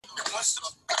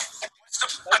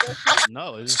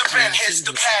No, it's The pen hits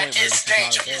the pad, it's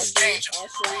danger, it's danger. A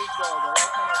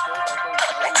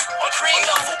green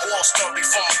novel war story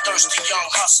from a thirsty young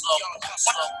hustler.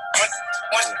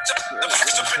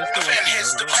 The pen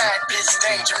hits the pad, it's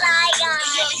danger.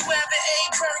 Yo, you have an A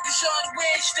burger, Sean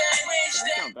Wish Doesn't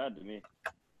sound bad to me.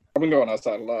 I've been going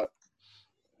outside a lot,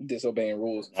 disobeying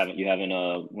rules. You haven't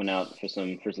went out for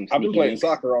some I've been playing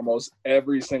soccer almost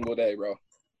every single day, bro.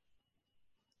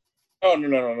 Oh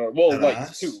no. Well, like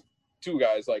two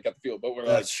guys like at the field, but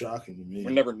That's shocking to me.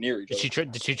 We're never near each other.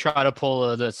 Did she try to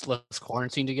pull this let's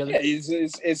quarantine together? Yeah, it's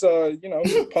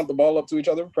punt the ball up to each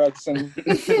other, practicing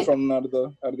from out of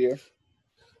the air.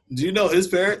 Do you know his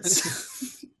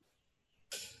parents?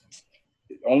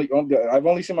 I've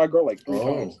only seen my girl like 3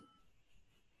 times.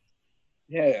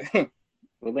 Yeah.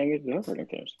 What language is her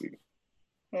parents speak?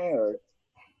 Yeah.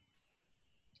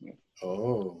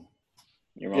 Oh.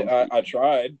 Yeah, I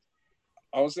tried.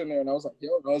 I was sitting there and I was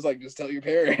like, just tell your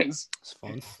parents. It's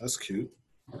fun. That's cute.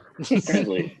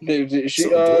 Translate.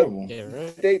 Adorable. Yeah,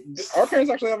 right. Our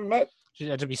parents actually haven't met, She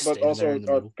had to be but also there in the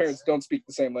our middle. parents don't speak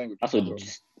the same language. Also,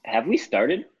 have we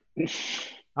started?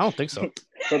 I don't think so.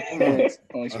 But parents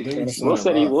only speak I think Spanish. so.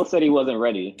 Will said he wasn't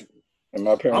ready. And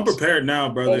my parents I'm prepared now,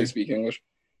 brother. only speak English.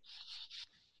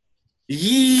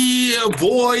 Yeah,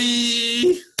 boy.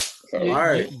 So, All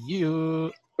right.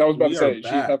 I was about to We say are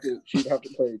back. she'd have to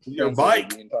play Your translator bike.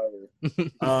 the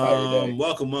entire day.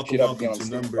 Welcome She'd have to be on to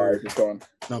standby just going.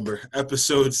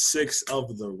 episode 6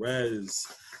 of the Res.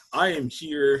 I am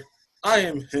here. I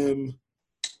am him,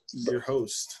 your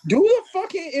host. Do the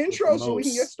fucking intro so we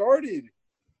can get started.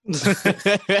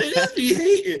 They just be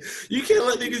hating. You can't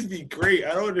let niggas be great.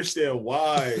 I don't understand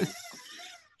why.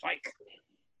 Like,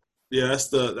 Yeah,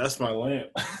 that's my lamp.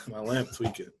 My lamp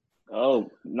tweaking. Oh,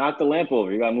 knock the lamp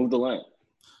over. You gotta move the lamp.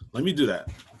 Let me do that.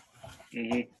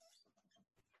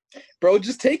 Mm-hmm. bro,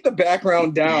 just take the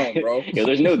background down, bro. Yo,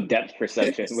 there's no depth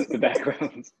perception with the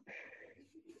backgrounds.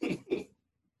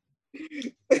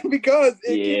 Because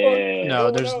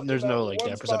No, there's no like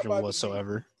that perception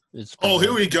whatsoever. It's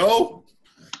Here we go.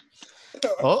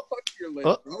 Oh. Your lip,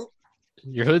 Oh. bro.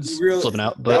 Your hood's Really- flipping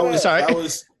out, but it's all right.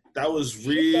 That was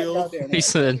real. He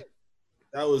said,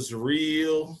 That was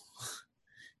real.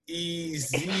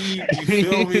 Easy. You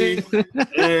feel me?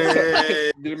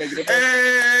 Hey. Did it make it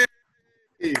up?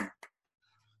 Hey.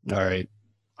 all right.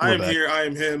 I am back. here. I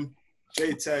am him.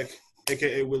 J-Tech,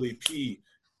 a.k.a. Willie P,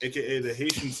 a.k.a. the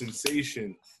Haitian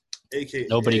Sensation, a.k.a.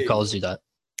 Nobody calls you that.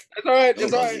 It's all right.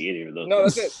 It's all Nobody right. either of those. No,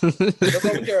 that's it. That's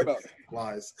all we care about.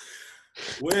 Lies.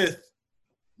 With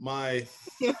my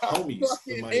homies,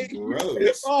 Fucking my idiot.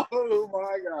 bros, Oh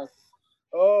my god.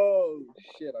 Oh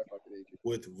shit! I fucking hate you.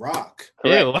 with Rock.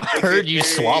 Ew, I heard you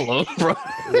swallow, bro.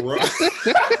 Rock.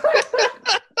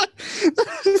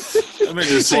 I mean,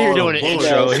 just So you're swallow doing a an bullet.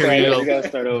 intro. Here you You go. gotta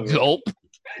start over. Gulp.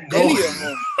 Any of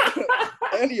them.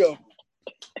 Any of them.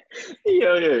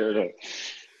 Yo.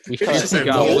 We just said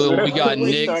got gulp. Will, we got We're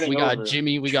Nick, starting we got over.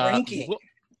 Jimmy, we got. Drinking.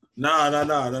 Nah,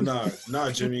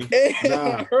 Jimmy. I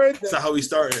Nah. heard That's that. not how we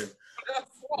started.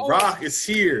 Rock is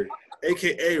here,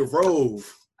 a.k.a. Rove,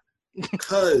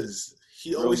 because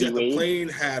he always got the Wade. plane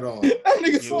hat on. That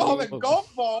nigga swallowed a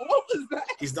golf ball. What was that?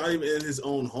 He's not even in his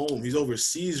own home. He's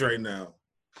overseas right now.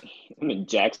 I'm in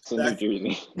Jackson, New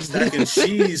Jersey. Stacking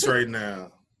cheese right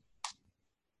now.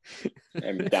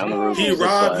 And down the road. He from the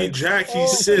Rob, he side. Jack, he Oh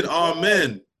Sid, my all God.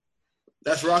 men.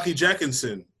 That's Rocky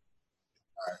Jackinson.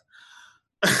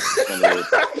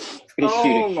 He's Oh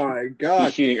shooting. my He's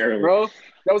god, shooting early. bro.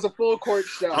 That was a full court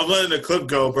shot. I'm letting the clip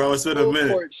go, bro. It's been a Full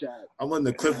minute. court shot. I'm letting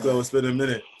the clip go. It's been a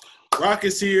minute. Rock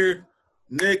is here.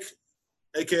 Nick,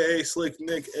 a.k.a. Slick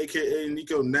Nick, a.k.a.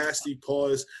 Nico Nasty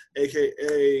Paws,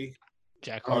 a.k.a.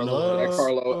 Jack Oh, no, Harlow. Jack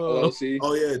Harlow, LLC.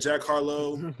 Oh, yeah, Jack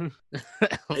Harlow,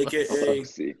 a.k.a.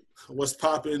 Let's see. What's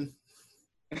Poppin'.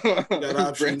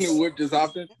 options. Brand new whip just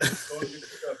hopped in.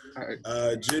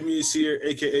 Jimmy is here,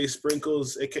 a.k.a.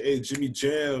 Sprinkles, a.k.a. Jimmy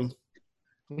Jam.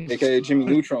 AKA Jimmy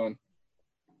Neutron.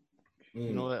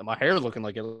 You know what? My hair looking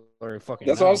like it or fucking.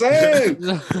 That's what I'm saying.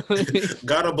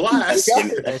 Got a blast. Got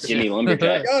Jimmy, it. that's Jimmy I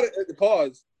Lumberjack. got it.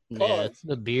 Pause. Yeah,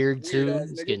 the beard too. Weird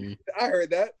ass It's nigga. I heard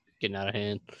that. getting out of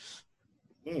hand.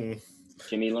 Mm.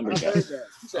 Jimmy I heard Lumberjack. that.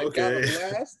 You said got Okay. a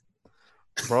blast?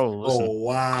 Bro, listen. Oh,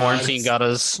 wow. Quarantine got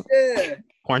us. Yeah.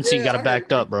 Quarantine Yeah, got I it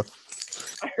backed heard up, bro.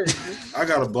 I heard you. I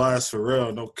got a blast for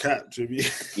real. No cap, Jimmy.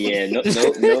 Yeah,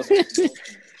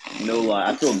 no lie.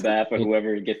 I feel bad for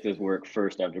whoever gets this work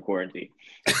first after quarantine.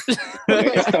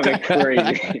 It's coming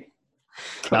crazy.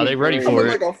 Now they ready Coming for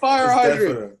like it. a fire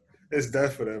hydrant. It's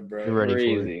death for them, bro. You're ready for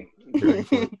it. Crazy. You're ready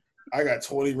for it. I got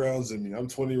 20 rounds in me. I'm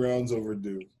 20 rounds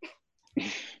overdue.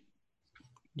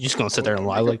 You just gonna sit there and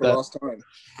lie Make like up for that? lost time.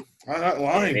 I'm not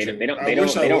lying. They Jim. don't I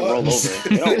wish I roll was. over.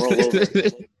 They don't roll over.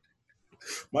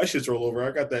 My shit's roll over. I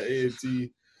got that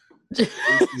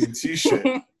AT&T shit.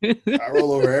 I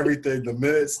roll over everything: the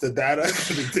minutes, the data,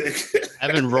 the dick.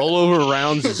 Having rollover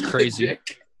rounds is crazy,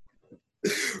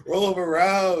 Roll over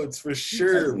rounds for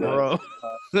sure, bro.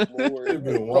 bro. It's been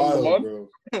From the wild, month?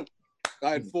 bro. I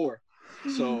had 4.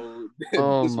 So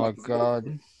Oh this my month is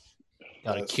god.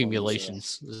 Got That's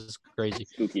accumulations. This is crazy.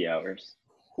 Spooky hours.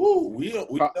 Woo, we don't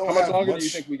How much have longer much. do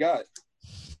you think we got?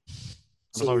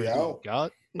 So we out?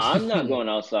 Got? I'm not going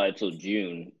outside till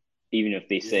June, even if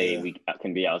they say Yeah. we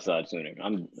can be outside sooner.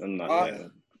 I'm not Uh,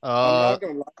 going. I'm Uh, not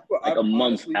gonna lie, but Like I've a month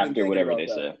honestly been after thinking whatever about they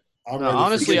that. say. I'm no, ready for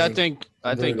honestly, I June. think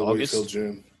I'm ready to wait till August.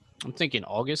 June. I'm thinking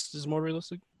August is more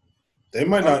realistic. They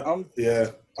might not. I'm yeah, in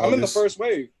the August. first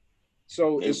wave.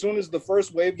 So as soon as the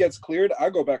first wave gets cleared, I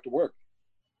go back to work.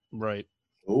 Right.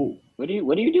 Ooh, What do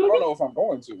you I do? don't Again? know if I'm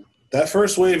going to. that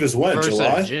first wave is when? First July,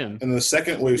 at gym. and the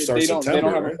second wave starts They September.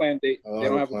 don't have right? a planned date. Oh, They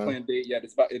don't have plan. a planned date yet.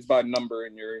 It's by number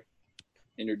in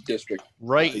your district.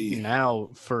 Right Aye. now,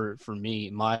 for me,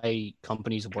 my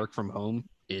company's work from home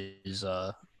is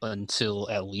until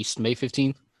at least May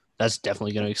 15th. That's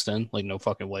definitely gonna extend. Like no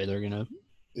fucking way they're gonna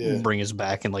Yeah, bring us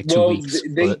back in like 2 weeks.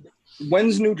 But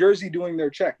When's New Jersey doing their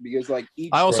check? Because like each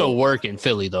I also Bro. work in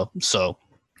Philly though, so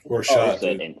or Phil shot.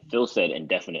 said, dude. Phil said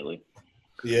indefinitely.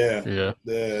 Yeah, yeah.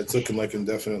 yeah, it's looking like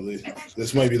indefinitely.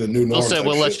 This might be the new norm. We'll say type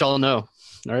we'll let shit. y'all know.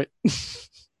 All right.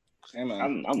 yeah,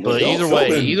 man. I'm But with Yo,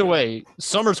 it. either way,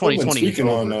 summer Phil been 2020 is tweaking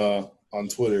over. on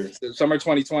Twitter. Summer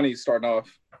 2020 is starting off.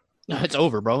 It's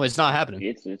over, bro. It's not happening.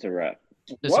 It's a wrap.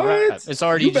 It's What? a wrap. It's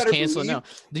already You just better canceling believe- now.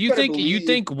 Do you better think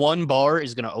believe- one bar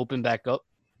is gonna open back up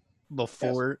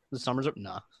before the summer's up?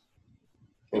 Nah.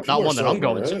 Well, Not people one are that I'm starting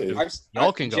going to. already.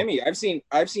 Y'all can go. Jimmy, I've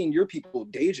seen your people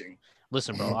daging.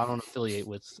 Listen, bro, I don't affiliate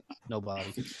with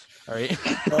nobody. All right.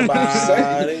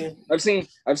 Nobody. I've seen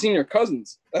your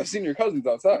cousins. I've seen your cousins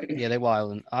outside. Yeah, they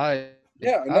wildin'. I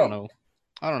Yeah, don't know.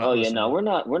 I don't know. Oh yeah, Listen, no, we're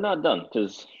not done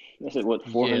because this is what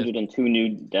 402 new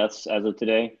deaths as of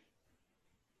today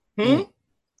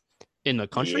in the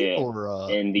country Yeah,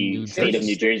 or in the New state of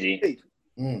Jersey?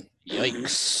 New Jersey,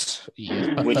 Yikes.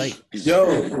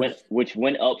 which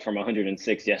went up from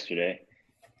 106 yesterday.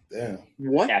 Damn.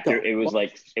 What? After it was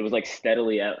like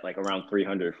steadily at like around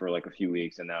 300 for like a few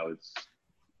weeks, and now it's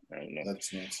I don't know.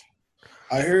 That's nuts.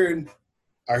 I heard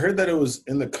that it was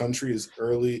in the country as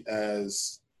early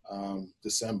as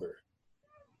December.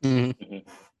 Mhm.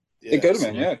 Yeah, It could have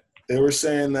been, yeah. They were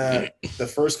saying that the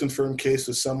first confirmed case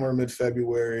was somewhere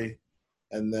mid-February,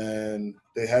 and then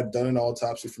they had done an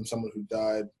autopsy from someone who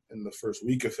died in the first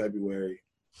week of February,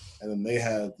 and then they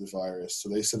had the virus. So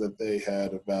they said that they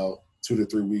had about 2 to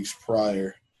 3 weeks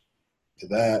prior to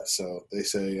that. So they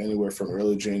say anywhere from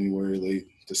early January, late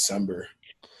December.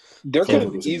 There Yeah, could it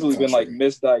have was in the easily been like country.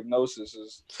 misdiagnosis.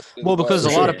 as Well, because a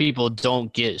For lot sure. of people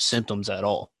don't get symptoms at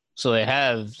all. So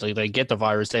they get the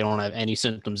virus, they don't have any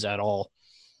symptoms at all.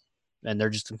 And they're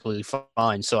just completely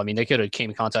fine. So, I mean, they could have came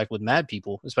in contact with mad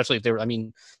people, especially if they were, I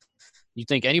mean, you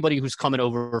think anybody who's coming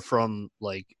over from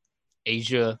like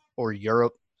Asia or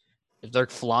Europe, if they're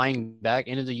flying back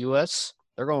into the U.S.,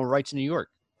 they're going right to New York.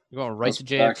 They're going right to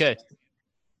JFK.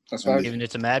 That's I right. mean, Giving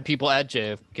it to mad people at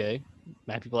JFK.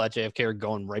 Mad people at JFK are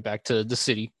going right back to the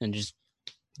city and just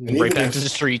And right even back if- to the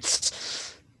streets.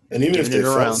 And even if Giving they it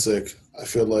felt around. sick, I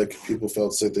feel like if people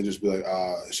felt sick, they'd just be like,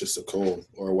 it's just a cold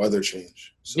or a weather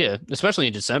change. So, Yeah, especially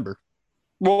in December.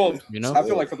 Well, You know? I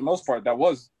feel like for the most part that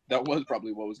was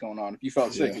probably what was going on. If you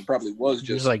felt sick, Yeah. it probably was Just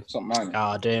just like- something minor.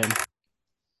 Ah, damn.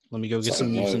 Let me go get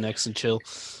some Something Mucinex and chill.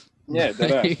 Yeah,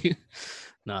 deadass.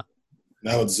 now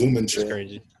it's Zoom and It's chill.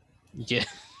 crazy. Yeah.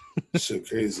 Shit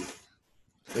crazy.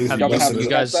 Niggas Have be you busting you it-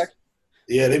 guys-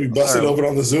 Yeah, they be busting it open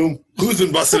on the Zoom. Who's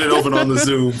been busting it open on the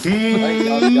Zoom?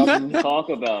 Y'all been Talk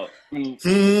about getting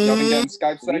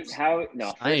Skype sex? how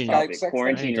no I ain't- first topic, Skype sex? I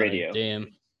quarantine ain't done a radio.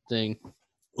 damn thing.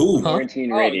 Ooh, Huh?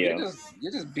 Quarantine Oh, radio.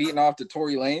 you're just beating off to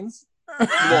Tory Lanez.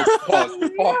 Well, pause.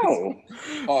 No,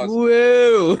 Pause.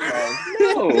 Whoa.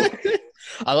 no.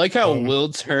 I like how Um, Will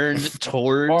turned Bar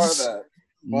towards that.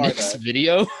 Bar Nick's that.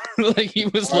 video. Like he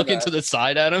was Bar looking that. to the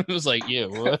side at him. It was like, yeah,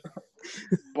 what?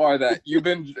 Bar that. You've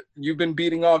been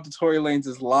beating off to Tory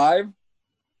Lanez live.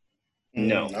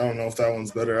 No. I don't know if that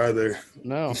one's better either.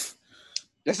 No.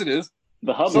 Yes, it is.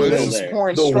 The hub So is it's still just there.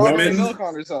 Pouring The strawberry women- milk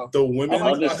on herself. The The women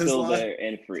hub on is his still line. there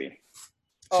and free.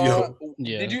 Yo.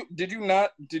 Yeah. Did you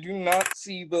not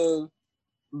see the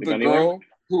gummy girl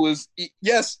who was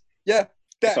yes I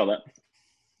that saw that.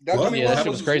 that What? gummy Yeah, that worm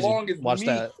shit was as crazy. long as Watch me.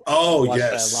 that. Oh, Watch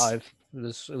yes. that live. It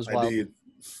was I wild. did.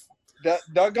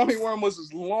 That gummy worm was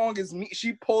as long as me.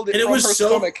 She pulled it And it from was her so-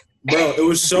 stomach. Bro, it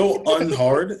was so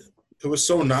unhard. It was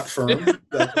so not firm.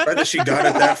 The fact that she got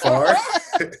it that far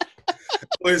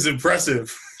was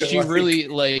impressive. She Like, really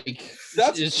like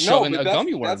That's is showing but a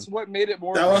gummy worm. That's what made it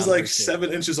more. that was Yeah, like for sure.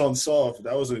 7 inches on soft.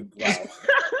 That was a wow.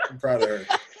 I'm proud of her.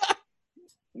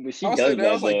 But she I was does sitting there, I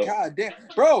that was like, though. God damn,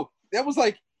 bro, that was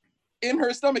like in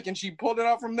her stomach, and she pulled it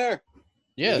out from there.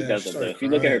 Yeah, She yeah, does she it though. started If you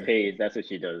look at her crying. page, that's what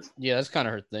she does. that's kind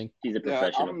of her thing. She's a Yeah,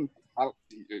 professional.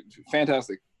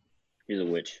 Fantastic. She's a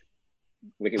witch.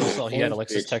 Wicked I witch. saw he had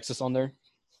Alexis Bitch. Texas on there.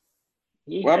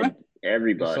 He What had happened? I saw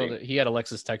everybody. that he had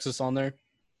Alexis Texas on there.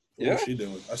 What Yeah. was she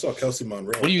doing? I saw Kelsey Monroe.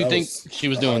 What do you That think was she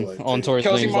was a doing highlight on tape. Taurus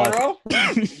Kelsey Flames Live? Monroe?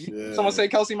 Yeah. Someone say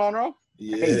Kelsey Monroe?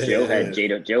 Yeah. I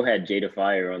think Joe had Jada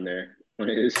Fire on there. One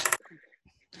of his.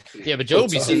 Yeah, but Joe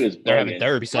be She sitting was there having bugging.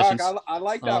 therapy Rock, sessions. I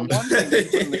like that Um, one thing that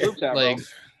you put in the group chat, Like,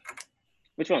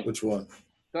 Which one? Which one?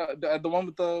 bro. The one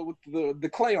with the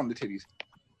clay on the titties.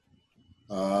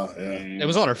 Yeah. it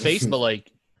was on her face, but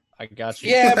like, I got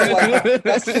you. Yeah, but like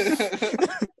that's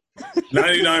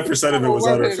 99% of it was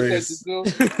on her face.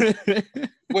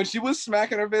 When she was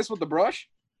smacking her face with the brush.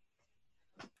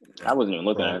 I wasn't even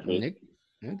looking at her face.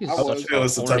 Nick is I was such feeling a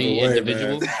some type of horny way,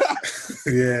 individual. man.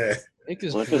 Yeah. Nick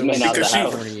is Well, if this really man out the such a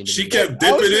house- horny She individual. kept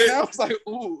I was, dipping I it, was like,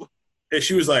 ooh, and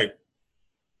she was like,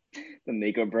 The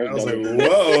makeup brush. I was like, double- that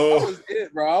whoa. was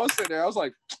it, bro. I was sitting there. I was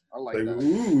like, I like Like, that.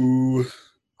 ooh.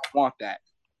 I want that.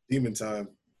 Demon time.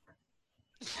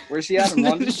 Where's she at in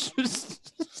London?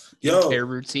 Yo, hair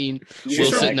routine. She's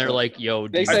Will from- sitting there like, yo,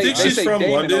 They dude, I say- think they she's say from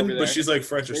Damon London, over there. but she's like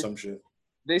French or some shit.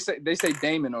 They say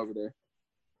Damon over there.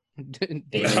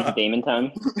 Damon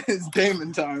time. It's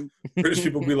Damon time. British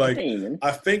people be like, Damon.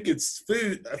 I think it's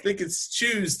food. I think it's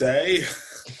Tuesday.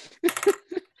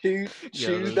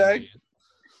 Tuesday.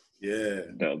 Yeah,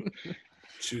 Dub.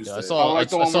 Tuesday. I I saw- like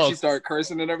the one saw- where she started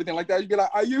cursing and everything like that. You'd be like,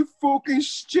 "Are you fucking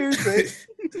stupid?"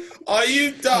 Are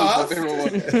you daft?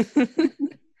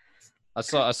 I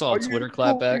saw Are a you Twitter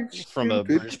clapback fucking from a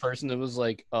stupid? British person that was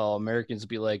like, "Oh, Americans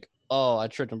be like, oh, I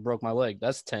tripped and broke my leg.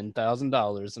 That's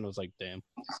 $10,000," and I was like, "Damn,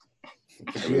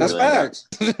 That's facts.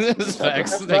 that's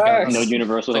facts." That's Like, facts. No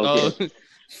universal like, health oh, care.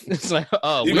 it's like,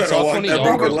 oh, You we better talk walk funny. that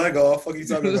y'all. broken leg off. What are you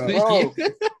talking about? Bro.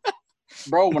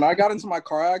 Bro, when I got into my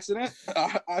car accident,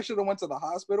 I should have went to the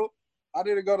hospital. I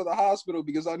didn't go to the hospital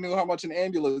because I knew how much an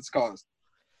ambulance cost.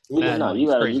 Man, No, it's you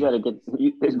crazy. gotta get.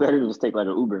 It's better to just take like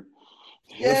an Uber.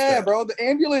 Yeah, that? bro. The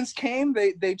ambulance came.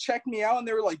 They checked me out and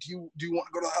they were like, "Do you want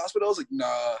to go to the hospital?" I was like,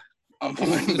 "Nah, I'm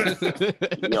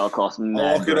fine." Y'all cost I'll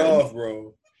mad walk it bread. off,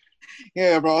 bro.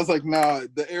 Yeah, bro. I was like, "Nah."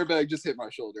 The airbag just hit my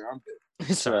shoulder. I'm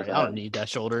good. Sorry, I don't need that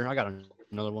shoulder. I got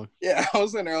another one. Yeah, I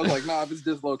was in there. I was like, "Nah, if it's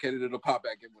dislocated, it'll pop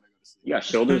back in when I go to sleep." You got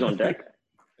shoulders on deck.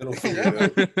 It'll figure it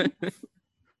out.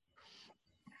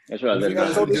 That's what I What have you live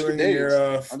guys by. been doing in your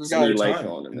I just free got-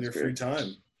 time? In your free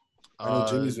time? I know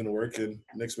Jimmy's been working.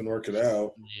 Nick's been working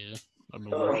out. Yeah, I've been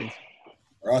working.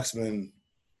 Rock's been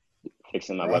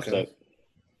Fixing my Rocking. website.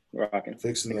 Rocking.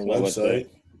 fixing the Fixing my website.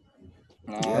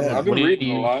 I've What been do reading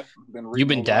you- a lot. You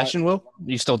been dashing, Will?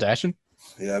 You still dashing?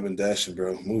 Yeah, I've been dashing,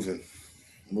 bro. Moving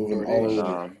all over.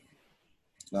 Um,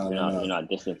 No, you're not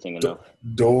distancing enough.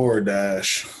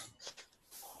 DoorDash.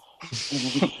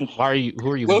 Why are you?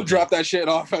 Who are you? We'll with? drop that shit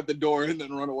off at the door and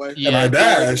then run away. Yeah, And I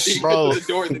dash. Bro. The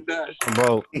door and then dash.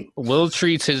 Bro, Will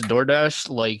treats his DoorDash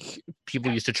like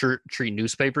people used to treat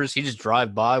newspapers. He just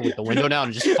drive by with the window down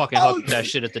and just fucking I huck was- that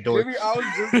shit at the door. Jimmy, I was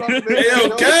just about to Hey, yo, I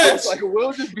was catch! like,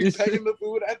 we'll just be paying the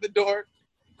food at the door.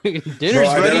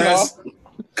 Dinner's ready.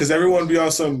 Because everyone be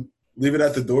on some leave it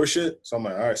at the door shit. So I'm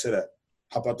like, all right, say that.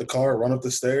 Hop out the car, run up the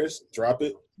stairs, drop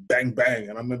it, bang, bang,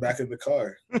 and I'm back in the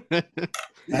car. I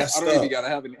Passed don't even up. gotta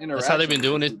have an interaction. That's how they've been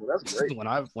doing with it. people. That's great. When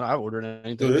I ordered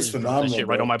anything, Dude, it's just drop that phenomenal, shit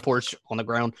right bro. on my porch on the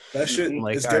ground. That shit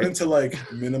Like, is all getting right. to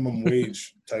like minimum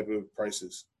wage type of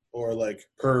prices or like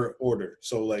per order.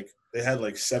 So like they had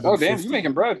like $7.50. Oh damn, you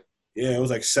making bread? Yeah, it was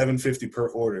like $7.50 per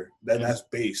order. Then that's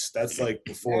base. That's like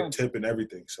before Yeah. tip and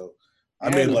everything. So I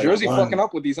Man, made New like Jersey fucking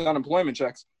up with these unemployment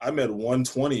checks. I made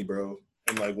 120, bro,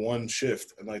 in like one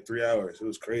shift in like 3 hours. It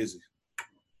was crazy.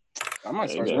 I might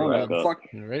start Yeah, doing rack that. up. Fuck,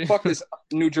 You ready? fuck this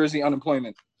New Jersey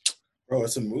unemployment. Bro,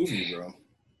 it's a movie, bro.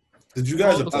 Did you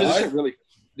guys Oh, This apply?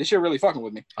 shit really fucking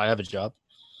with me. I have a job.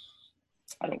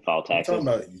 I don't file I'm talking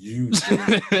taxes. about you.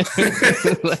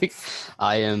 Jimmy. Like,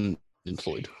 I am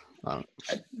employed. I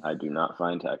do not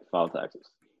file taxes.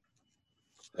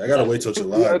 I gotta wait till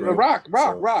July, bro. Rock.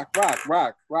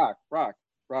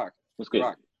 What's good?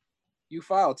 Rock. You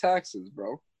file taxes,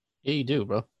 bro. Yeah, you do,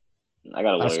 bro. I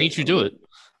got a lawyer. I've seen you do it.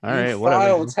 All You right, file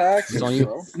whatever. taxes, It's on you.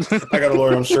 bro. I got a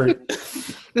lawyer. I'm sure.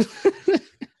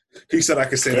 He said I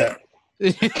could say that.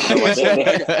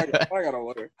 I gotta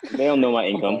look. They don't know my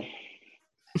income.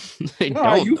 They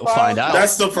Nah, you don't find out.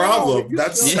 That's the problem. You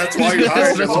That's still- why you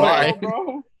hired That's a why. lawyer.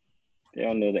 bro. They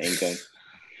don't know the income.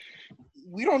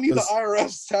 We don't need the Because-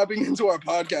 IRS tapping into our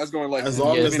podcast going like, As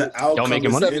long Yeah. as the outcome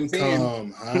making is money?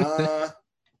 income, huh?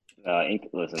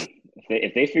 Listen,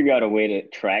 if they figure out a way to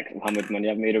track how much money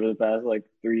I've made over the past like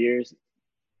 3 years,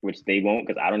 which they won't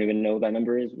because I don't even know what that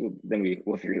number is, then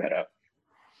we'll figure that out.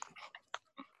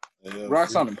 Yeah,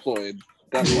 Rock's unemployed.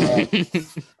 That's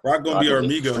Rock gonna be our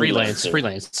amigo. freelance, bro.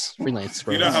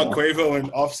 You know how Quavo and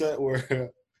Offset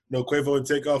were? No, Quavo and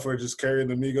Takeoff were just carrying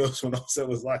the Migos when Offset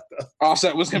was locked up.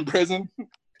 Offset was in prison.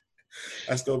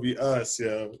 That's gonna be us,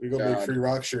 yo. We're gonna make God. free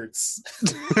rock shirts.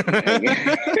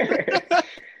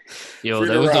 Yo, Free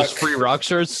to those rock. free rock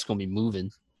shirts is gonna be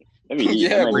moving. I mean,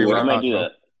 Yeah, I might do bro.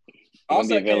 that. It'll be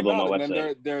Offset came available on out my and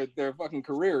website. then their fucking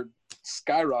career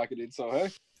skyrocketed. So hey,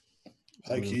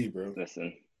 High key, bro.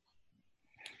 Listen.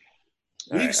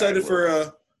 We excited for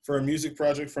a music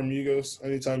project from Migos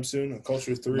anytime soon? A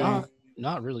Culture 3?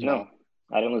 Not really. No,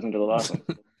 I didn't listen to the last one.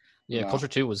 Yeah, No. Culture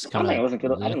 2 was I coming didn't out.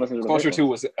 listen to the Culture first 2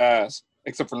 one. was ass,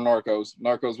 except for Narcos.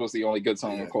 Narcos was the only good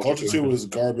song Yeah, on Culture 2 was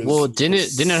garbage. Well, didn't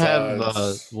it have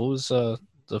besides- what was the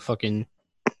fucking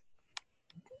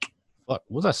what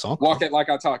was that song? Walk It Like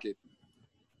I Talk It.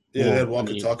 Yeah, they had Well, Walk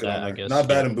and Talk It I on there. guess, Not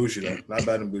Bad yeah. and Bushi, though. Not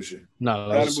Bad and Bushi. No, Bad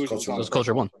it and was, Bushi Culture it One. was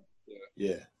Culture 1.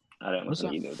 Yeah. I didn't What's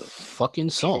listen to that? either of those. Fucking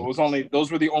It song. was only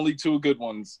those were the only two good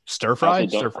ones. Stir Fry? I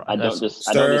Stir don't, Fry. I don't That's-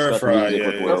 I don't Stir discuss Fry, music yeah,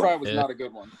 with yeah. Stir Will. Fry was Yeah. not a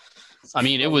good one. I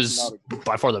mean, it That was not a-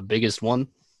 by far the biggest one.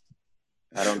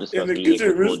 I don't discuss the music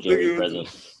kitchen, with Will this Jerry nigga- present.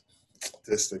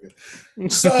 This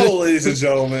nigga. So, ladies and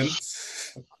gentlemen,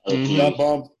 Mhm.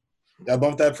 that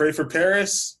bump that Pray for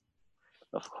Paris.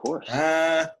 Of course.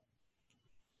 I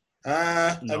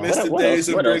No. missed the What days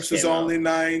else- when what else Bricks was came out? only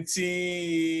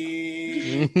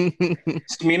 19.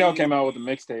 Smino came out with a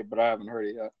mixtape, but I haven't heard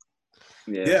it yet.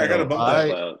 Yeah, I gotta bump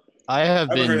that. I have I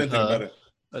haven't heard been anything about it.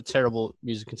 a terrible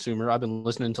music consumer. I've been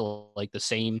listening to like the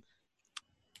same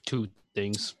two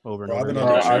things over and Bro, I've over been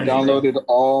again. on I journey, downloaded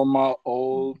all my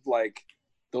old like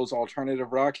those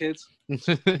alternative rock hits.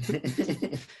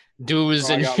 Dude was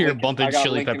Bro, I in got here Linkin- bumping I got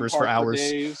Chili Linkin Peppers Park for hours.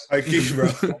 days. I keep, bro.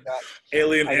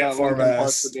 Alien I Ant got Farm Linkin Park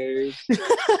ass. for days.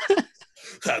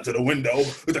 Out to the window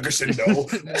with a crescendo.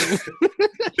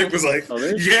 It was like, Oh,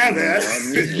 there's yeah, some man. wild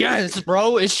music. Yes,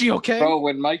 bro. Is she okay? Bro,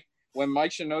 when Mike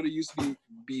Shinoda used to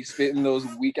be spitting those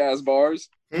weak ass bars,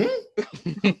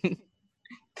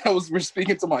 we're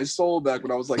speaking to my soul back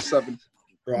when I was like 7.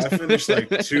 Bro, I finished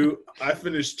two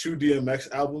DMX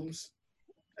albums.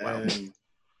 Wow. And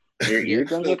Your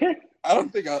eardrums okay? I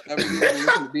don't think I'll ever be able to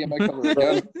listen to DMX ever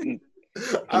again. I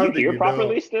Can don't you think hear you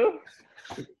properly know. still?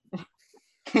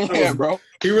 Yeah, bro.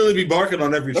 He really be barking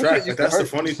on every That track. shit Like, used to that's the hurt.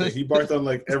 funny thing. He barked on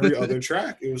like every other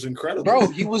track. It was incredible. Bro,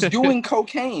 he was doing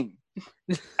cocaine.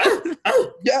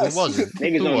 Yes. Who wasn't?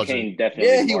 Niggas Who on wasn't? cocaine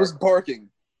definitely Yeah, he bark. was barking.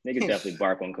 Niggas definitely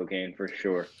bark on cocaine for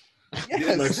sure.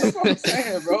 Yes, that's what I'm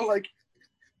saying, bro. Like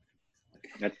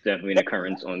That's definitely an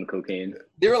occurrence on cocaine.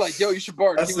 they were like, "Yo, you should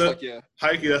bark." That's He was the- like, "Yeah."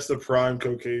 Heike, that's the prime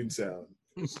cocaine sound.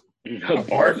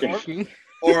 Barking.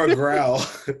 Or a growl.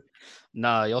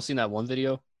 Nah, y'all seen that one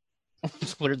video?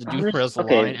 Where the dude press the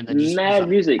Okay, line and then just Mad uses a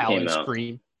Music pallet came and out.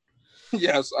 scream.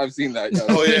 Yes, I've seen that. Yes.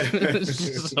 Oh, yeah.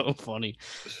 It's so funny.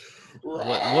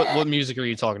 What music are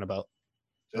you talking about?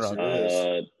 Jesse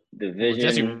Reyes. Division.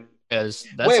 Jesse Reyes.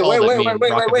 That's Wait, all wait, that wait, me and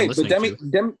wait, Rock wait, have been wait. But listening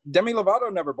to. Demi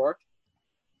Lovato never barked.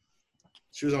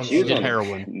 She was on She was did on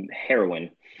heroin.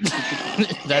 Heroin.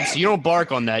 That's you don't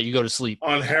bark on that. You go to sleep.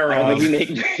 on I don't heroin. think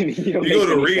you don't You go make to any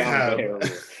sound rehab. for heroin.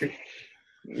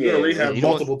 You go to rehab you know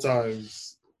what- multiple times.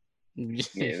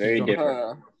 Yeah, very You don't-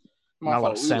 different. My Not a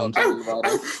lot fault. of We love sound. Demi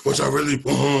Lovato. Which I really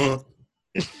want.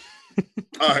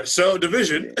 All right, so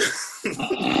Division.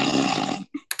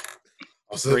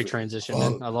 Great transition,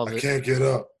 man. I love I it. can't get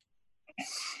up.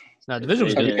 Nah, Division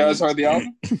was Have you good. guys heard the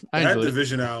album? I That enjoyed it.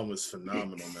 Division album is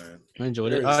phenomenal, man. I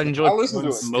enjoyed There it. is I I enjoyed listened to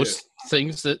it. most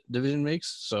things that Division makes,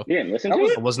 so Yeah, listen That to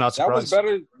was- it. I was not That was surprised.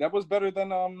 better. That was better than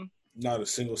Not a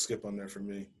single skip on there for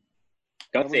me.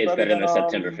 Don't that say was it's better better than than,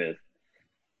 September 5th.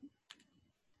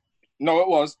 No, it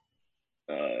was.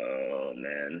 Oh,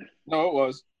 man. No, it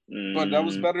was. But that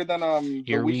was better than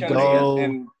Here the we Weekend go.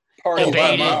 and Party. Oh, by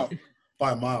a Debate mile. it.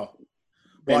 By a mile.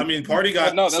 Well, I mean, Party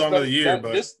got No, that's Song of better- the Year, that-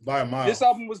 but this- by a mile. This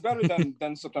album was better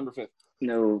than September 5th.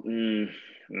 No.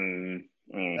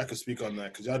 I could speak on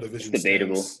that because y'all Division It's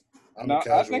debatable. stands. I'm No, a I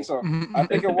casual. think so. Mhm. I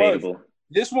think it was. Debatable.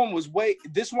 This one was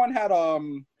This one had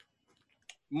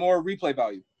more replay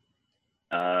value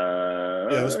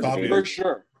Yeah, it was popular. for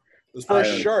sure. It's For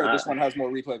probably- sure, this one has more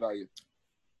replay value.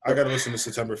 I gotta listen to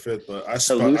September 5th, but I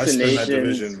spin that Hallucinations,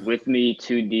 division. With Me,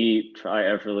 Too Deep, Try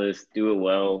Effortless, Do It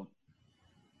Well.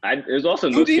 There's also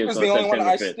Too no Deep skips is on the only one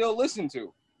September I 5th. still listen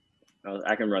to.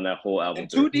 I can run that whole album.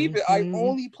 And Too through. Deep, I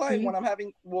only play when I'm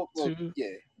having. Well yeah.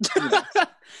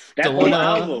 That whole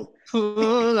album.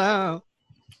 Pull out.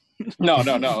 No.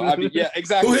 I mean, yeah,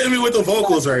 exactly. Who hit me with the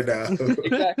vocals right now?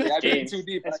 Exactly. I've been James. too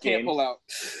deep. I That's can't James. pull out.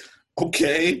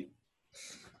 Okay.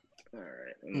 All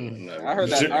right. I heard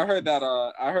that.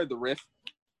 I heard the riff.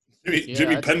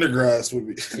 Jimmy Pendergrass would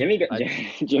be.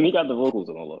 Jimmy got the vocals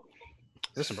on the low.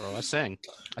 Listen, bro, I sang.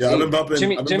 Yeah, I've been bumping.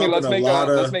 Jimmy, let's make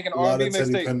an R&B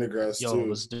Teddy mixtape. Pendergrass Yo, too.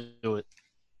 let's do it.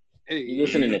 Hey, You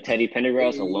listening to Teddy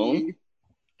Pendergrass alone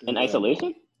in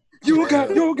isolation? You got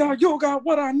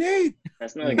what I need.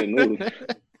 That's not a good move.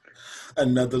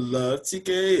 Another love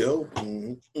TKO.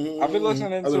 I've been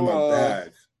listening I'm in my to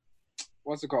bag.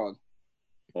 what's it called?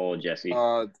 Oh, Jesse.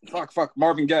 Fuck,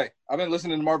 Marvin Gaye. I've been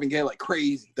listening to Marvin Gaye like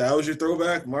crazy. That was your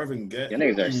throwback, Marvin Gaye. You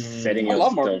niggas are setting I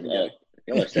love yourselves Marvin Gaye. up.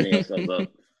 Y'all are setting yourselves up.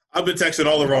 I've been texting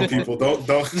all the wrong people. Don't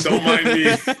mind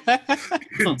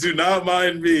me. Do not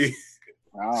mind me.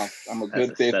 Wow, I'm a That's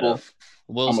good a faithful. setup.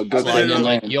 We'll I'm a good slide in man.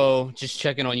 like, yo, just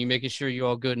checking on you, making sure you're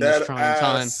all good in this That trying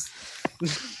time. ass.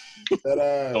 That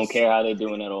ass. Don't care how they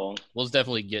doing at all. Will's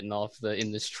definitely getting off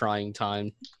in this trying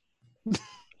time.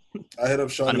 I hit up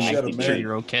Trying Shawty. to She had a make sure man.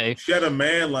 you're okay. She had a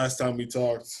man last time we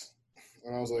talked,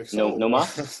 and I was like, No ma?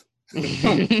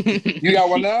 You got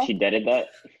one now? She deaded that.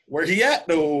 Where he at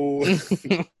though?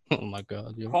 Oh my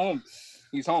god, yo. Home.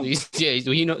 He's home.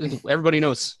 He knows. Everybody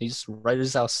knows. He's right at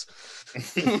his house.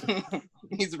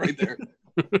 He's right there.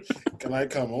 Can I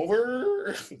come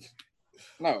over?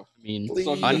 No. I mean,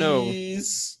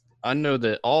 Please. I know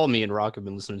that all me and Rock have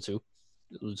been listening to.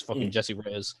 It was fucking Jessie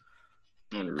Reyes.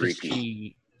 On 'Cause repeat.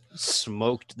 she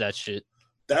smoked that shit.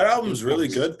 That album's really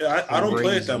good. I don't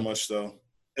play it that Crazy. much though.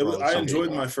 Bro, I some enjoyed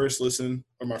people- my first listen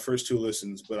or my first two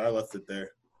listens, but I left it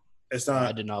there. It's I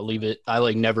not. did not leave it. I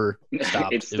never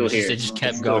stopped. It's still here. It just It's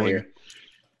kept still going. here.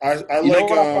 I You know like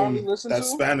what I finally listened that to?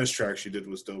 Spanish track she did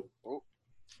was dope.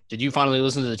 Did you finally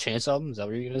listen to the Chance album? Is that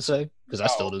what you're gonna say? Because I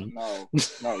still didn't. No,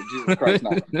 Jesus Christ,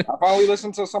 no. I finally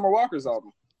listened to Summer Walker's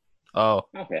album. Oh,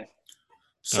 Okay.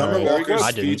 Summer Alright. Very Walker's good.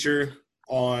 I didn't. feature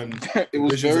on It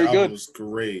was Vision's very album good. was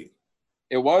great.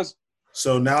 It was.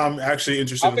 So now I'm actually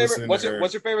interested My in favorite. listening What's to your her.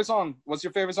 What's your favorite song? What's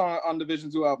your favorite song on the Division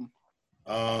 2 album?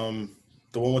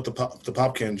 The one with the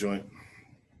pop can joint.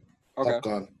 Okay.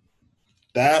 Popcorn.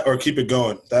 That or keep it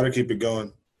going. Keep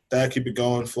it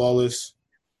going. Flawless.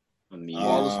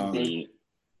 The,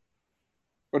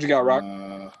 What you got, Rock?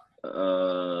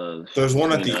 There's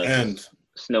one at Between the Us, end.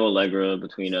 Snow Allegra,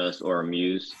 Between Us, or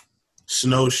Muse.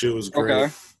 Snow shit was great.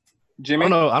 Okay. Jimmy? I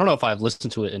don't know if I've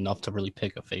listened to it enough to really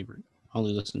pick a favorite. I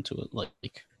only listened to it like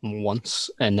once,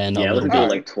 and then Yeah, I listened to it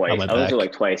like twice. I went listened to it back.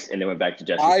 like twice, and then went back to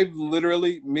Jesse. I've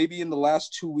literally, maybe in the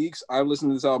last 2 weeks, I've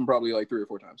listened to this album probably like 3 or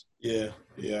 4 times. Yeah,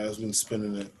 I've been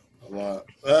spinning it a lot.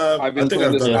 I've been I think playing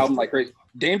I've this done album it. like crazy.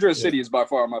 Dangerous City is by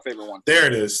far my favorite one. There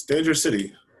it is. Dangerous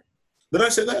City. Did I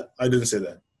say that? I didn't say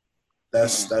that.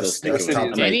 That's Dangerous top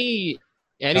City three.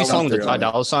 Any That song was the three Ty on it.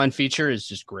 Dolla $ign feature is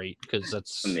just great because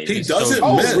that's Amazing. He it's doesn't so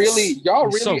Oh, miss. really? Y'all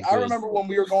It's really? so I good. remember when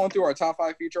we were going through our top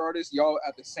 5 feature artists, y'all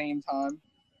at the same time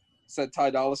said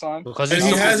Ty Dolla $ign. because And it's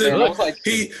he so hasn't. good. I was like,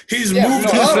 He's yeah,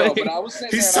 moved no, up. no, but I was sitting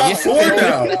He's there and top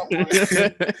I was 4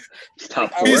 like, now. It's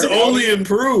top I four. He's was- only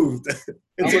improved. I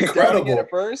It's was doubting it incredible. at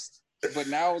first, but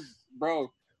now,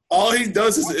 bro, All he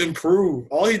does is improve.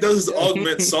 All he does is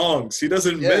augment songs. He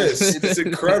doesn't Yeah, miss. it's- It's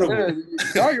incredible.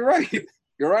 no, you're right.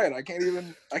 You're right. I can't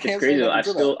It's say crazy though.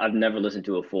 nothing to that. I've never listened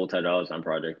to a full Ty Dolla $ign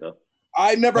project though.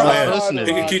 I never Oh, had yeah. Listen to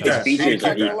Ty it. Dolla You can keep $ign. that. Features I'm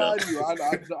are not deep gonna lie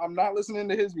though. to you. I'm not listening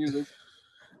to his music.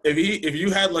 If you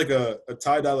had like a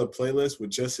Ty Dolla playlist with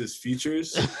just his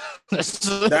features, that's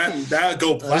that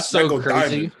go that's that so go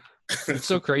crazy. diamond. It's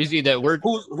so crazy that we're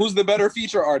Who's the better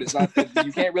feature artist?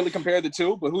 You can't really compare the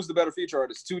two, but who's the better feature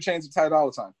artist? 2 Chainz or Ty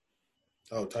Dolla $ign?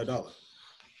 Oh, Ty Dolla.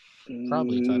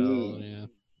 probably Ty Dolla. Yeah,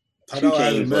 Ty 2 Dolla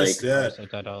hasn't Chainz, missed like- yet. so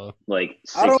Ty Dolla. Like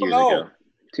I 6 don't years know. ago.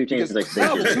 2 Chainz Because is like 6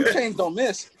 no, years the 2 ago. Chainz don't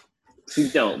miss. He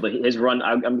don't, but his run.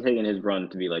 I'm taking his run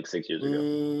to be like 6 years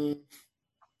ago.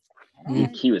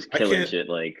 Mm, He was I killing can't- shit.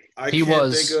 Like I He can't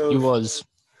was. think of He was.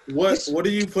 what are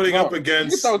you putting Bro, up You can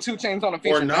against? throw 2 Chainz on a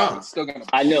feature now. not. It's still gonna.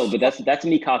 I know, but that's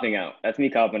me copping out. That's me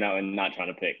copping out and not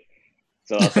trying to pick.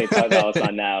 So I'll say Ty Dolla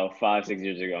 $ign now. 5-6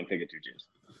 years ago, I'm picking 2 Chainz.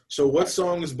 So what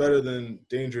song is better than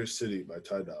Dangerous City by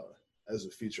Ty Dolla as a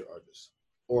feature artist,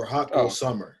 or Hot Girl Oh.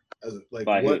 Summer as like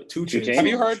By who? what 2 2 Chainz?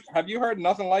 Chainz? Have you heard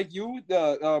Nothing Like You?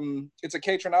 It's a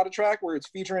K Tronada track where it's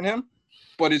featuring him,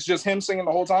 but it's just him singing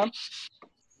the whole time.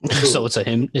 So it's a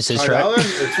him. It's his Ty track. Dolla or 2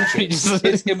 Chainz?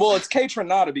 It's K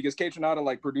Tronada because K Tronada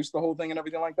like produced the whole thing and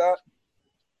everything like that.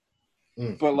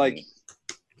 But like,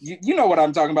 you know what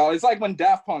I'm talking about. It's like when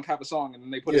Daft Punk have a song and then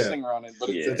they put a singer on it, but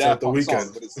it's a Daft Punk song.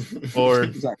 But it's, Or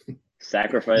exactly.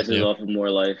 Sacrifices off of More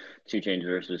Life. 2 Chainz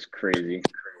verse was crazy.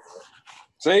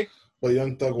 See? Well,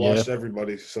 Young Thug watched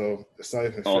everybody, so it's not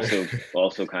even fair.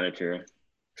 Also kind of true.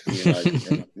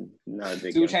 Not a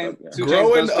big 2 Chainz.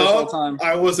 Growing up,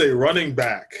 I was a running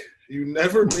back. You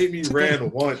never made me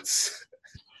ran once.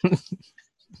 And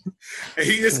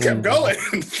he just kept going.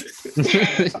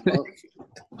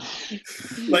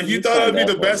 Like you thought it'd be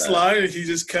the best line, and he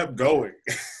just kept going.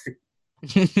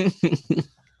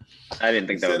 I didn't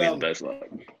think that would be the best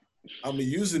line. I'm gonna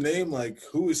use a name like,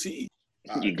 who is he?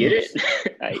 You get it?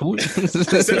 Who? I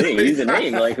didn't use a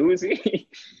name like, who is he?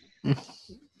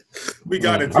 We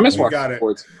got it. I miss we watching got it.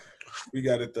 sports. We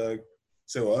got it, Thug.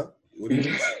 Say what? What do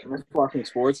you? I miss watching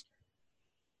sports.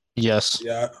 Yes.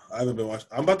 Yeah, I haven't been watching.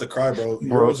 I'm about to cry, bro.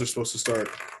 Euros are supposed to start,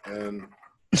 and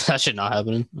that shit not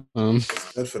happening.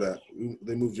 good for that.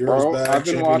 They moved Euros back. I've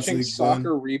been Champions watching League soccer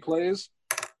done. replays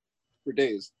for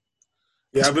days.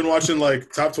 Yeah, I've been watching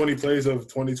like top 20 plays of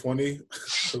 2020.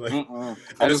 So, like, I and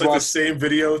it's just like watched. the same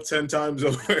video 10 times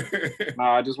over.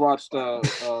 I just watched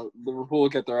Liverpool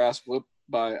get their ass whooped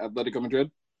by Atletico Madrid.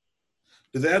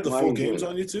 Do they have the full games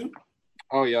on YouTube?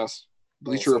 Oh yes,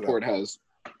 Bleacher Report has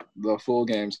the full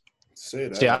games. Say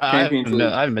that. See, I haven't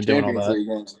been doing all that.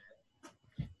 Games.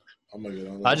 I'm gonna get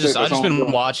on that. I just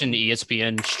been watching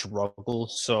ESPN struggle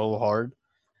so hard.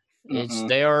 It's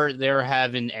they're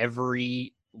having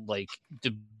every like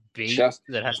debate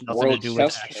that has nothing to do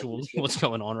with actual what's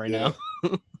going on right now.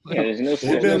 Yeah, there's no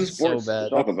sports so bad. to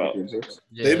talk about.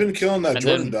 Yeah. They've been killing that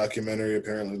Jordan documentary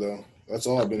apparently though. That's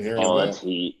all I've been hearing about. That's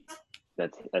heat.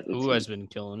 That's who has been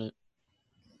killing it?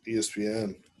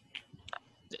 ESPN.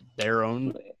 Their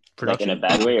own production, like in a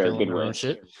bad way or a good way?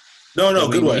 Shit. No,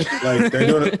 good way. Like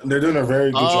they're doing a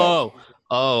very good job.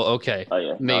 Oh, okay. Oh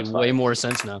yeah, made way more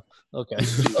sense now. Okay.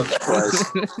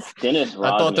 Dennis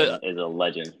Rodman is a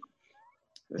legend.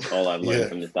 That's all I've learned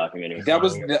from this documentary. That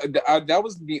was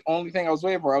the only thing I was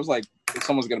waiting for. I was like, if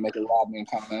someone's gonna make a Rodman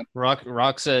comment.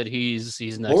 Rock said he's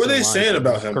next. What were they saying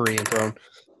about him? Korean throne.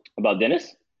 About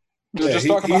Dennis? Yeah, he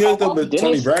hooked up with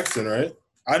Tony Braxton, right?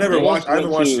 I haven't watched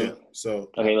it. So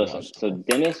okay, listen. So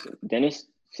Dennis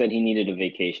said he needed a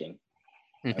vacation.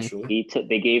 Actually,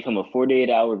 they gave him a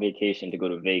 48-hour vacation to go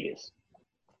to Vegas.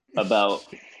 About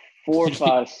 4,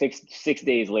 5, 6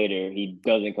 days later, he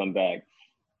doesn't come back.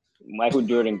 Michael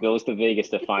Jordan goes to Vegas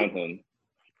to find him,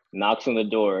 knocks on the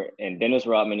door, and Dennis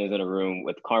Rodman is in a room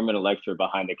with Carmen Electra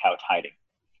behind the couch hiding.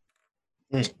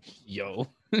 Yo.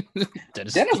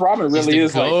 Dennis Rodman really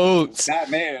is like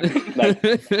that man.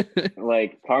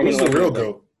 like Carmen Electra, the real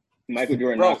goat. Michael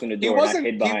Jordan knocked on the door and I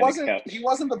hid behind the couch. He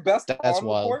wasn't the best on the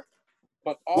court,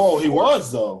 but he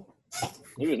was though.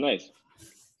 He was nice.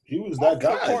 He was that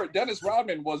guy. Dennis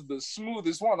Rodman was the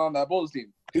smoothest one on that Bulls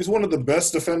team. He's one of the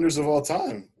best defenders of all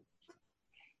time.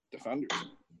 Defenders?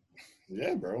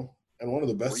 Yeah, bro. And one of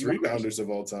the best rebounders of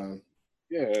all time.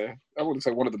 Yeah, I wouldn't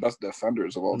say one of the best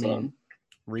defenders of all time.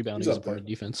 Rebounding is part of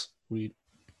defense.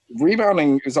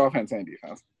 Rebounding is offense and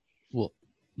defense. Well,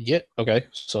 yeah, okay.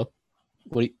 So,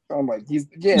 what do you... I'm like,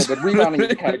 but rebounding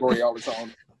is a category all its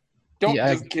own. Don't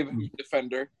just give him a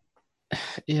defender.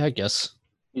 Yeah, I guess.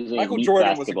 Michael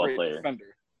Jordan was a great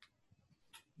defender.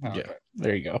 Oh, yeah, okay.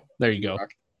 There you go.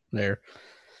 There.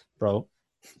 Bro,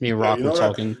 me and Rock were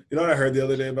talking. You know what I heard the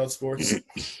other day about sports?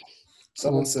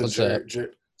 Someone said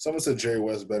Jerry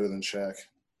West better than Shaq.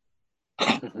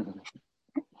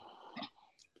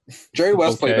 Jerry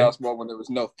West played basketball when there was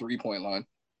no 3-point line.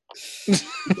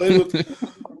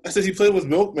 I said he played with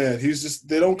Milkman.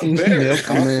 They don't compare.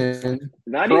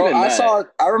 Not even that.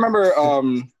 I remember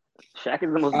Shaq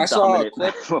is the most dominant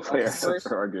basketball player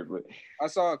arguably. I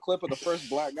saw a clip of the first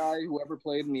black guy who ever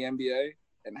played in the NBA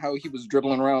and how he was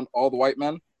dribbling around all the white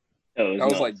men. I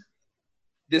was like,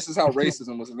 this is how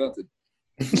racism was invented.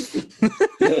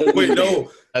 Wait,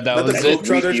 no. That was it.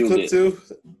 Globetrotters clip too?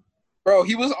 Bro,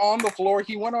 he was on the floor.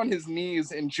 He went on his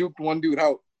knees and juked one dude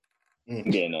out.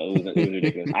 Yeah, no, it was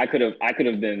ridiculous. I could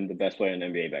have been the best player in the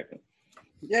NBA back then.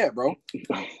 Yeah, bro.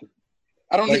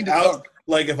 I don't need to dunk.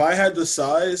 Like, if I had the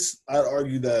size, I'd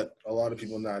argue that a lot of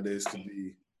people nowadays could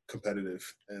be competitive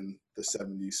in the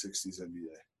 70s, 60s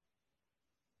NBA.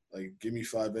 Like, give me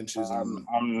 5 inches.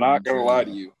 I'm not going to lie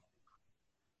to you.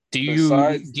 Do you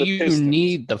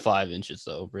need the 5 inches,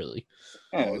 though, really?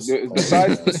 Yeah,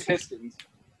 besides the Pistons,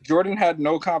 Jordan had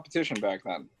no competition back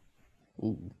then.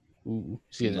 Ooh.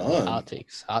 See, hot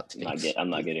takes. I'm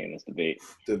not getting in this debate.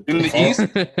 In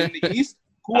the East,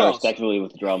 Who I else? respectfully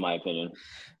withdraw my opinion.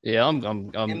 Yeah, I'm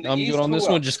In the good East, on this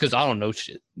who one else? just because I don't know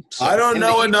shit. So. I don't In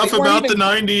know the East, enough they weren't about the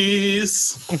even-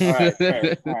 90s. All right,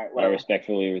 fair. All right, I whatever.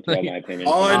 respectfully withdraw my opinion.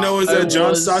 All I know is that It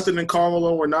John was- Stockton and Karl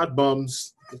Malone were not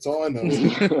bums. That's all I know.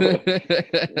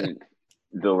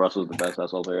 Bill Russell's the best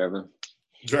basketball player ever.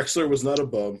 Drexler was not a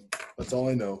bum. That's all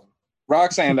I know.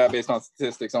 Rock saying that based on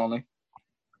statistics only.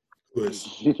 Who is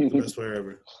the best player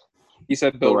ever? He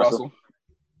said Bill Bill Russell. Russell.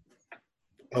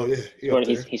 Oh yeah, he up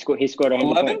there. He scored 100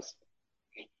 11? points.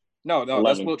 No, that's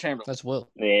 11. Wilt Chamberlain. That's Will.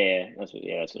 Yeah, that's what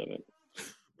I meant.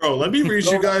 Bro, let me read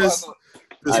you Bill guys Russell-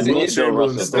 this I Wilt think Bill Chamberlain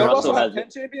Russell- Does Bill Bill stat. Russell Russell have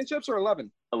has 10 championships or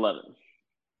 11? 11.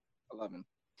 11.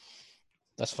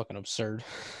 That's fucking absurd.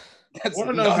 That's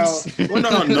Wanna know nuts.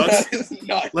 how nuts? That is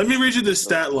nuts. Let me read you the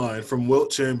stat line from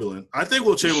Wilt Chamberlain. I think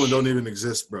Wilt Chamberlain don't even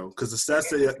exist, bro, because the stats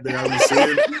that I was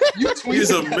seeing, You tweeted he's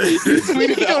that. amazing. You tweeted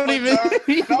He that don't one even. time.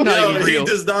 He's No, not Yo, even he real.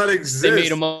 does not exist. They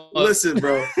made him up. Listen,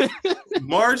 bro.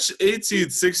 March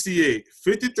 18th, 68,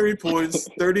 53 points,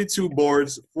 32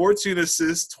 boards, 14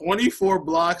 assists, 24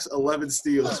 blocks, 11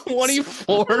 steals.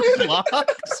 24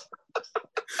 blocks.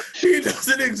 He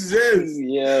doesn't exist.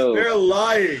 Yo. They're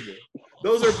lying.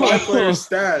 Those are five-player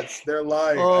stats. They're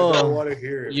lying. I don't want to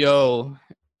hear it. Yo,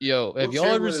 have Wilt y'all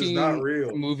ever Chamberlain is seen not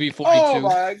real. movie 42? Oh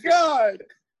my god!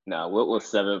 Nah, Wilt was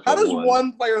 7 How for does 1.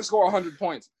 one player score 100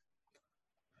 points?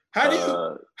 How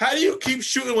do you keep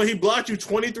shooting when he blocked you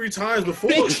 23 times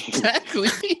before? Exactly.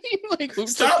 Like, who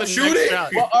Stop took the shooting! next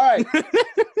shot? Well, all right.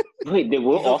 Wait, did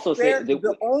Will also say?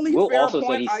 The only Will fair also said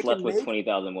point he I slept can with make,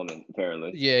 20,000 women.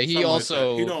 Apparently. Yeah, he Something like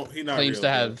also that. He not claims real, to bro.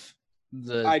 have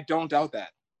the I don't doubt that.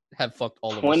 have fucked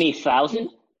all of us. 20,000?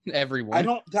 Everyone. I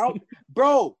don't doubt,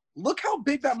 bro. Look how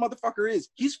big that motherfucker is.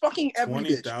 He's fucking every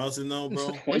bitch. 20,000 though, bro.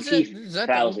 Is that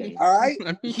the 20,000. only- All right,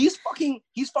 I mean, he's fucking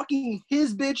his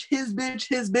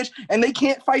bitch, and they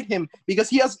can't fight him because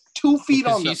he has 2 feet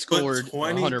because on them. he scored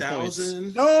 100 points.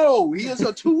 20,000. No, he has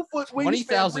a 2-foot wingspan.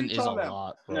 20,000 reach is a on them.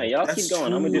 lot, bro. No, y'all That's keep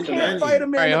going. I'm gonna too do some You can't math. fight a All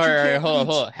man right, that you can't hold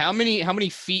reach. on. How many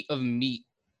feet of meat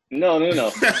No.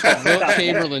 Will Stop.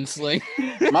 Chamberlain sling?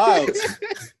 Miles,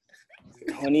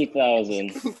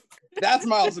 20,000. that's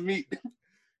miles of meat.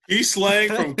 He slang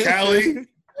from Cali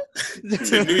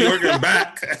to New York and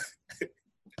back.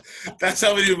 That's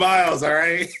how many miles, all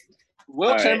right? Will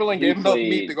All right, Chamberlain he gave enough played-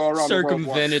 meat to go around the world.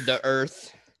 Circumvented the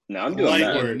earth. No, I'm doing Light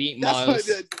math. work. Meat That's what miles.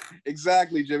 it did.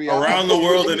 Exactly, Jimmy. Around the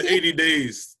world in 80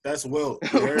 days. That's Wilt.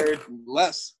 You heard?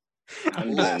 Less. I'm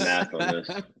doing math on this.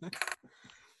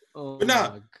 Oh But nah,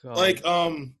 my God. Like,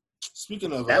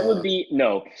 speaking of That would be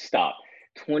no. Stop.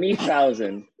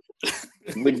 20,000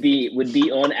 would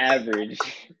be on average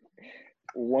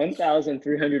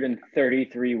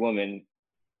 1,333 women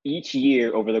each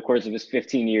year over the course of his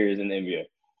 15 years in the NBA.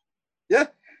 Yeah.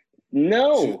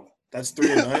 No. that's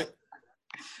 3 a night.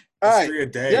 All That's right. 3 a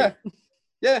day. Yeah.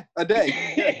 Yeah, a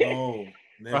day. No.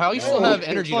 Bro, how you no. still have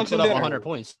energy to Lunch put and up dinner. 100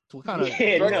 points? What kind of?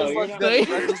 Yeah, no, Breakfast, you're lunch, not. dinner.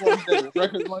 Breakfast, lunch, dinner.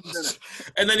 Breakfast, lunch, dinner.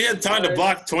 And then he had time to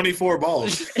block 24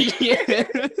 balls. Yeah.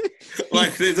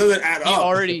 Like, it doesn't add He up.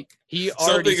 already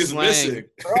Something is slang missing.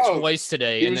 Bro, twice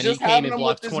today, he and was then he just came having and them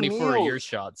blocked with his 24 of meals. your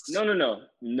shots.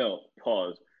 No.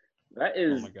 Pause. That Oh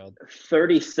is my God.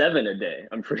 37 a day.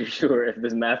 I'm pretty sure if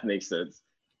this math makes sense.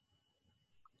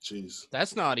 Jeez.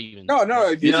 That's not even. No,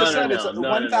 if you No, just no, said no, it's no, no,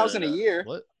 1,000 no, no. a year,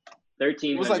 What?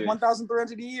 1,300. it was like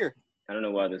 1,300 a year. I don't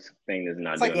know why this thing is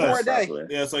not It's like doing 4 that a day. properly.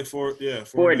 Yeah, it's like 4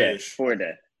 4 a day. days. 4 a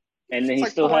day. And then It's he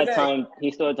like still 4 a had day. time.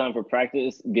 He still had time for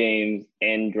practice, games,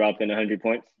 and dropping 100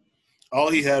 points.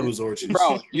 All he had was orgies.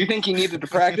 Bro, you think he needed to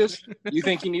practice? You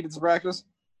think he needed to practice?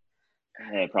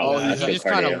 Yeah, probably. Oh, not. he He That's just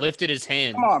good kind cardio. of lifted his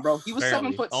hand. Come on, bro. He was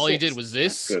barely. 7'6". All he did was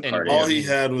this, Good and cardio. All he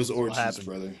had was What orgies, happened?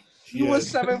 brother. He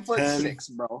was had 7'6",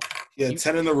 10 bro. He had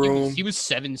 10 in the room He was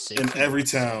 7'6". in every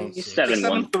town. He's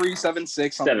 7'1". 7'3",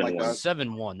 7'6", something like 7'1". that.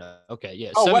 7'1". Okay,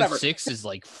 yeah. Oh, whatever. 7'6" is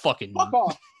like fucking. Fuck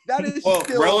off. That is Well,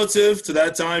 still relative to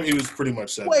that time, he was pretty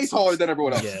much 7. way taller than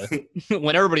everyone else. Yeah.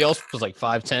 When everybody else was like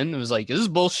 5'10", it was like, this is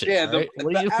bullshit. Yeah, right?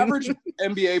 What are the you- average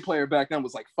NBA player back then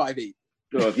was like 5'8".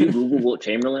 So if you Google Wilt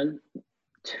Chamberlain,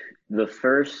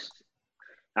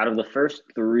 out of the first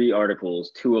 3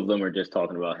 articles, 2 of them are just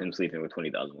talking about him sleeping with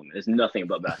 20,000 women. It's nothing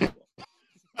but basketball.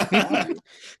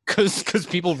 Because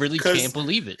people really 'Cause can't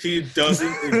believe it. He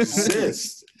doesn't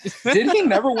exist. Did he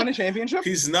never win a championship?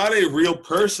 He's not a real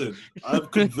person. I'm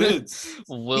convinced.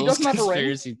 Will's doesn't have a ring.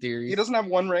 conspiracy He theory. doesn't have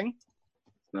one ring.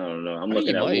 No. I'm Hey,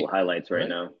 looking at Mike. Wilt highlights right Right.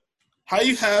 now. How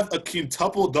you have a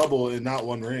quintuple double and not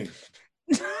one ring?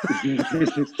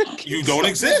 You don't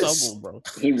exist. Double, bro.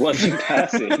 He wasn't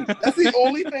passing. That's the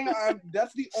only thing.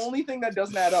 That's the only thing that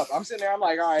doesn't add up. I'm sitting there. I'm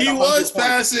like, all right. He 100 was points.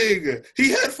 passing. He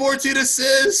had 14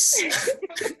 assists.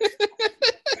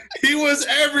 He was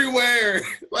everywhere.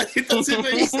 Like, it doesn't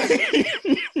make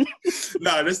sense.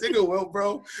 Nah, this nigga Wilt,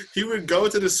 bro, he would go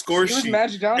to the score sheet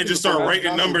and just start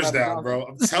writing numbers down, bro.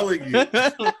 I'm telling you.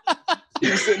 He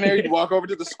was sitting there, he'd walk over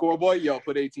to the scoreboard, yo,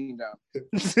 put 18 down.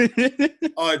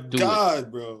 Oh,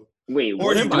 God, bro. Wait, Or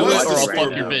what he am I was Or I'll watching fuck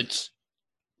right your now? bitch.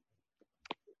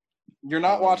 You're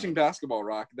not watching basketball,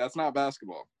 Rock. That's not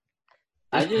basketball.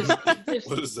 I just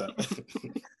What is that?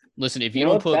 Listen, if you You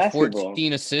know, don't put basketball.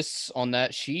 14 assists on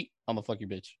that sheet, I'm gonna fuck your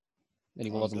bitch. And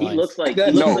he wasn't he lying. looks like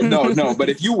No. But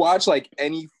if you watch like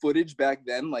any footage back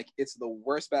then, like it's the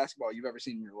worst basketball you've ever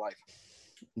seen in your life.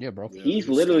 Yeah, bro. he's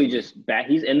literally just back.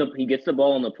 He gets the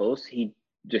ball on the post. He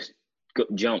just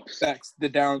jumps. Backs the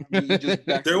down. He just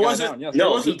backs There the guy wasn't- down. Yes. There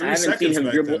No, wasn't 3 I haven't seen seconds him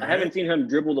back dribble. then, I haven't right? seen him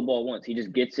dribble the ball once. He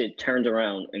just gets it, turns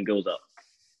around, and goes up.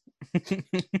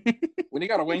 When you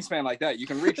got a wingspan like that, you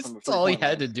can reach from the That's all he 3-point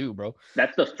had to line. do, bro.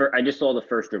 That's the first. I just saw the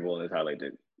first dribble in his highlight,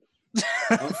 dude. I'm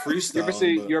You ever freestyling.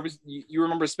 see? but You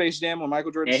remember Space Jam when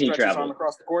Michael Jordan And he stretched his arm traveled.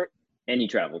 across the court? And he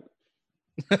traveled.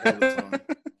 all the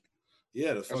time. Yeah,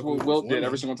 the That's fuck what with Wilt did women.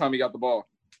 every single time he got the ball.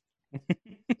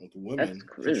 With women. That's He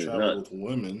crazy, traveled nuts. with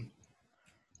women.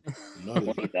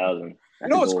 Nutty. 20,000. You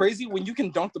know what's crazy? When you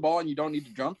can dunk the ball and you don't need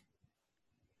to jump,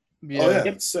 Yeah, Oh, yeah,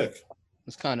 it's sick.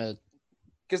 it's kind of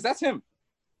because that's him.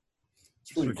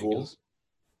 It's pretty cool.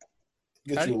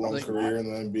 How Get do you a you- long like- career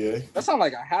in the NBA. That sounds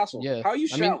like a hassle. Yeah. How you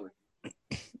I mean- shower?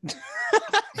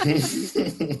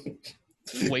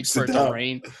 Wait Sit for it to down.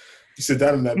 rain. You sit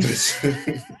down in that bitch.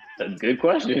 That's a good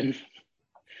question.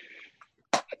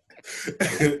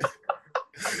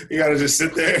 You gotta just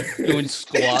sit there. Doing Jimmy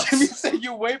squats. said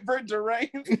you wait for it to rain.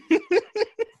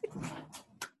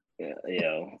 Yeah,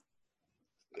 yo.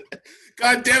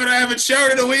 God damn it, I haven't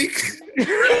showered in a week.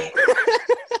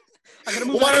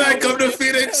 Why did I come to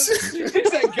Phoenix?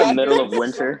 The middle of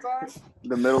winter.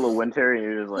 The middle of winter, and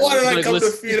you're just like, Why did I Like, come to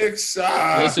listen- Phoenix?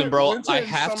 Listen, bro, Winter I and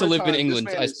have to live in summertime, England.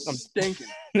 This man is I'm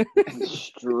stinking.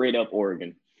 straight up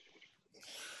Oregon.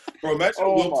 Bro, imagine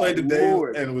Oh Will my played today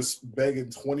Lord. and was begging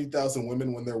 20,000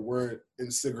 women when there weren't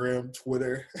Instagram,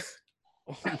 Twitter.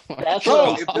 That's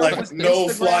Bro, what if there Like was no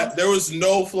Instagram- fly. There was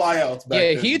no flyouts back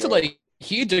yeah, then. he had to bro.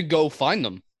 he had to go find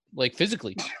them, like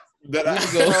physically. That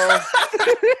He had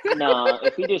to go. Nah,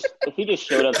 if he just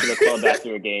showed up to the club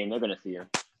after a game, they're gonna see him.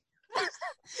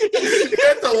 You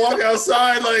had to walk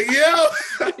outside like, yo.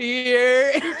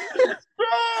 Yeah.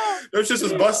 It was just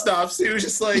his bus stops. He was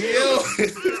just like, yo.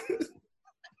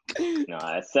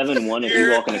 Nah, at 7-1, if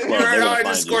you walk in the club, they're I gonna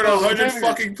just find scored you. 100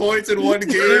 fucking points in one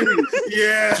game.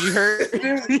 Yeah. You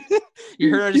heard? You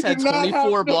heard I just had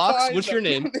 24 blocks. What's your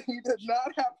name? He did not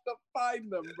have to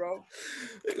find them, bro.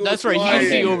 That's right. He lying. can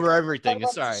see over Talk everything. about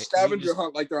It's all right. Scavenger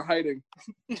hunt like they're hiding.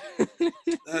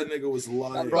 That nigga was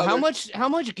lying. Bro, how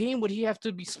much game would he have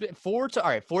to be spent? All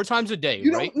right, 4 times a day,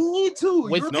 You right? don't need to.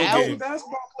 With You're a no professional game.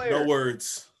 basketball player. No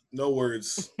words. No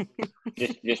words.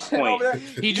 Just Sit over point. there.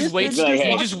 He just This waits. nigga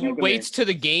He like, just hey, come waits to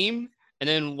the game, and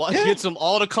then Yeah. gets them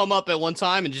all to come up at one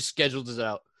time, and just schedules it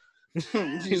out.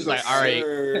 He's like, all right,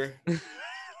 Sir.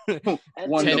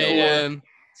 1 10 to 4, a.m.,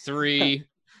 3.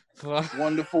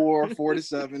 1 to 4, 4 to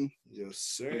 7. Yes,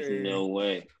 sir. There's no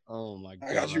way. Oh my god!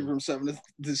 I got you from 7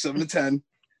 to 10.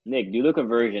 Nick, do the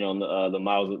conversion on the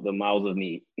miles of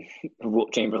meat.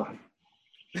 Wilt Chamberlain.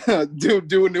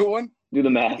 do a new one. Do the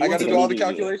math. I got to do all the Yeah,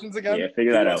 calculations again. Yeah,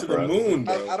 figure He that went out, to the bro. moon,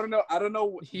 bro. I don't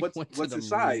know. He What's went to his the moon.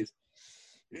 size?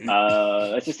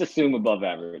 Let's just assume above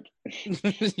average.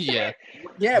 Yeah.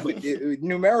 Yeah, but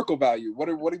numerical value. What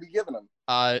are we giving him?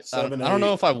 I 7, don't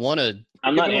know 8. if I want to.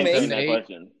 I'm not Give him an answering 8. that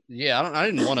question. Yeah, I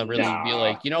didn't want to really be Nah.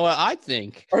 like, you know what? I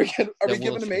think. Are we that giving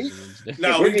Wilt him 8? Chamberlain's different.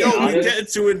 No, we're we being honest- get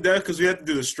into it in depth because we have to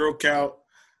do the stroke count.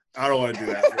 I don't want to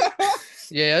do that.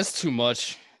 Yeah, that's too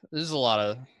much. This is a lot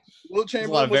of. Will a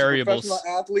Chamberlain lot of was a variables.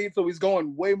 professional athlete, so he's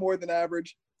going way more than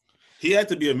average. He had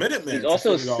to be a minute man. He's to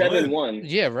also fit it all in. 7-1.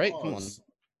 Yeah, right. Come on. Pause.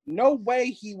 No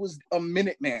way he was a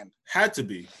minute man. Had to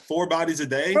be 4 bodies a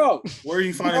day. Bro, Where are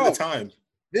you finding Bro. the time?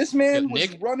 this man Yeah, was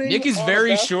Nick- running. Nick is on a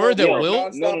very sure that basketball Wilt-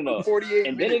 court nonstop No. for 48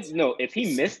 And then minutes. if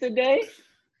he missed a day,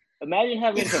 imagine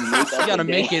having to make up You gotta a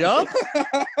make day. it up.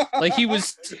 Like he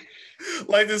was.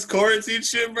 Like this quarantine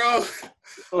shit, bro.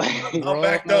 Like, I'm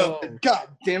backed up. God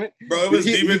damn it. Bro, it was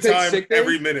He demon takes time sick days?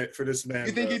 every minute for this man.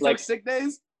 You think bro. he Like- took sick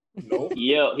days? Nope.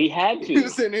 yo, he had He was to.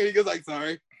 sitting here. He goes like,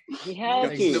 "Sorry." He had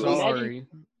Like, to. sorry.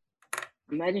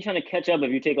 Imagine trying to catch up if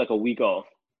you take like a week off.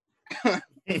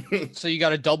 So you got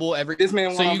to double every. This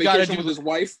man So went on you gotta vacation do with his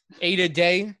wife. 8 a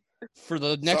day for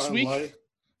the next Something week.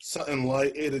 Something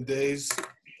like 8 a days.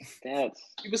 That's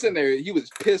He was sitting there. He was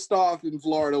pissed off in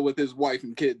Florida with his wife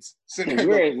and kids. Sitting there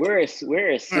going, we're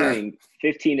assuming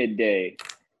 15 a day,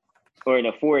 or in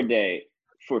a 4 a day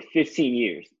for 15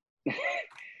 years.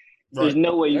 There's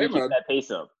no way you can keep that pace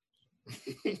up.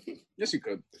 Yes, you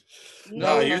could.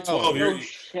 No, you're 12. You're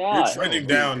trending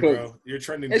down, bro. You're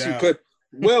trending down. Yes, you could.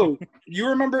 Will, you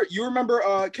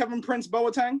remember Kevin Prince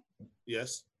Boateng?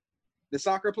 Yes. The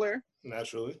soccer player?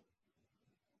 Naturally.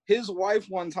 His wife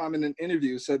one time in an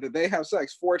interview said that they have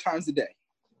sex 4 times a day.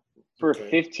 For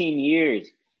 15 years.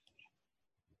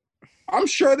 I'm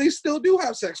sure they still do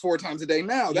have sex 4 times a day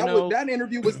now. That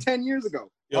interview was 10 years ago.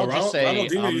 Yo,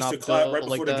 Ronaldinho used to clap right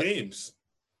before the games.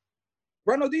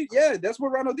 Ronaldinho, yeah, that's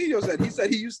what Ronaldinho said. He said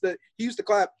he used to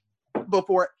clap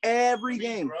before every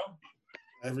game.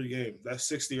 Every game. That's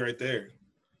 60 right there.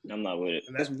 I'm not with it.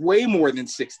 And that's way more than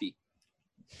 60.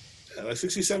 Yeah, like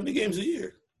 60, 70 games a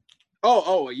year.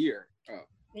 Oh, a year. Oh.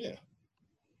 Yeah.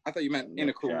 I thought you meant in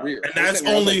a career. And that's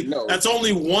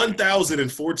only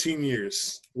 1,014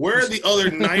 years. Where are the other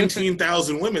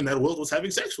 19,000 women that Wilt was having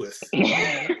sex with?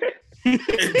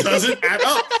 It doesn't add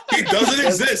up. He doesn't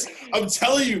exist. I'm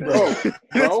telling you, bro.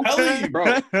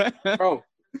 Bro.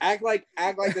 Act like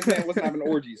this man wasn't having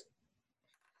orgies.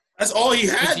 That's all he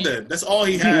had then. That's all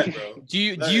he had, bro. Do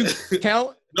you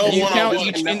count? No, do you count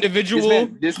each individual?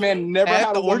 This man never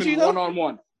had a woman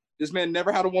one-on-one. This man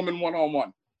never had a woman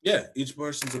one-on-one. Yeah, each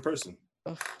person's a person.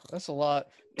 That's a lot.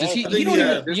 Does he don't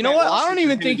even, you know what? I don't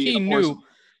even think he knew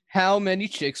how many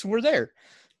chicks were there.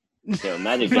 Yo,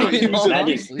 Magic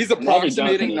Johnson. He's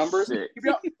approximating numbers.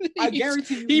 I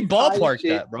guarantee you. He ballparked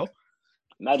that, bro.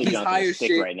 Magic Johnson is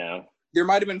sick right now. There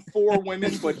might have been 4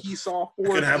 women, but he saw 4.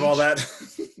 Could have all that.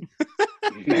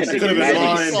 Could have been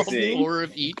fine. 4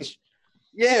 of each.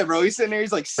 Yeah, bro. He's sitting there.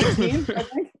 He's like 16, I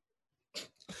think.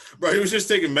 Bro, he was just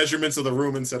taking measurements of the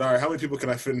room and said, all right, how many people can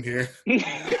I fit in here?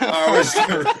 It's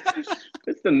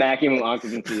the maximum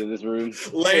occupancy of this room.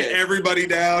 Lay everybody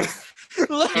down.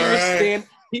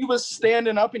 He was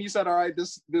standing up and he said, all right,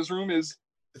 this room is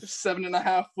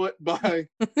 7.5 foot by...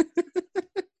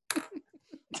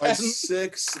 by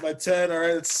 6, by 10, all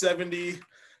right, it's 70.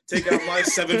 Take out my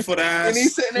 7-foot ass. And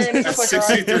he's sitting there and he's just like,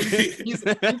 63. All right. He's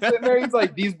sitting there, he's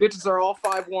like, these bitches are all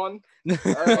 5'1".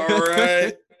 All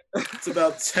right. It's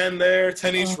about 10 there,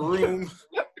 10 each room.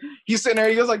 He's sitting there,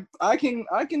 he goes like, I can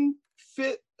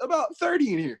fit about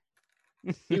 30 in here.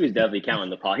 He was definitely counting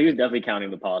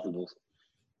the possibles.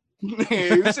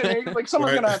 He was sitting there, like,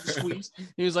 someone's gonna have to squeeze.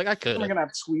 He was like, I could. Someone's gonna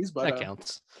have to squeeze, but that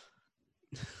counts.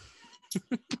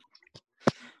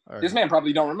 This man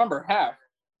probably don't remember half.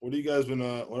 What have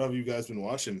you guys been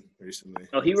watching recently?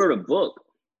 Oh, he wrote a book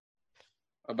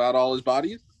about all his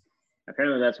bodies.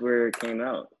 Apparently, that's where it came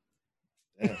out.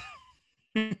 Yeah.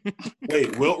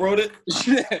 Wait, Wilt wrote it?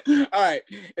 All right.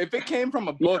 If it came from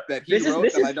a book that he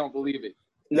wrote, then I don't believe it.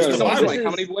 No, someone's like,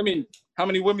 how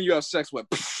many women you have sex with?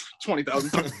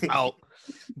 20,000.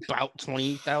 About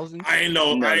 20,000. I ain't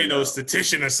no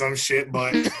statistician or some shit,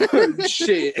 but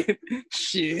shit.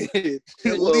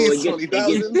 At well, least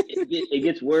 20,000. It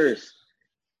gets worse.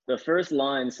 The first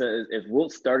line says, "If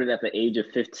Wilt started at the age of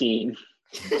 15."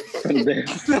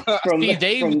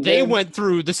 They went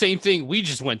through the same thing we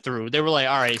just went through. They were like,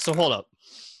 all right, so hold up.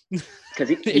 Because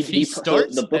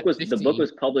the book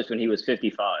was published when he was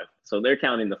 55, so they're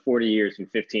counting the 40 years from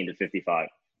 15 to 55.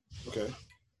 Okay.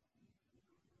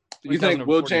 You think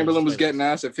Wilt Chamberlain was getting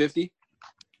ass at 50?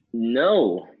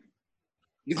 No.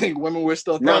 You think women were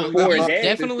still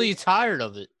definitely tired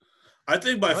of it? I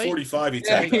think by 45 he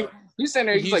tapped out. He's sitting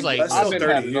there. He's like, that's still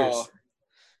 30 years.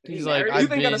 He's like, you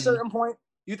think at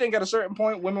a certain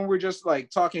point, women were just like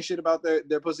talking shit about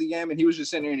their pussy game, and he was just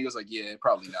sitting there and he was like, yeah,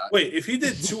 probably not. Wait, if he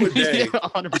did 2 a day,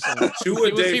 100%. 2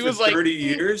 a day for 30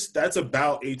 years, that's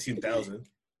about 18,000.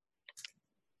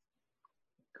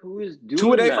 Who is doing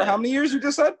 2 a day that? for how many years you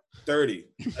just said? 30.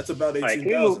 That's about 18,000.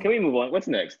 Right, can we move on? What's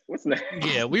next?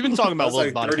 Yeah, we've been talking about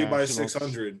like 30 by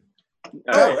 600.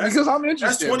 Oh, because I'm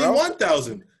interested. That's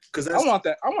 21,000. Because I want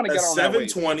that. I want to get on that.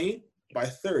 720 by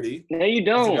 30. No, you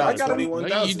don't. I got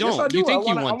 21,000. You don't. Yes, I do. You think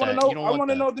you want that? I want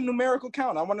to know the numerical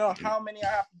count. I want to know how many I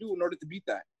have to do in order to beat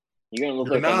that. You're gonna look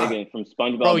like that nigga from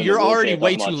SpongeBob. Bro, you're already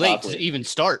way too late to even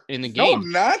start in the game. No,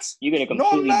 I'm not. You're gonna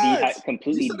completely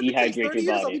dehydrate your body.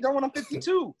 I'll be done when I'm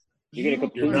 52. You're gonna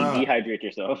completely dehydrate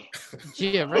yourself.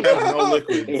 Yeah, right. No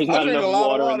liquid. There's not enough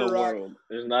water in the world.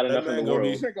 There's not enough in the world.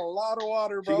 You drink a lot of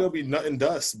water, bro. You're gonna be nutting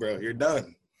dust, bro. You're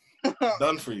done.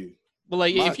 Done for you. But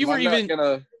like, if you were even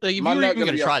gonna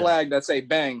try a flag that say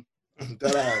bang.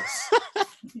 That ass.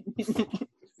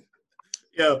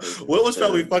 Yo, Will was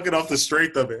probably fucking off the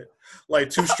strength of it. Like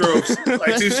 2 strokes. All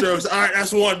right,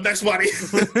 that's one. Next body.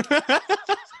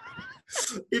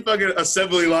 He fucking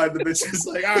assembly line the bitch is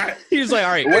like, all right. He was like,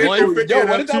 all right. What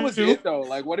if that was it though?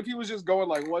 Like, what if he was just going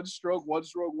like one stroke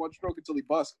until he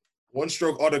busts?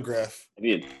 1-stroke autograph.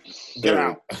 Get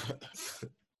out.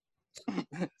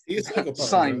 He's like a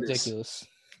Signed ridiculous.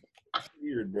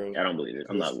 Weird, bro. I don't believe it.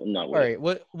 I'm not. All right.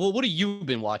 What have you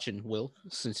been watching, Will?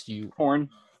 Since you porn.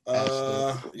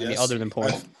 Yes. Other than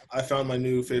porn, I found my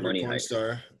new favorite porn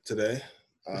star today.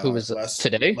 Who was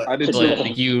today? I did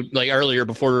like you earlier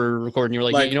before we were recording. You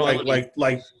were like,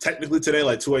 like technically today,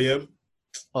 like 2 a.m.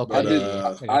 Okay.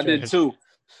 But, I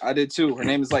did too. Her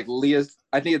name is like Leah.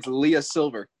 I think it's Leah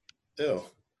Silver. Ew.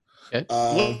 Okay.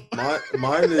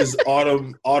 Mine is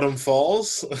Autumn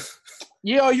Falls.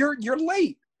 Yeah, you're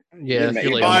late. Yeah,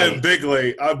 you're late. I'm big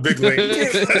late. I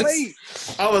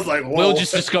was like, whoa. Will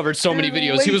just discovered so many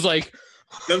videos. Late. He was like,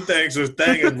 them things was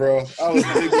thangin', bro. I was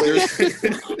big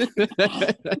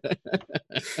late.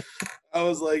 I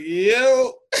was like,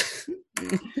 yo,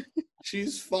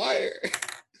 she's fire.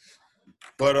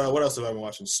 But what else have I been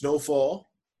watching? Snowfall.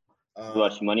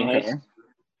 Watch Money Heist?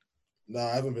 No,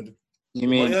 I haven't been. You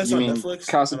mean Netflix?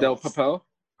 Casa del Papel?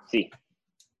 See.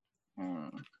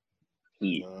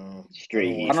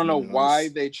 Straight heat. I don't know why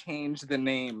they changed the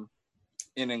name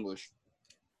in English.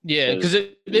 Yeah, because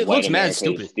it looks mad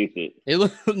stupid.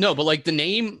 No, but like the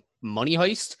name Money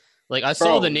Heist, like I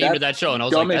saw the name of that show and I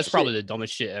was like, that's probably the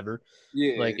dumbest shit ever.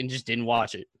 Yeah. Like, and just didn't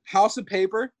watch it. House of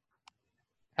Paper?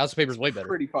 House of Paper's way better.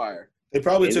 Pretty fire. They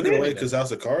probably took it away because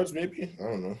House of Cards, maybe? I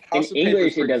don't know. In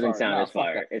English, it doesn't sound as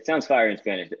fire. It sounds fire in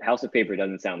Spanish. House of Paper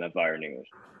doesn't sound that fire in English.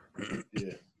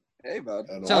 Yeah. Hey, bud.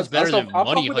 Sounds better than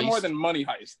Money Heist. More than Money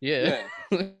Heist. Yeah.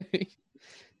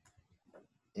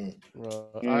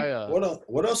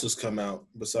 What else has come out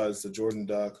besides the Jordan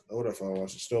doc? What if I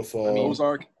watched Snowfall?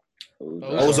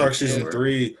 Ozark season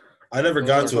 3. I never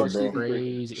got to it, bro.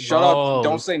 Crazy. Shut up!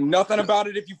 Don't say nothing about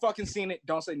it if you fucking seen it.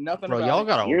 Don't say nothing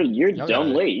about it. You're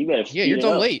dumb late. You better. Yeah, you're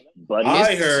dumb late. Buddy.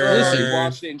 I heard. She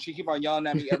watched it and she keep on yelling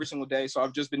at me every single day. So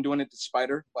I've just been doing it to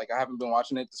Spider. Like I haven't been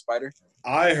watching it to Spider.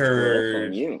 I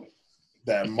heard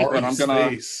that Marty's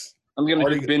face. I'm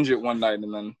gonna binge it one night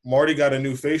and then. Marty got a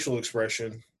new facial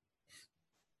expression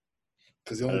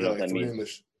because he only got like 3 in the.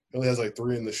 He only has like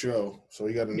 3 in the show, so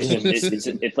he got a new one.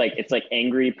 It's like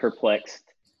angry, perplexed.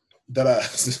 That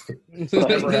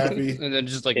never happy, and then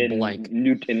just like blank,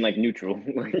 neutral.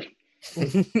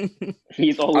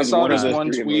 He's always. I saw this one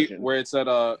tweet where it said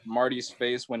Marty's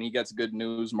face when he gets good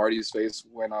news, Marty's face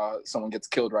when someone gets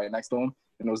killed right next to him,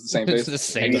 and it was the same face. The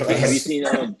same face.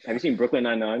 Have you seen Brooklyn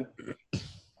Nine-Nine?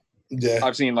 Yeah,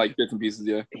 I've seen like bits and pieces.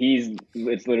 Yeah,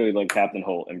 it's literally like Captain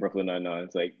Holt in Brooklyn Nine-Nine.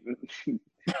 It's like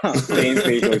same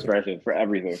facial expression for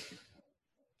everything.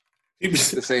 The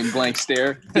same blank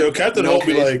stare. Yo, Captain Holt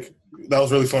be like, that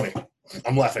was really funny.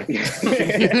 I'm laughing.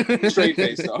 Straight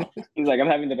face though. He's like, I'm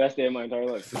having the best day of my entire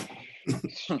life.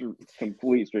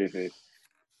 Complete straight face.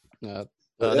 They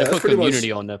put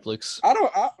Community on Netflix. I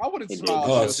wouldn't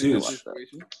smile.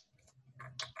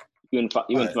 You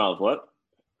wouldn't smile with what?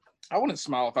 I wouldn't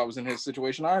smile if I was in his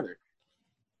situation either.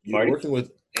 You're working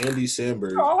with Andy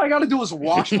Samberg. All I gotta do is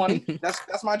wash money.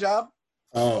 That's my job.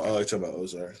 Oh, you're talking about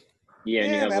Ozark.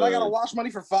 Yeah, man, I gotta wash money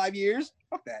for 5 years.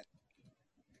 Fuck that.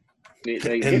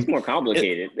 It's more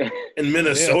complicated. In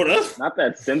Minnesota? Yeah. Not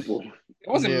that simple. It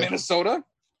wasn't Minnesota.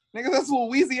 Nigga, that's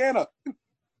Louisiana.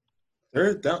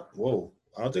 They're down. Whoa.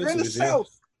 I don't think They're in the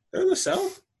South. They're in the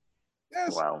South?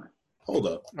 Yes. Wow. Hold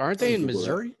up. Aren't they in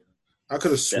Missouri? I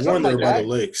could have sworn they were by the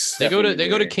lakes. They go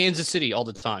to Kansas City all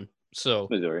the time. So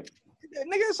Missouri.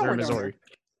 Nigga, somewhere Missouri.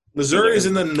 Missouri is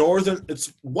in the northern.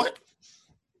 It's what?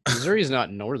 Missouri is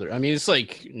not northern. I mean, it's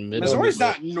like middle. Missouri's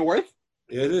not north.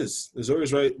 Yeah, it is.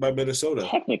 Missouri's right by Minnesota.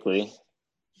 Technically.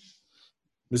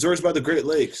 Missouri's by the Great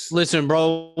Lakes. Listen,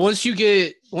 bro. Once you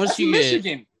get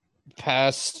Michigan.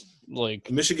 Past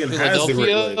like Michigan has the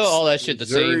Great Lakes. All that shit.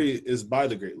 Missouri is by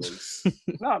the Great Lakes.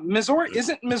 No, Missouri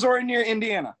isn't Missouri near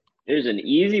Indiana. There's an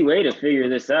easy way to figure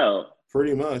this out.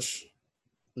 Pretty much.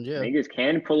 Yeah. Niggas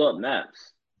can pull up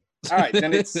maps. All right,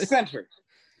 then it's center.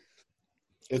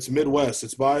 It's Midwest.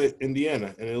 It's by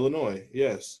Indiana and Illinois.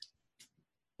 Yes.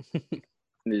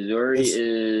 Missouri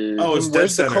is. Oh, it's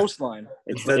dead center. The coastline.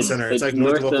 It's dead center. It's like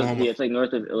north of Oklahoma. Yeah, it's like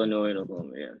north of Illinois and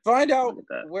Oklahoma. Yeah. Find out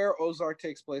where Ozark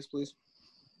takes place, please.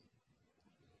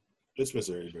 It's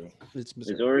Missouri, bro. It's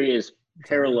Missouri is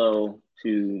parallel to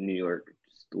New York,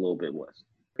 just a little bit west.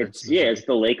 It's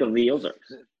the Lake of the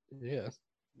Ozarks. Yeah.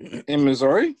 In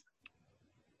Missouri?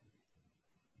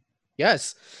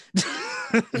 Yes.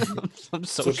 I'm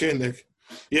so it's okay, Nick.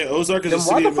 Yeah, Ozark is then a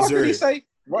city of Missouri. Did he say?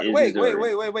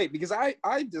 Wait, because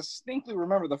I distinctly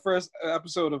remember the first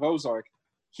episode of Ozark.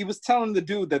 He was telling the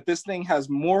dude that this thing has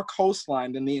more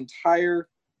coastline than the entire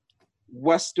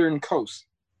western coast.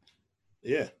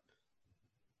 Yeah.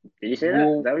 Did you say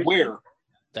that? Where?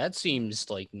 that seems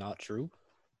like not true.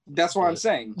 That's what I'm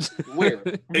saying. Where?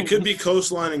 It could be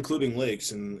coastline, including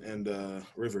lakes and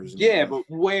rivers. Yeah, but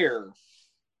where?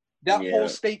 That whole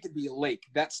state could be a lake.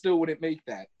 That still wouldn't make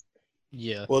that.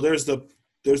 Yeah. Well, there's the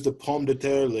Pomme de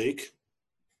Terre Lake.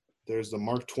 There's the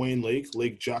Mark Twain Lake,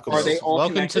 Lake Giacomo. Are they all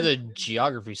Welcome connected? to the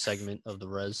geography segment of the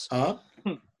res. Huh?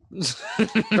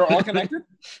 They're all connected?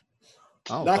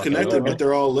 Not connected, but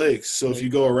they're all lakes. So if you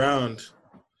go around,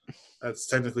 that's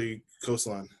technically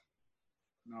coastline.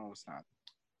 No, it's not.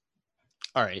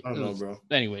 All right. I don't know, bro.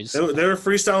 Anyways, they were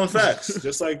freestyling facts,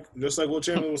 just like Will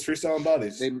Chamberlain was freestyling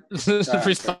bodies.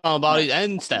 freestyle bodies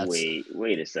and stats.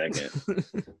 Wait a second.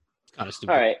 Kind of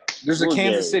stupid. All right. There's a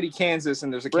Kansas City, Kansas,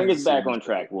 and there's a Bring Kansas us back City. on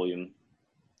track, William.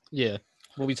 Yeah.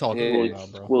 What we talking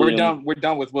about, bro? William. We're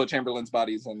done with Will Chamberlain's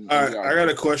bodies. And All right, I got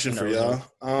a question for y'all.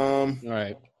 All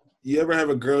right. You ever have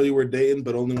a girl you were dating,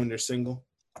 but only when you're single?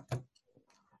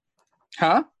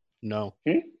 Huh? No.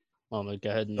 Hmm? I'm gonna go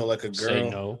ahead and So like a say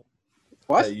girl no.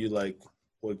 What? that you like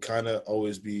would kind of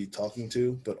always be talking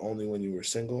to, but only when you were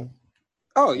single,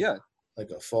 Oh, yeah. like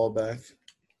a fallback.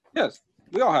 Yes.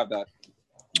 We all have that.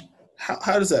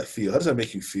 How does that feel? How does that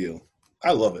make you feel?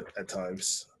 I love it at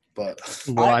times, but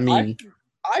Well, I mean,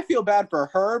 I feel bad for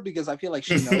her because I feel like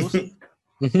she knows.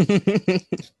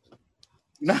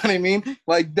 You know what I mean?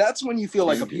 Like, that's when you feel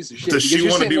like a piece of shit. Does she because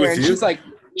you're wanna sitting be there with and you?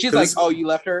 She's like, oh, you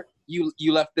left her? You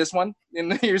left this one?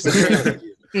 And you're sitting there.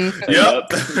 yep.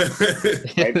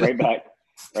 Right back.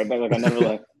 Right back like I never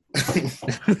left.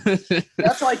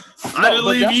 That's like I didn't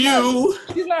leave you.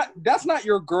 That's not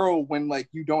your girl when like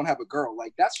you don't have a girl.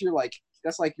 Like that's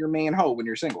like your main hoe when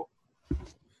you're single.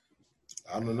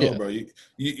 I don't know, bro.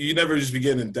 You never just be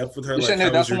getting in depth with her. Like,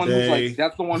 That's the one who's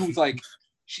like who's like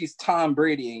she's Tom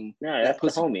Bradying. No, that's the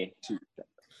homie.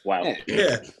 Wow. Yeah.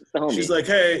 It's the homie. She's like,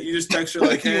 hey, you just text her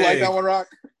like, hey. You like that one, Rock?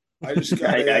 I just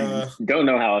got I don't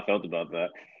know how I felt about that.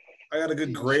 I got a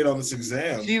good grade on this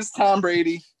exam. She's Tom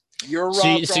Brady. You're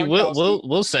Rob. see,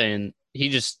 Will saying he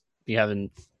just be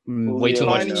having way too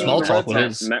much Julio, small talk with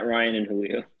his. Matt Ryan and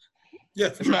Julio. Yeah,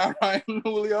 for sure. Matt Ryan and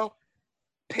Julio,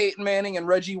 Peyton Manning and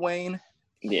Reggie Wayne.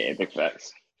 Yeah, big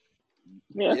facts.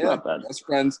 Yeah, that's not bad.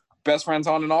 Best friends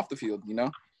on and off the field. You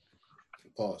know.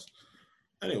 Pause.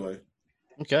 Anyway.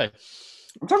 Okay.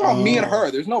 I'm talking about me and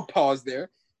her. There's no pause there.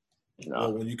 No.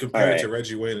 Well, when you compare it to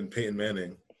Reggie Wayne and Peyton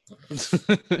Manning. It's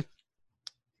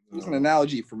an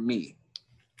analogy for me.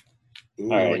 All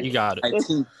right. You got it. My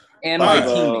team and All my right.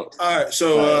 teammates. All right,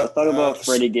 so let's talk about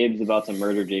Freddie Gibbs about to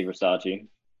murder Jay Versace.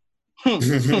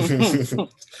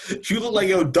 You look like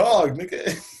your dog,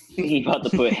 nigga. He about to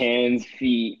put hands,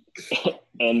 feet,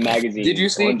 and magazines. Did you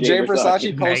see on Jay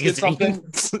Versace posted Magazines. something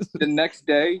the next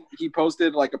day? He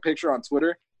posted like a picture on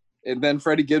Twitter, and then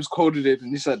Freddie Gibbs quoted it, and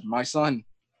he said, "My son."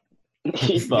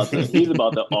 He's about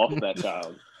to off that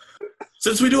child.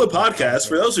 Since we do a podcast,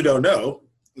 for those who don't know,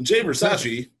 Jay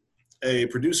Versace, a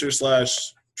producer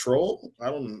 / troll. I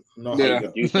don't know how Yeah.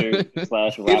 you go.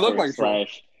 Producer / He looked rapper like a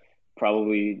 /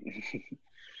 probably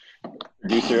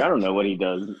producer. I don't know what he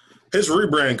does. His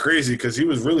rebrand crazy because he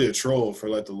was really a troll for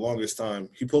like the longest time.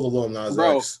 He pulled a little Nas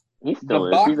Bro. X. He still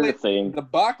is. He's the same. The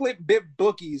Backlit Bit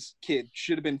Bookies kid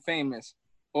should have been famous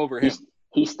over him.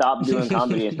 He stopped doing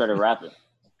comedy and started rapping.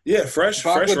 Yeah, fresh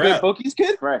Backlit Bit rap. Bookies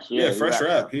kid? Fresh, Yeah, he fresh raps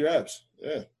rap. now. He raps.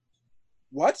 Yeah.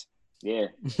 What? Yeah,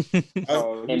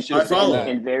 Oh, he and, should have I follow. done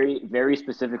that. and very, very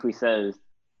specifically says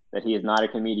that he is not a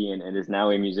comedian and is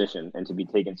now a musician and to be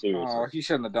taken seriously. Oh, he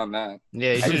shouldn't have done that.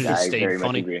 Yeah, he should have just I very stayed much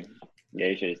funny. agree. Yeah,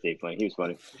 he should have stayed funny. He was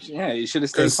funny. Yeah, he should have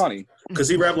stayed funny. Because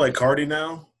he rap like Cardi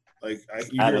now. Like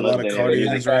you I hear a don't lot know of if Cardi they-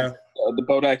 in his rap. The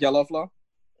Bodak Yellow flow.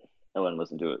 I wouldn't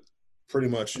listen to it. Pretty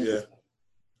much, yeah.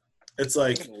 It's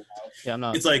like Yeah, I'm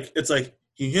not. it's like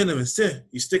you hit him and sit.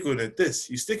 You stick with it this.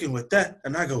 You sticking with that,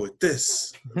 and I go with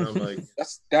this. And I'm like,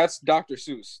 That's Dr.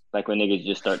 Seuss. Like when niggas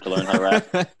just start to learn how to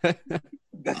rap.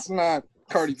 That's not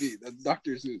Cardi B. That's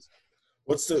Dr. Seuss.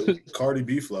 what's the Cardi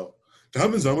B flow?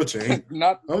 Diamonds on my chain.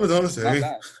 Not Diamonds on my chain.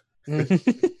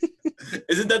 that.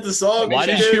 Isn't that the song? Why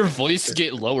she did did? your voice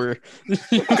get lower?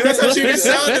 Because that's how she be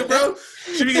sounding, bro.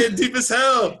 She be getting deep as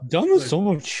hell. Done with so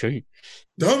much shit.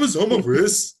 Diamonds on my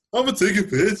wrist. I'ma take a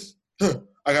bitch. Huh.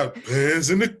 I got pants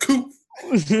in the coop.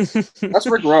 That's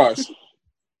Rick Ross.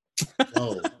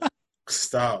 Oh,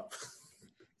 stop.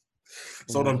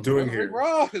 That's what I'm doing Rick here.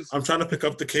 Ross. I'm trying to pick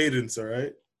up the cadence, all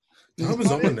right?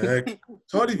 Diamonds on my neck.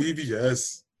 Toddy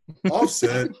BBS.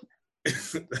 Offset.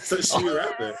 That's how she be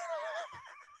rapping.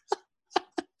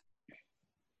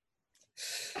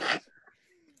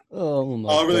 Oh my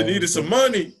All I really God. need is some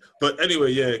money. But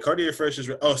anyway, yeah, Cartier Fresh is.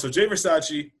 So Jay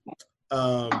Versace,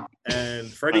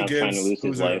 and Freddie Trying to Gibbs, lose his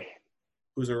who's life.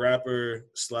 who's a rapper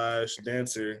 /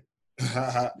 dancer.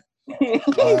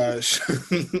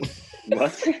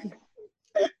 What?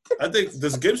 I think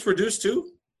does Gibbs produce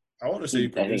too? I want to say he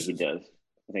produces. I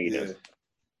think he does.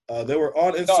 They were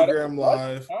on Instagram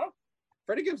Live. Huh?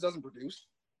 Freddie Gibbs doesn't produce.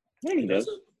 Yeah, he does.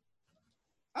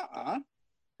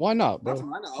 Why not, bro? Not to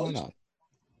my knowledge. Why not?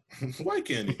 Why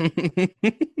can't he?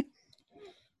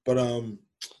 But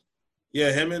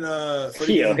yeah, him and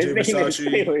Freddie and Jay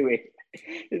Versace. Wait.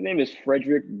 His name is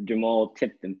Frederick Jamal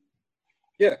Tipton.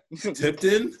 Yeah.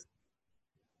 Tipton?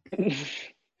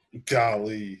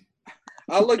 Golly.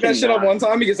 I looked that shit up one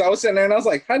time because I was sitting there and I was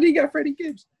like, how do you get Freddie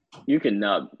Gibbs? You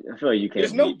cannot. I feel like you can't.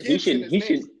 There's no Gibbs in his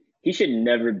name. He should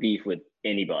never beef with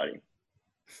anybody.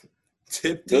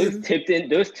 Tipton?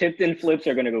 Those Tipton flips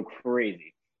are gonna go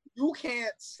crazy. You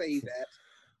can't say that.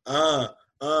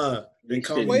 They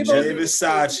call me Jay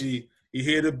Versace. You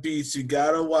hear the beats, you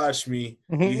gotta watch me.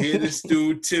 You hear this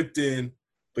dude Tipton,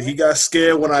 but he got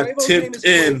scared when I tipped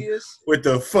in with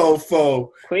the fofo.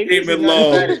 Aiming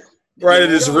low, right at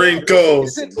his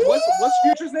wrinkles. What's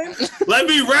Future's name? Let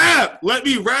me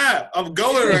rap. I'm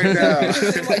going right now.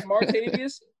 His name like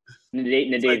Martavius?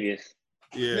 Nadavius.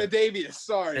 Yeah. Nadavius,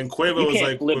 sorry. And Quavo was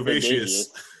like Quavacious.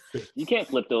 You can't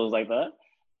flip those like that.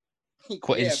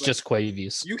 It's just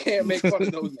Quavius. You can't make fun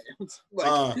of those names.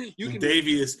 Like,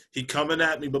 Davius, he coming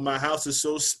at me, but my house is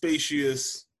so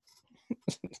spacious.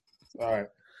 All right.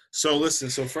 So listen,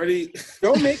 Freddie.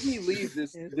 Don't make me leave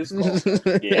this call.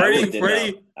 Yeah,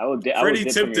 Freddie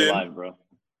Tipton, live, bro.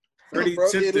 Freddie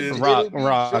Tipton.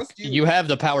 Rock. You have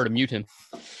the power to mute him.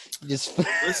 Just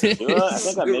listen. I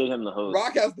think I made him the host.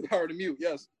 Rock has the power to mute.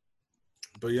 Yes.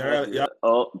 But yeah.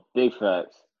 Oh, big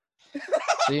facts.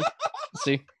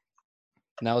 See.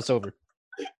 Now it's over.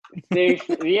 They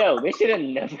should have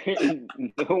never.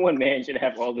 No one man should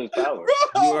have all this power.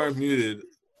 You are muted.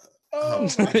 Oh,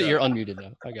 you're unmuted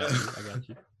now. I got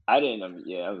you. I didn't.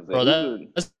 Yeah, I was like, bro,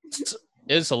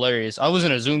 it's hilarious. I was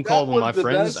in a Zoom call with my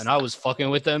friends, and I was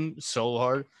fucking with them so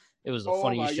hard. It was the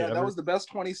funniest shit ever. That was the best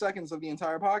 20 seconds of the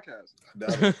entire podcast.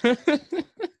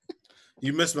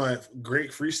 You missed my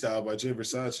great freestyle by Jay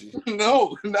Versace.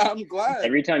 No, I'm glad.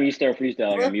 Every time you start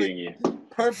freestyling, I'm muting you.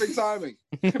 Perfect timing.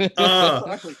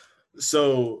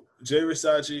 So Jay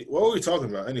Versace, what were we talking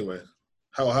about anyway?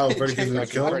 How Freddie Gibbs gonna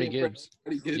kill him? Freddie Gibbs.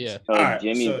 Yeah. Right,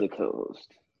 Jimmy's the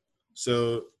co-host.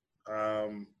 So,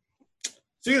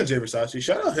 speaking of Jay Versace,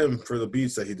 shout out him for the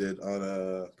beats that he did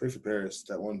on Pray for Paris.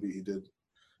 That one beat he did.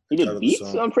 He did beats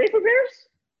on Pray for Paris?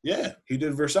 Yeah, he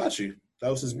did Versace. That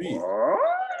was his beat. What?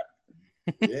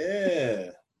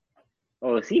 Yeah.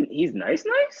 Oh, he's nice?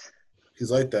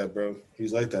 He's like that, bro.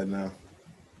 He's like that now.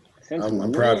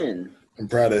 I'm proud. I'm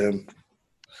proud of him.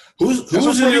 Who's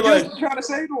in your trying to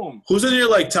say to him? Who's in your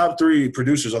like top 3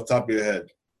 producers off the top of your head?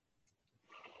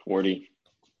 40.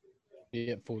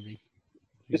 Yeah, 40.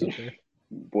 He's up there.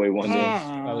 Boy Wonder.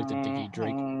 I like the Dickie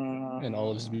Drake and all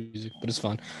of his music, but it's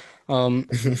fun.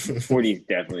 40's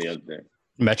definitely up there.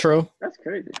 Metro? That's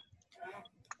crazy.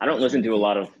 I don't listen to a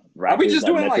lot of rappers. Are we just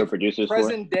doing Metro like producers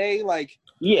present day, like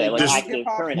active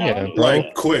current? Yeah,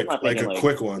 like quick, like a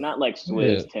quick one. Not like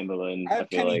Swizz, Timbaland. I have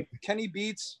feel Kenny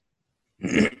Beats.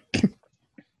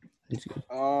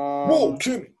 Whoa,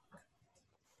 Kenny!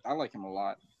 I like him a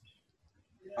lot.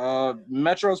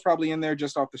 Metro's probably in there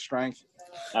just off the strength.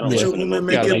 I don't listen to most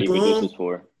people that he produces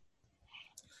for.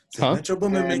 Huh? Metro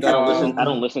Boomin make I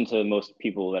don't listen to most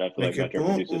people that I feel like Metro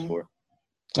produces for.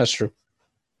 That's true.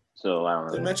 So I don't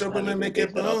know. The Metro Boomin make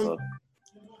it boom.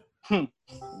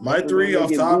 My 3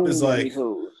 off top is like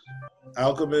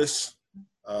Alchemist.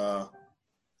 I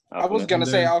was gonna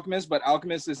say Alchemist, but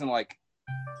Alchemist isn't like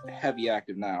heavy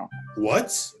active now.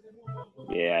 What?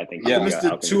 Yeah, I think Alchemist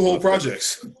did 2 whole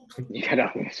projects. You got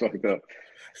Alchemist fucked up.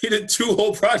 He did 2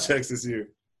 whole projects this year.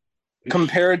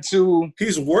 Compared to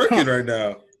he's working right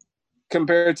now.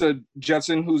 Compared to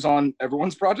Jetson, who's on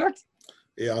everyone's project.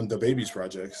 Yeah, on the baby's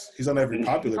projects. He's on every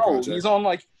popular project. He's on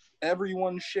like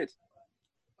everyone's shit.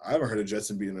 I haven't heard of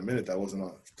Jetson beat in a minute. That wasn't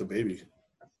on the baby.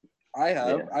 I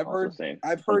have. Yeah, I've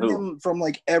heard him from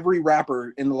like every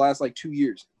rapper in the last like 2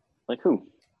 years. Like who?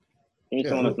 Give me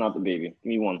someone that's not the baby. Give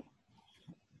me one.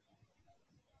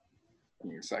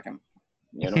 Give me a second.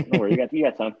 Yeah, don't worry. You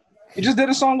got time. He just did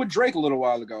a song with Drake a little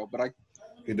while ago, but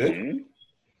He did? Mm-hmm.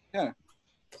 Yeah.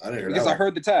 I didn't hear because that. I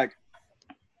heard the tag.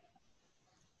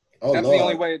 Oh, that's Lord. the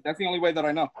only way. That's the only way that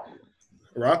I know.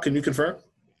 Rock, can you confirm?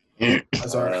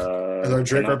 As our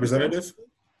Drake representative?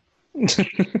 Let's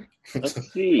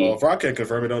see. Well, if Rock can't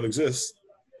confirm, it don't exist.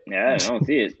 Yeah, I don't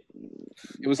see it.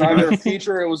 It was either a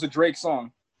feature or it was a Drake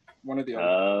song. One of the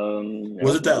other.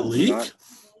 Was it that leak? You're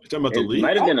talking about the leak? It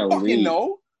might have been a leak.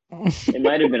 No. It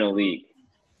might have been a leak.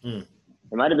 It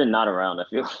might have been Not Around, I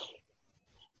feel.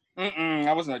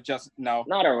 I wasn't just no.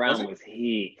 Not Around was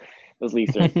he. Those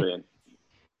leaks are insane.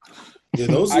 Yeah,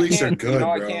 those leaks are good,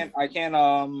 bro. I can't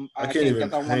even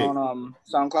get that one on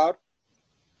SoundCloud.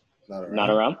 Not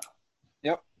Around?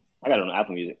 Yep. I got it on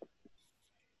Apple Music.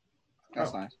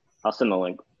 That's nice. I'll send the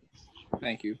link.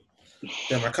 Thank you.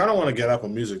 Damn, I kind of want to get Apple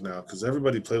Music now because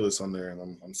everybody playlists on there,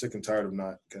 and I'm sick and tired of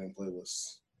not getting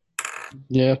playlists.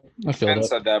 Yeah, I feel Ben that.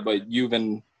 said that, but you've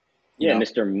been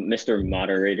Mr.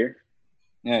 Moderator.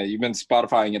 Yeah, you've been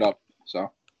Spotifying it up,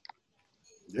 so.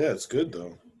 Yeah, it's good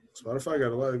though. Spotify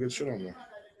got a lot of good shit on there.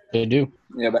 They do.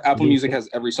 Yeah, but Apple Music has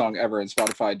every song ever, and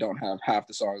Spotify don't have half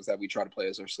the songs that we try to play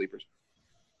as our sleepers.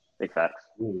 Big facts.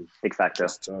 Ooh, Big factor.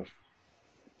 That's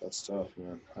tough,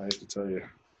 man. I hate to tell you.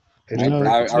 I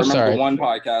remember one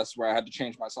podcast where I had to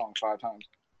change my song 5 times.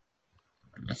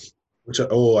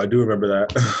 I do remember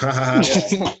that.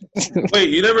 Wait,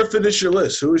 you never finished your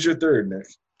list. Who was your third, Nick?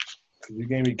 You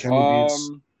gave me Kenny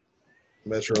Beats,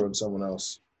 Metro, and someone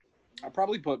else. I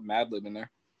probably put Madlib in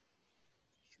there.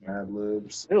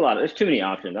 Madlibs. There's too many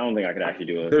options. I don't think I could actually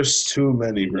do it. There's too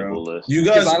many, bro. List. You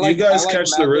guys catch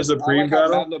the RZA Preem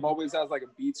battle? Madlib always has like a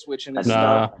beat switch in his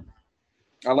stuff.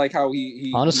 I like how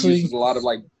he honestly uses a lot of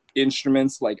like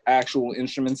instruments, like actual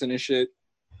instruments in his shit.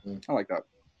 I like that.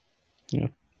 Yeah.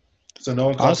 So no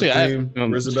one caught the Preem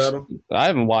RZA battle? I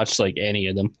haven't watched like any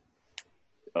of them.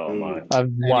 Oh my!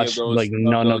 I've watched like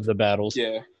none of the battles.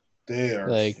 Yeah, they are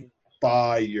like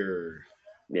fire.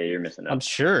 Yeah, you're missing out. I'm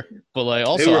sure, but like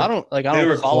also I don't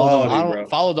follow them. I don't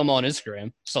follow them on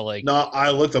Instagram. So like, no,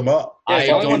 I looked them up. I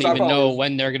don't even know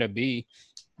when they're gonna be.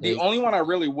 The only one I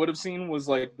really would have seen was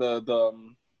like the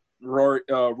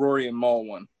Rory and Mal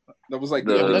one. That was like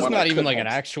the that's not even like an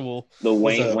actual. The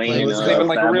Wayne. It wasn't even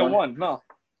like a real one. No.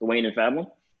 The Wayne and Fab one.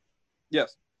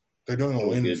 Yes. They're doing a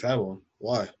Wayne and Fab one.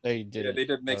 Why? They did. Yeah, they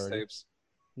did mixtapes.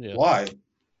 Yeah. Why?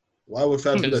 Why would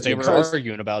Fab do that? They were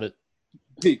arguing about it.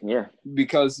 Yeah.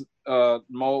 Because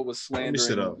Mal was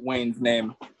slandering Wayne's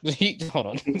name. Hold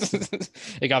on.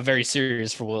 It got very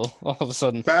serious for Will all of a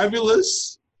sudden.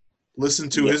 Fabulous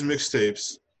listened to his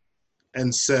mixtapes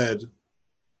and said,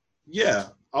 "Yeah,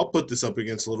 I'll put this up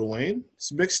against Lil Wayne.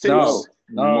 It's mixtapes."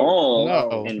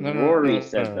 No. Rory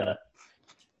said that.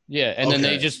 Yeah, and then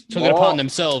they just took it upon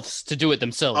themselves to do it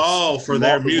themselves. Oh, for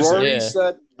their music. Rory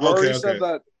said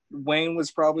that Wayne was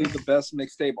probably the best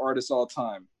mixtape artist all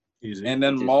time. Easy. And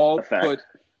then Mal put,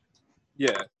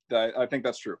 I think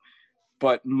that's true.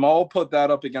 But Mal put that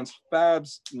up against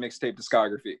Fab's mixtape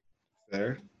discography.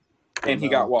 There. And he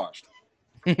got washed.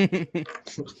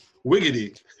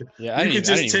 Wiggity. Yeah, I didn't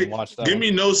even watch that. Give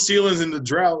me No Ceilings in the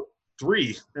Drought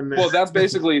 3. And then... Well, that's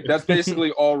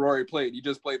basically all Rory played. He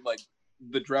just played like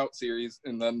the Drought series,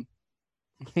 and then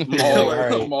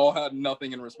Mal had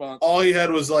nothing in response. All he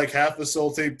had was like half the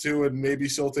Soul Tape 2 and maybe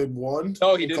Soul Tape 1.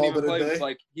 No, he didn't even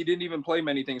play he didn't even play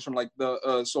many things from like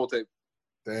the Soul Tape.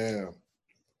 Damn.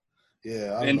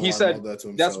 Yeah, and he said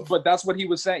that's what he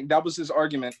was saying. That was his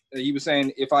argument. He was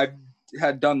saying if I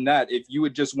had done that, if you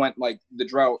had just went like the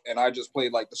Drought and I just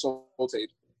played like the Soul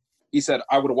Tape, he said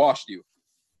I would have washed you.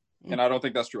 And I don't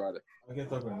think that's true either.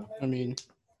 I mean,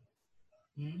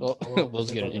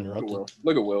 Will's getting interrupted.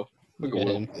 Look at Will. Look at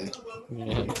him.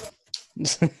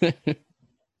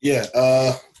 Yeah.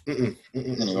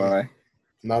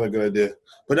 Not a good idea.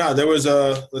 But no, there was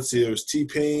let's see, there was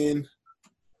T-Pain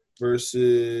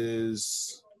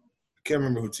versus I can't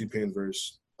remember who T-Pain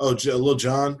versus. Oh, Lil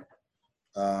Jon.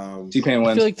 T-Pain wins.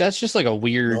 I feel like that's just like a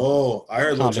weird. Oh, I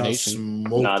heard Lil Jon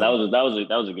smoked. Nah, that was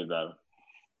a good battle.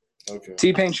 Okay.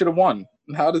 T-Pain should have won.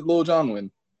 How did Lil Jon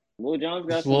win? Lil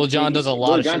Jon does a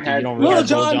lot of shit that you don't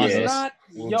realize Lil Jon does.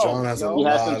 Lil Jon has a he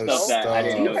lot has some of stuff that I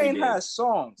didn't know. T-Pain has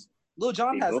songs. Lil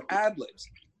Jon has ad-libs.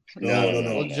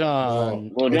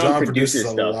 No. Lil Jon produces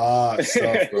a lot of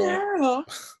stuff, bro.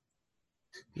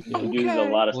 He produces a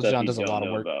lot of stuff. Lil Jon does a lot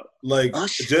of work. Like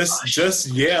just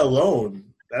alone.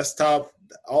 That's top.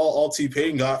 All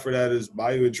T-Pain got for that is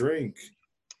buy you a drink.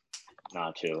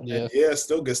 Nah, chill. Yeah,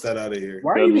 still gets that out of here.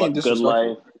 Why are you being disrespectful? Good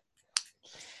Life.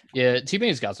 Yeah,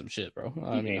 T-Pain's got some shit, bro.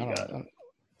 I mean, I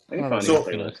don't know.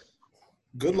 So,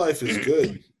 Good Life is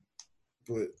good,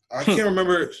 but I can't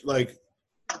remember like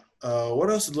what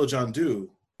else did Lil Jon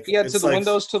do? He had the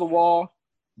windows to the wall.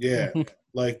 Yeah,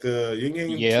 like the Ying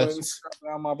Yang Twins.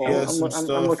 I'm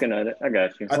looking at it. I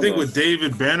got you. I think with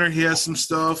David Banner, he has some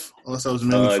stuff. Unless I was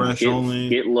mainly fresh only.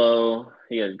 Get Low.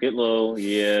 He has Get Low.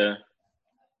 Yeah.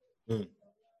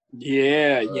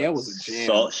 Yeah, it was a jam.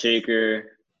 Salt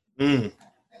Shaker.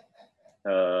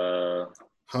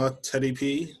 Teddy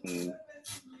P.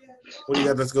 What do you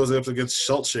got that goes up against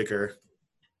Salt Shaker?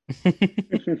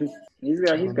 He's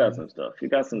got some stuff. He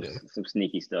got some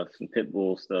sneaky stuff, some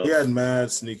Pitbull stuff. He had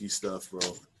mad sneaky stuff, bro.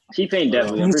 T-Pain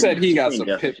definitely. Who said he got some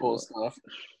Pitbull stuff?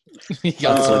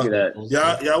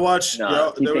 Y'all watch.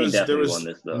 Nah, there was won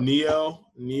this, though.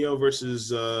 Neo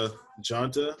versus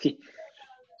Jonta.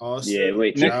 Yeah,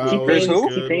 wait.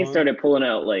 T-Pain started pulling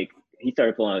out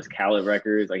his Khaled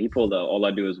records. Like he pulled out "All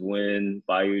I Do Is Win,"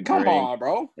 "Buy Come on,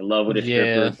 bro. "In Love with a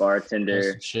Stripper,"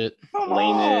 "Bartender." Shit. Come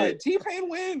on, T-Pain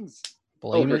wins.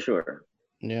 For sure.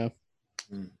 Yeah.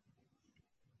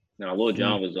 Now Lil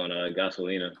Jon was on a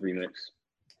Gasolina remix.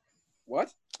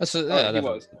 What? He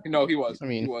was. No, he was. I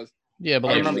mean, he was. Yeah,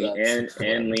 but I remember that.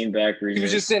 And Lean Back remix. He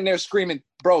was just sitting there screaming,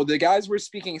 bro. The guys were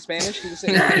speaking Spanish. He was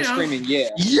sitting there screaming, yeah,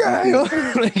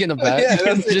 like in the back,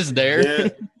 just there.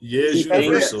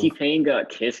 T-Pain got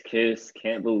Kiss Kiss.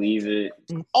 Can't believe it.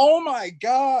 Oh my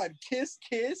God, Kiss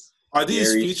Kiss. Are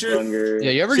these featured?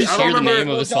 Yeah, you ever just hear the name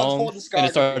of a song and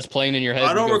it starts playing in your head?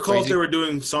 I don't recall if they were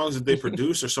doing songs that they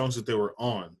produced or songs that they were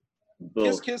on.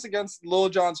 Kiss Kiss against Lil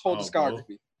Jon's whole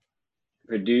discography.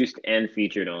 Produced and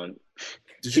featured on.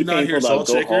 Did you not hear Salt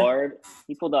Shaker? Go Hard.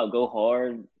 He pulled out Go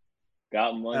Hard.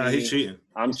 Got Money. Nah, he's cheating.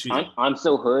 I'm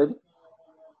So Hood.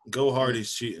 Go Hard,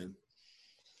 he's cheating.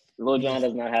 Lil Jon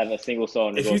does not have a single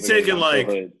song. If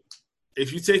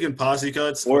you taking posse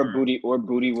cuts or booty words,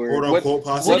 quote unquote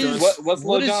posse cuts, what's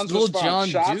Lil Jon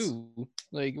do?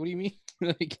 Like, what do you mean?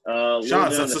 Like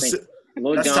shots. That's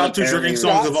top 2 drinking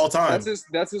songs of all time.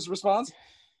 That's his response.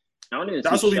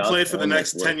 That's what he played for the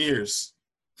next 10 years.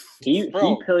 He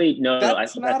played I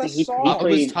think he I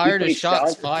was tired of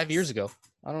Shots 5 years ago.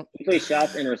 He played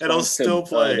Shots in response to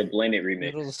the Blame It remix.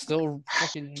 It'll still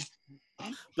fucking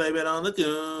Blame It on the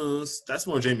Goose. That's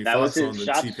more Jamie Foxx song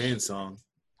than T-Pain song.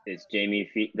 It's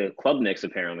the club mix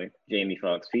apparently. Jamie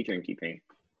Foxx featuring T-Pain.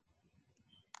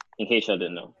 In case y'all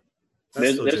didn't know.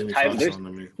 There's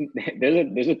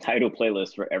a title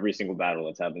playlist for every single battle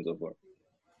that's happened so far.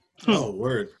 Oh,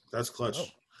 word. That's clutch. Oh,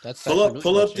 that's pull up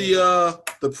the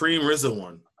Preem RZA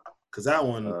one. Because that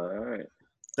one,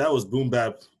 that was boom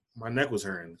bap. My neck was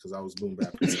hurting because I was boom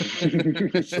bap.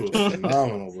 She was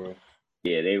phenomenal, bro.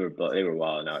 Yeah, they were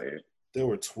wilding out here. They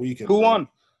were tweaking. Who won?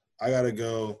 I gotta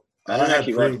go. I didn't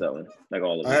actually watch that one. Like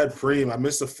all of them. I had Preem. I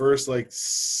missed the first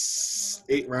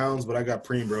 8 rounds, but I got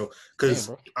Preem, bro.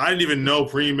 Because I didn't even know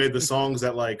Preem made the songs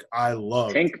that I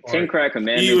love. Ten Crack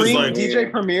Commandments. He was Preem,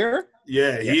 DJ Premier.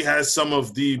 Yeah, he has some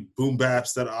of the boom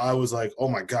baps that I was like, oh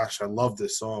my gosh, I love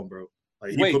this song, bro.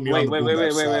 Like he put me on the boom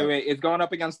bap side. Wait. It's going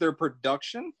up against their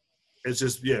production? It's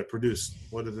just produced.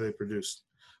 What did they produce?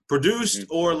 Produced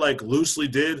or loosely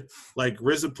did. Like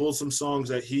RZA pulled some songs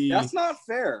that he That's not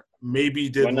fair. Maybe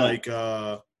did like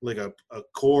a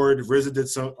chord. RZA did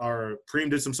some or Preem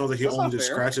did some songs that he only did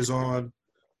scratches on.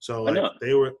 So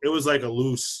it was like a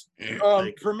loose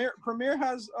Premier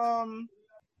has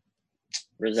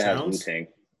RZA has Wu-Tang.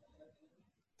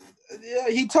 Yeah,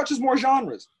 he touches more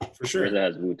genres. For sure. RZA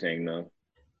has Wu-Tang though.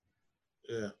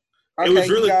 Yeah. Okay, it was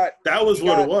really that was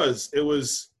what it was. It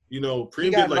was,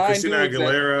 Preem did like Christina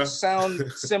Aguilera.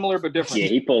 Sound similar but different. Yeah,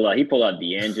 he pulled out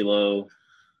D'Angelo.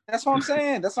 That's what I'm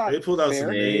saying. That's not. They pulled out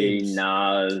some names.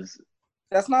 Nas.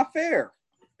 That's not fair.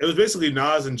 It was basically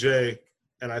Nas and Jay,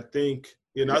 and I think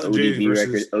Nas and ODB Jay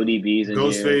versus ODB's and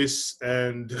Ghostface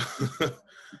and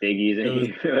Biggie's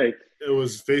and it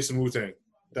was Face and Wu-Tang.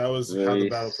 That was how the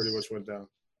battle pretty much went down.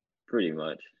 Pretty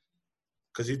much.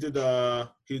 Because he did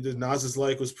Nas's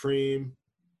Like was Preem.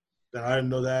 Then I didn't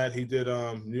know that. He did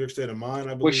New York State of Mind,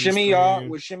 I believe. Was Shimmy Ya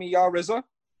RZA?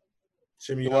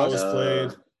 Shimmy Ya was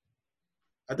played.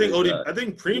 I think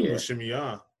Preem was Shimmy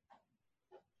Ya.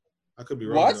 I could be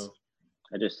wrong though.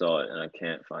 I just saw it and I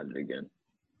can't find it again.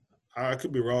 I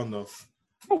could be wrong though.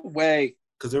 No way.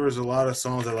 Because there was a lot of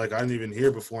songs that I didn't even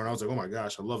hear before, and I was like, oh my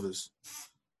gosh, I love this.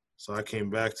 So I came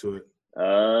back to it.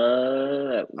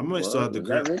 I might still have the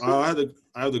graphic. I have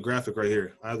the graphic right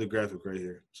here.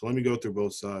 So let me go through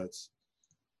both sides.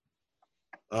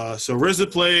 So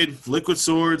RZA played Liquid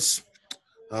Swords,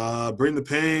 Bring the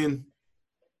Pain,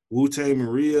 Wu-Tang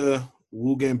Maria,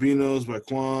 Wu Gambinos by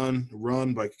Quan,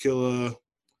 Run by Killa,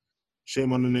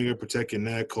 Shame on the Nigga, Protect Your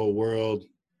Neck, Cold World.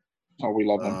 Oh, we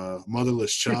love them.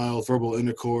 Motherless Child, Verbal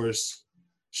Intercourse.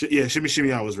 Shimmy Shimmy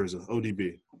Ya was RZA,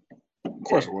 ODB. Of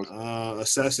course it was.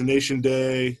 Assassination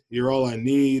Day, You're All I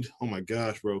Need. Oh my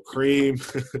gosh, bro. Cream.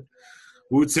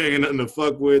 Wu-Tang and Nothing to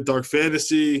Fuck With. Dark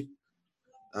Fantasy.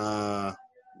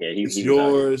 It's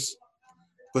Yours.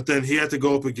 But then he had to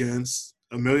go up against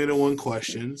 1,000,001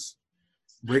 Questions,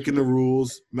 Breaking the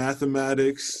Rules,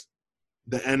 Mathematics,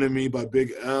 The Enemy by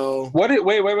Big L.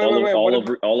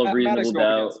 All of Reasonable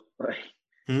Doubt.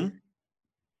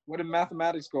 What What did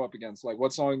Mathematics go up against? Like,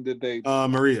 what song did they?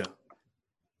 Maria.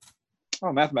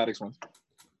 Oh, Mathematics one.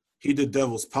 He did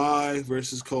Devil's Pie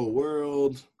versus Cold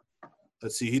World.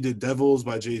 Let's see. He did Devils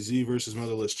by Jay-Z versus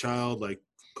Motherless Child. Like,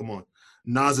 come on.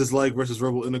 Nas is Like versus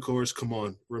Verbal Intercourse. Come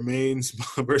on. Remains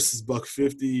versus Buck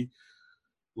 50.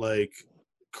 Like,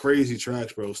 crazy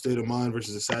tracks, bro. State of Mind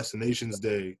versus Assassinations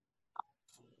Day.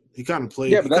 He kind of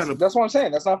played. Yeah, but that's what I'm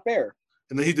saying. That's not fair.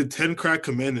 And then he did 10 Crack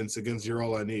Commandments against You're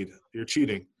All I Need. You're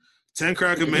cheating. 10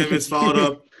 Crack Commandments followed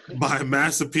up by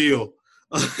Mass Appeal.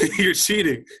 You're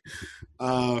cheating.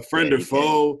 Friend or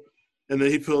Foe. And then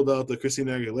he pulled out the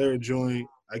Christina Aguilera joint.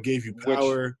 I Gave You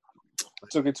Power.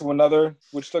 Which took it to another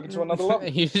level.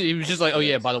 He was just like, oh,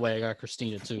 yeah, by the way, I got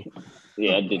Christina, too.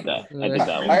 Yeah, I did that. I did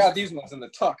that one. I got these ones in the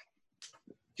tuck.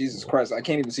 Jesus Christ. I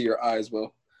can't even see your eyes,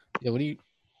 Will. Yeah, what do you...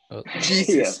 Oh.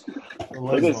 Jesus. The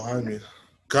lights behind me.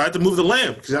 I had to move the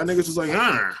lamp because that niggas was like,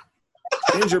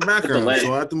 change your background.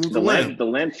 So I had to move the lamp. The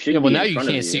lamp should Yeah, well, be now in you front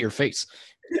can't of see your face.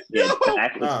 Yeah,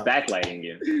 it's backlighting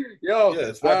you. Yo, Yeah,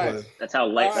 it's backlighting. That's how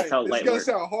light. That's how this light is gonna works.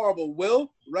 sound horrible.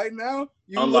 Will, right now,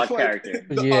 you Unlock look like character.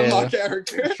 the Yeah. unlock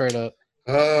character. Straight up.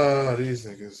 These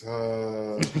niggas.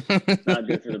 It's not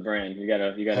good for the brand. You gotta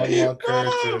Unlock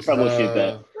characters. troubleshoot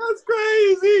that. That's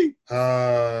crazy.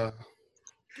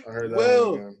 I heard that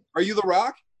Will, one again. are you the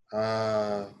Rock?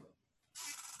 Uh,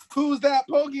 Who's that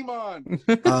Pokemon?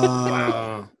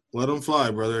 let them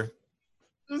fly, brother.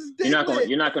 You're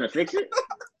not gonna fix it.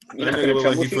 You're That not nigga gonna look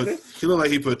like troubleshoot it. he looked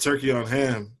like he put turkey on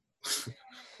ham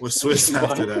with Swiss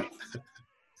after that.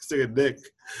 Stick a dick.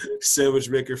 Sandwich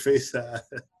maker face.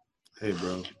 Hey,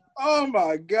 bro. Oh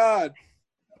my God.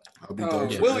 I'll be dark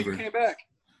Will, forever. you came back.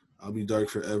 I'll be dark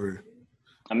forever.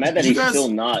 I'm mad that You he's guys- still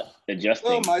not adjusting.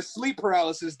 Well, my sleep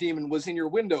paralysis demon was in your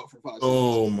window for 5 seconds.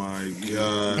 Oh my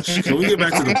gosh. Can we get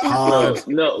back to the pod?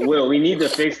 No, Will, we need to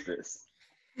fix this.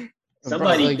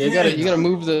 Somebody, Like, you gotta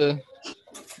move the...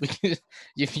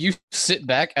 If you sit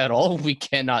back at all, we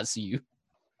cannot see you.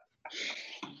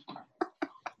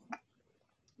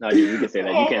 No, you can say that.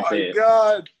 You can't say it.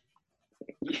 God.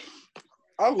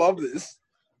 I love this.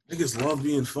 Niggas love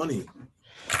being funny.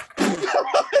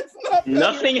 It's not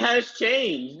Nothing has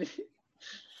changed.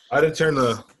 I didn't turn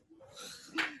the...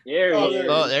 There Oh, he is.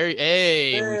 Oh, there.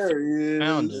 Hey, There he is.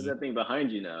 found There's it. that thing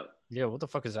behind you now. Yeah, what the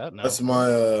fuck is that now? That's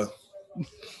my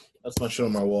shit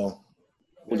on my wall.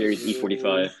 There's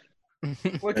E45.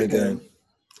 Look Hey, at him. gang.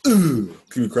 Ooh,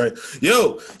 can you cry?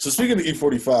 Yo, so speaking of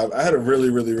E45, I had a really,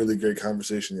 really, really great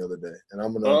conversation the other day, and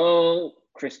I'm gonna Oh,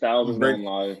 Chris Styles is Break- going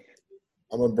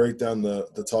live. break down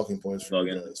the talking points for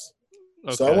you Logan. guys.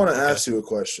 So I want to Okay. ask you a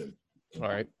question. All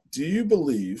right. Do you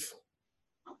believe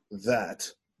that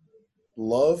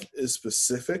love is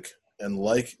specific and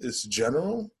like is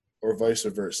general, or vice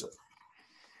versa?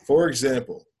 For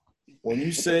example, when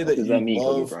you say What that does you that mean,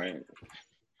 Kobe love, Bryant?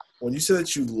 when you say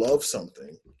that you love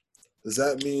something, does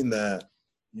that mean that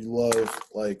you love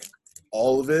like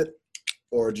all of it,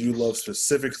 or do you love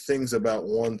specific things about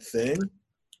one thing?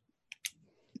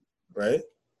 Right?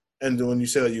 And when you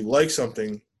say that you like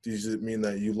something, does it mean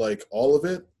that you like all of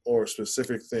it or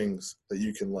specific things that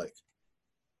you can like?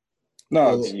 No,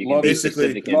 Well, it's You can love, be basically,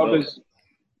 specific in love both. is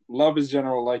love is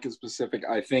general, like is specific.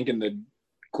 I think in the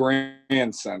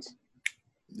grand sense.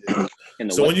 Yeah. In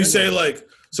the So when what you sense? say like,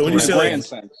 so when you In say the like, grand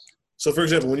sense, so for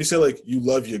example, when you say like you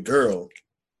love your girl,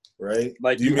 right?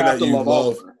 like do you you mean have that to you love all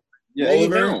of love, her. No, Yeah, you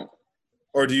Oliver? don't.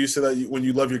 or do you say that when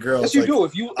you love your girl, yes, it's you like do.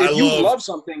 If you I love, love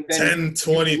something, then 10,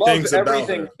 20 you love things about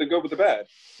everything, her? the good with the bad.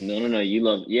 No. You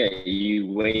love. Yeah, you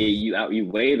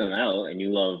weigh them out, and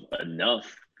you love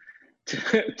enough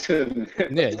to Yeah,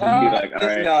 be like, all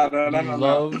right. No.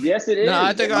 love. Yes, it is. No,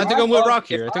 I think I'm with love- Rock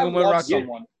here. I if think I'm with love Rock here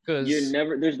someone- because You're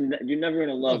never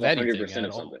gonna love Love anything 100% at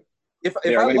of all. something. If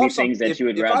There I are gonna be love things something, that you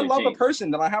would if I rather love a change.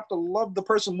 person, then I have to love the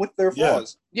person with their Yeah.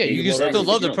 flaws. yeah, you You can love still everything.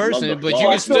 love the You don't love person, the but you flaws.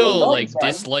 can I still still love like them.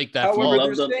 dislike that However, flaw. love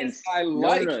there's them things I no,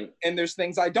 like, no. and there's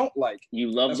things I don't like.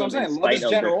 You love That's them what I'm in saying. Love is spite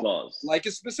of their general. flaws. Like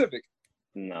it's specific.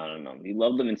 No. You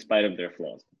love them in spite of their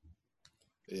flaws.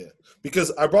 Yeah,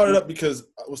 because I brought it up because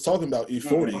I was talking about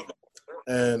E40,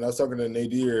 and I was talking to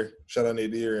Nadir. Shout out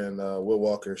Nadir and Will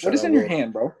Walker. Shout What is out in your Will.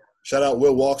 hand, bro? Shout out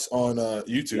Will Walks on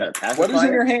YouTube. You got a pacifier? What is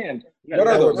in your hand? You got What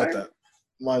a are Don't worry those? about that.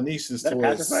 My niece's Is that a toys.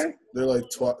 pacifier? They're like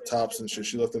tops and shit.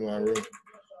 She left them in my room.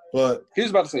 But He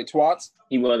was about to say twats.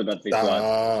 He was about to say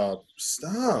flaws.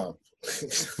 stop.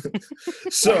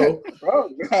 So Bro,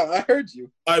 I heard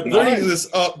you. I bring this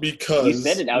up You because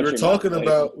said it out we were your talking mouth,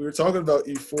 about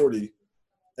E40,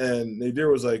 and Nadir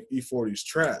was like E40's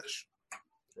trash,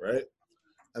 right?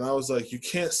 And I was like, you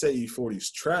can't say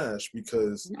E40's trash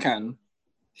because You can.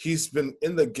 he's been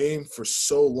in the game for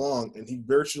so long, and he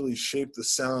virtually shaped the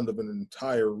sound of an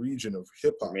entire region of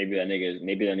hip hop. Maybe that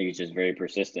nigga's just very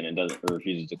persistent and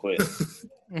refuses to quit.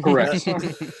 Correct.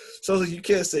 So like, you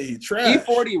can't say he trash.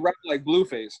 E40 rap like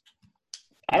Blueface.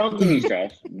 I don't think he's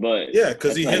trash, but yeah,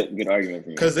 because he hit a good argument for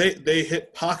me. because they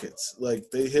hit pockets,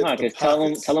 like they hit. No, because tell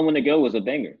him when to go was a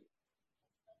banger.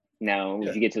 Now,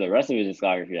 if you get to the rest of his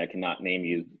discography, I cannot name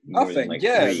you nothing. Like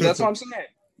yeah, 3. that's what I'm saying.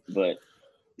 But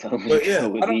yeah,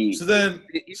 so then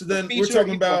we're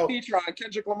talking about feature on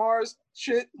Kendrick Lamar's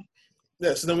shit.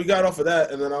 Yeah, so then we got off of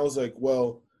that, and then I was like,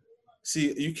 well,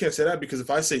 see, you can't say that because if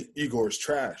I say Igor is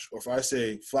trash, or if I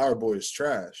say Flower Boy is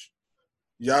trash,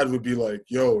 Yad would be like,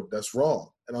 yo, that's wrong.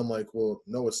 And I'm like, well,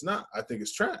 no, it's not. I think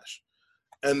it's trash.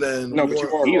 And then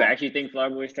do you actually think Flower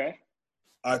Boy is trash?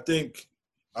 I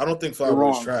don't think Flower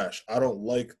Boy is trash. I don't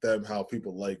like them how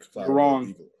people like Flower Boy and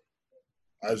Igor.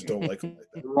 I just don't like them like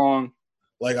that. You're wrong.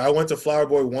 Like I went to Flower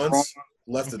Boy once,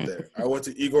 left it there. I went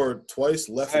to Igor twice,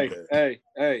 left it there.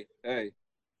 Hey.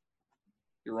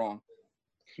 You're wrong.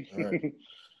 All right.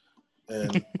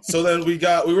 And so then we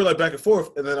were like back and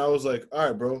forth, and then I was like, all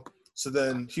right, bro. So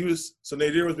then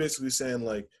Nadir was basically saying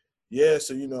like, yeah,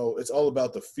 so it's all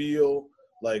about the feel.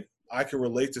 Like I can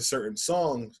relate to certain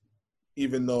songs,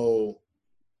 even though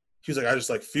he was like, I just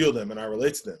like feel them and I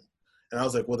relate to them. And I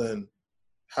was like, well then,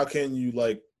 how can you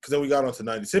like? Because then we got onto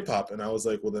 90s hip hop, and I was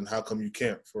like, well then, how come you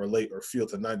can't relate or feel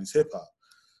to 90s hip hop?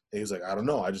 And he was like, I don't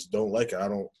know, I just don't like it. I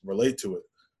don't relate to it.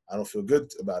 I don't feel good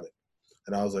about it.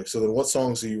 And I was like, so then what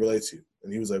songs do you relate to?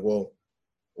 And he was like, well,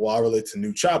 I relate to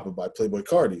New Chopper by Playboi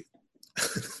Carti.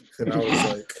 And I was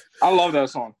like, I love that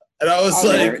song. And I was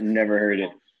like, never heard it.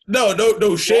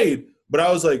 No shade. But I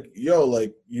was like, yo,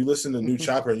 like you listen to New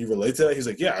Chopper and you relate to that? He's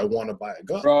like, yeah, I want to buy a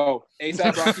gun. Bro,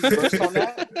 A$AP Rocky's verse on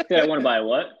that? Yeah, I want to buy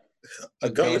what? A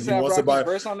gun. He wants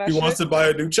to buy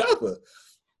a new chopper.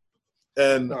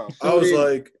 And I was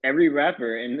like, every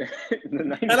rapper in the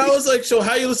 90s. And I was like, so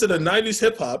how you listen to 90s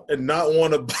hip hop and not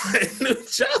want to buy a new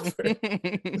chopper?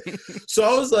 So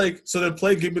I was like, so then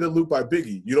play Give Me the Loot by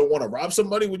Biggie. You don't want to rob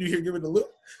somebody when you hear Give Me the Loot?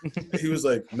 And he was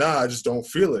like, nah, I just don't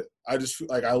feel it. I just feel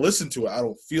like I listen to it. I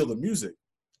don't feel the music.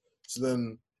 So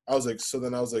then I was like, so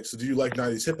do you like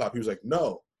 90s hip hop? He was like,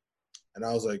 no. And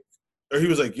I was like, or he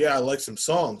was like, yeah, I like some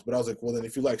songs. But I was like, well, then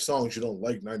if you like songs, you don't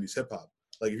like 90s hip hop.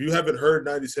 Like, if you haven't heard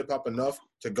 90s hip hop enough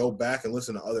to go back and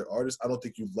listen to other artists, I don't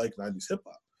think you like 90s hip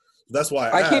hop. So that's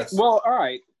why I can't. Well, all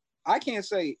right. I can't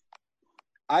say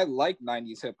I like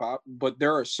 90s hip hop, but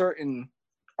there are certain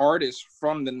artists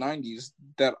from the 90s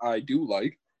that I do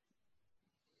like.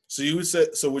 So you would say,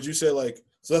 would you say like,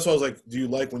 so that's why I was like, do you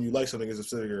like when you like something as a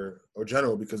specific or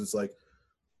general? Because it's like,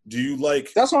 do you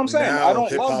like? That's what I'm saying. I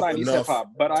don't love 90s hip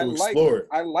hop, but I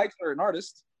like certain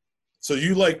artists. So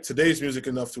you like today's music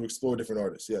enough to explore different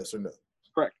artists, yes or no?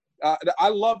 Correct. I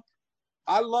love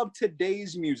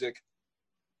today's music,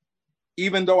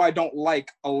 even though I don't like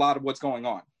a lot of what's going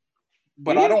on.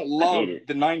 But I don't love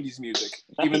the 90s music,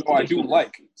 even though I do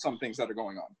like some things that are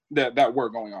going on, that were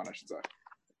going on, I should say.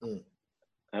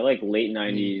 I like late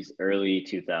 90s, early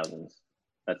 2000s.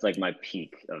 That's like my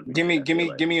peak of give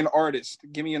me an artist.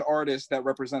 Give me an artist that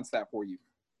represents that for you.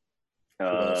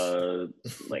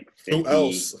 Like 50. Who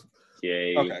else?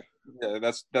 Jay. Okay. Yeah,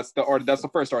 that's the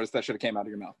first artist that should have came out of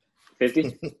your mouth.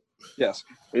 50? Yes.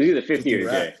 It was either 50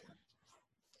 or Jay.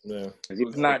 Yeah. It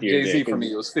was not Jay-Z for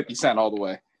me. It was 50 Cent all the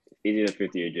way. It's either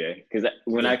 50 or Jay. Because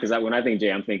when I think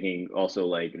Jay, I'm thinking also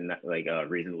like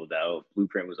Reasonable Doubt.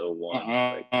 Blueprint was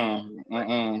 01.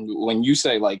 When you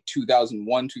say like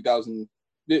 2001,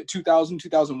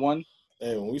 2001.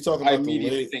 Hey, when we talking about the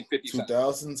late think 50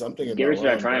 2000s, I'm thinking Get Rich or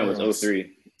Die Trying was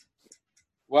 03.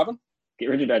 What happened? Get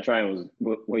Rich or Die Trying was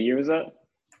what year was that?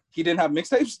 He didn't have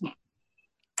mixtapes?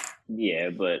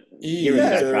 Yeah, but Get Rich or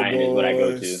Die Trying is what I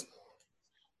go to.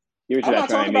 Get Rich or Die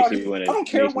Trying makes me want to. I don't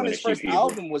care when his first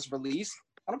album was released.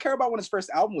 I don't care about when his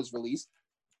first album was released.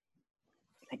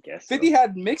 I guess 50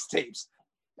 had mixtapes.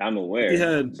 I'm aware.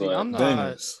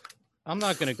 I'm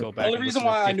not going to go back. The only reason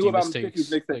why I knew about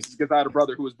 50's mixtapes is because I had a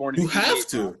brother who was born in. You have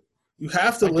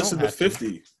to listen to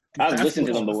 50. I've listened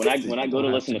to them, but when I go to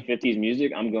listen to 50's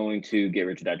music, I'm going to Get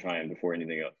Rich or Die Trying before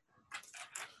anything else.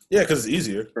 Yeah, because it's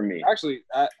easier for me. Actually,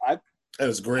 and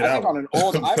it's a great album. I think on an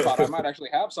old iPod, I might actually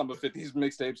have some of 50's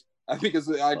mixtapes. I think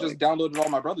I just downloaded all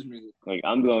my brother's music. Like,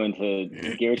 I'm going to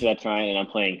Get Rich or Die Trying, and I'm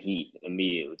playing Heat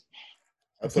immediately.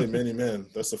 I play Many Men.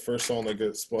 That's the first song that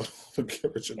gets spun for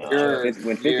Get Rich or Die.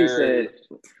 When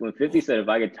 50 said, if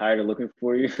I get tired of looking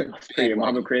for you, I'll stay your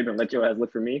mama crib and let your ass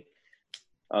look for me.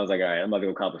 I was like, all right, I'm about to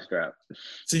go cop a strap.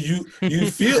 So you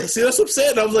feel, see, that's what I'm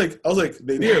saying. I was like,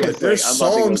 Nadir, like there's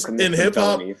songs in hip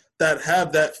hop that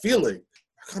have that feeling.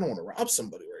 kind of want to rob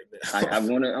somebody right now. I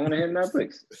want to hit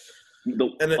Netflix.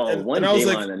 One I was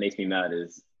line that makes me mad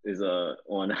is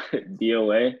on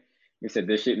DOA. He said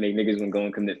this shit make niggas want to go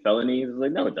and commit felonies. I was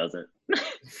like, no, it doesn't.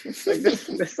 Like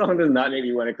this song does not make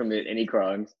me want to commit any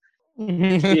crimes.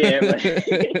 Yeah, like,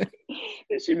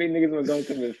 this shit make niggas want to go and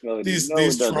commit felonies.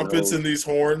 These trumpets and these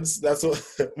horns. That's what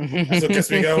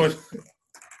gets me going.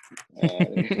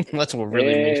 That's what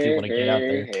really makes me want to get out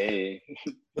there. Hey.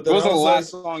 What was the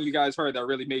last song you guys heard that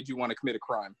really made you want to commit a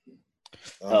crime?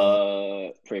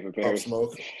 Pray for Pop Paris.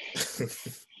 Smoke.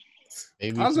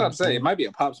 Maybe I was about to say it might be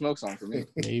a Pop Smoke song for me.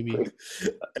 Maybe.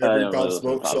 Every Pop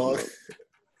Smoke song.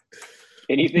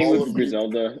 Anything with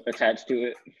Griselda attached to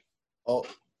it. Oh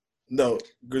no,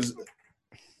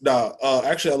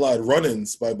 actually I lied.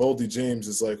 Run-Ins by Boldy James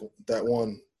is like that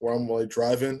one where I'm like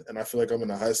driving and I feel like I'm in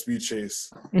a high-speed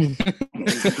chase.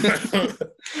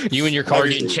 You and your car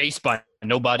getting chased by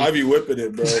nobody. I be whipping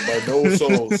it, bro, by no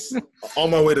souls. On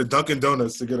my way to Dunkin'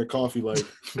 Donuts to get a coffee, like.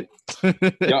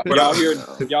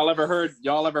 Y'all ever heard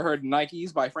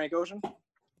Nikes by Frank Ocean?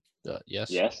 Yes.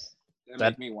 Yes.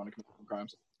 That made me want to commit some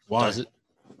crimes. Why? Does it?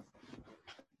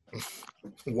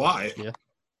 Why? Yeah.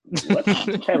 What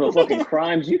type of fucking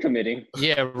crimes you committing?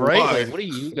 Yeah, right. Why? Like, what are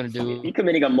you gonna do? You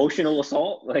committing emotional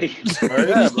assault? Like,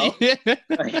 Right?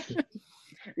 like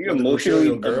you emotionally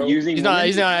abusing? He's not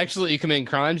actually committing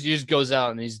crimes. He just goes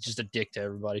out and he's just a dick to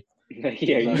everybody. Yeah,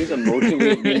 you just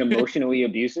being emotionally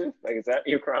abusive. Like, is that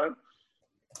your crime?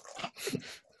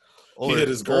 He hit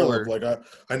his girl up like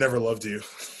I never loved you.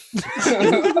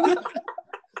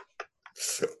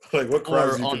 Like what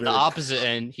crimes? Or on the opposite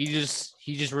end, he just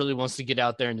really wants to get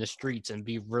out there in the streets and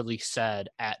be really sad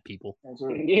at people.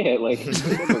 Yeah, like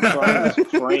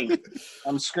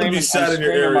I'm screaming. Be sad in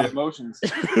your area. My emotions.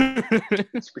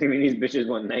 Screaming these bitches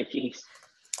want Nikes,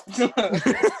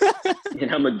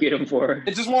 and I'm gonna get them for her.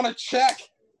 I just want to check.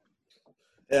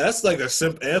 Yeah, that's like a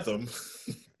simp anthem.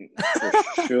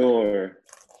 For sure.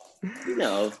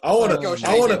 No, I want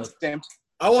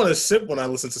to simp when I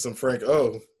listen to some Frank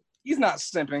O. He's not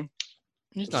simping.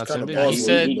 He's not kind of simping.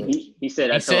 plausible. He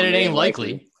said it ain't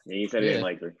likely. Yeah, he said it ain't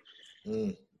likely.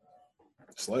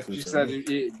 It's likely.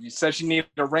 You said she needed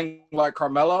a ring like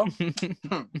Carmelo. She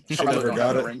never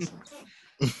got it.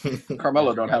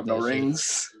 Carmelo don't have no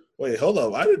rings. Wait, hold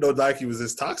up. I didn't know Nike was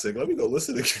this toxic. Let me go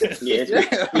listen again.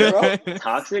 Yeah,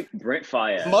 toxic Brent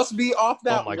Faiyaz. Must be off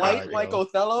that God, like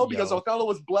Othello because Othello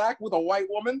was black with a white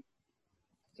woman.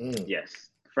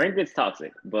 Yes, Frank is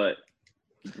toxic, but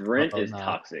Brent is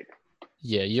toxic.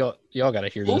 Yeah, y'all gotta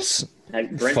hear this.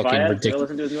 Like Brent Faiyaz, you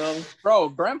listen to his new album? Bro,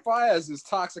 Brent Faiyaz is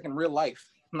toxic in real life,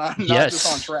 not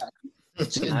just on track.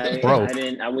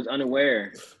 I was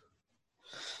unaware.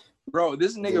 Bro,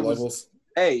 this nigga was.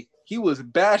 Hey, he was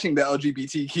bashing the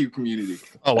LGBTQ community.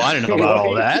 Oh, I didn't know about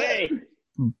all that.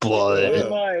 But Never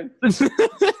mind.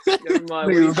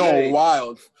 He was going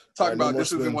wild. Talking about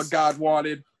this isn't what God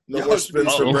wanted. No more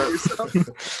spins for Brent.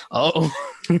 Oh.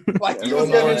 Like he was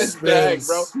getting in his bag,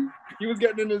 bro. He was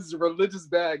getting in his religious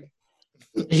bag.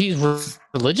 He's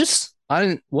religious? I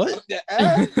didn't. What?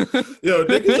 Yo,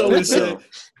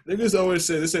 niggas always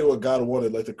say this ain't what God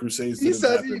wanted, like the Crusades. He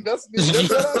said that's what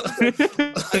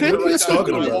are you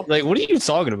talking about? Like, what are you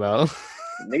talking about?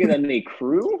 Nigga that made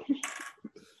Crew?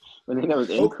 The nigga that was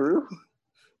in Crew?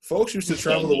 Folks used to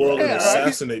travel the world and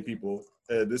assassinate people.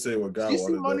 And this ain't what God you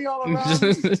wanted. See money all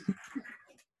around.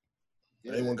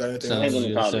 Anyone got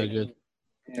anything? So good.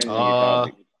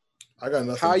 I got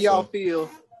nothing. How y'all feel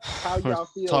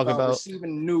about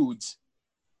receiving nudes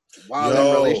while in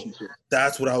a relationship?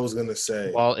 That's what I was gonna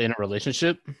say. While in a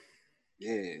relationship?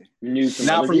 Yeah.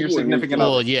 Not from your significant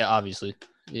other. Well, yeah, obviously.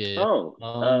 Yeah. Oh.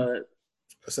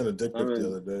 I sent a dick pic the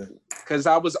other day. Because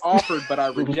I was offered, but I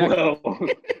rejected.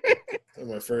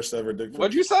 My first ever dick pic.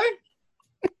 What'd you say?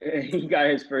 He got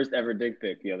his first ever dick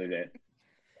pic the other day.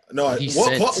 No,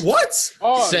 what?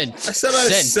 Oh, sent. I said I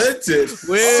sent it.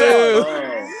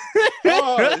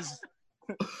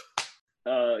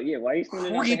 Yeah, why are you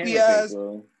sending out the creepy hammer ass? pic,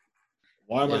 bro?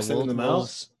 Why am I sending them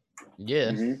out?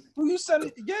 Yeah. Mm-hmm. Who you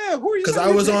sending? Yeah, who are you? Because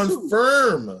I was on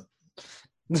Firm.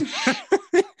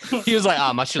 He was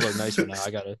like, my shit look nice right now.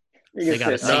 I gotta. They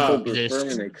gotta see.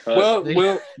 Well,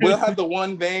 we'll have the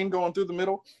one vein going through the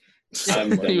middle.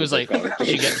 He was like,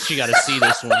 she got to see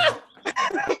this one.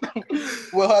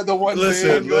 We'll have the one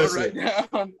vein going right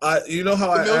down. You know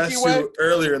how I asked you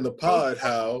earlier in the pod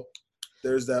how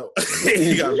there's that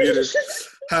you got muted.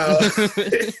 How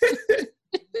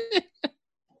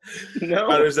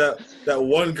how there's that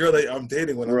one girl that I'm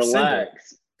dating when I'm single.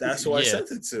 That's who I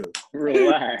sent it to.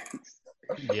 Relax.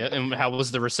 Yeah, and how was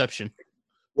the reception?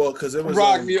 Well, because it was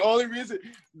Rock. The only reason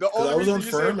I was on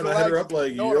Firm and I hit her up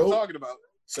like, know what I'm talking about.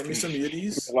 Send me some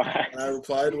yiddies. Why? And I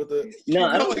replied with a No,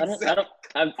 I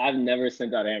don't. I've never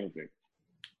sent out a hammer pic.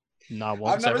 Not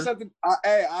once.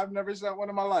 I've never sent one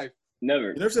in my life.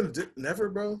 Never. You never sent a never,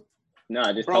 bro? No,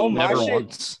 I just Bro, tell them my Never shit-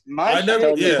 once. My I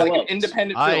never- shit is yeah. like an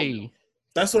independent film.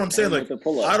 That's what I'm saying. Like, the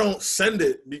pull-up. I don't send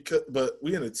it but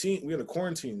we in a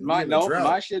quarantine. My we in a drought.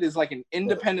 my shit is like an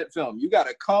independent film. You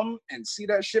gotta come and see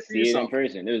that shit for See it in yourself.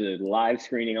 person. It was a live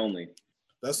screening only.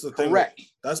 That's the thing. Correct.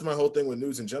 That's my whole thing with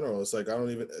nudes in general. It's like I don't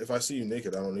even if I see you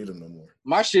naked, I don't need them no more.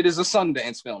 My shit is a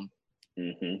Sundance film.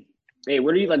 Mm-hmm. Hey,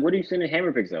 what are you sending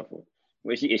hammer pics out for?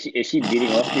 Is she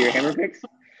beating off to your hammer pics?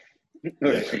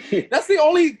 That's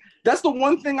the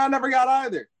one thing I never got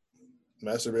either.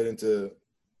 Masturbating to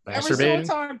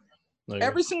Masturbating?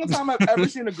 Every single time I've ever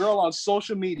seen a girl on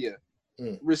social media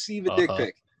receive a dick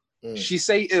pic, she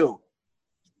say ew.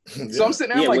 Yeah. So I'm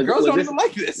sitting there like, girls don't even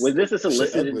like this. Was this a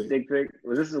solicited dick pic?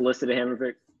 Was this a solicited hammer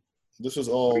pic? This was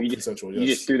all consensual. You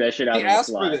just threw that shit out. He asked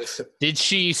for this. Did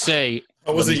she say? I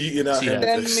wasn't eating out hammer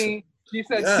Send pics. me. She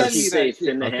said, Yeah, send She me say that shit.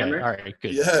 send the Okay, hammer. all right,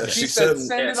 good. Yeah, She she said, said.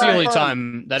 send it That's the on only her.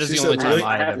 time. That is She the said only time link,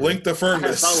 I have. link the I have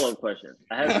firmness. follow-up questions.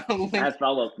 I have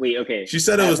follow-up. Wait, okay. She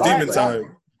said it was demon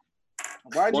time.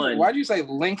 Why'd you say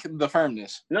link the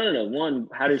firmness? No. One,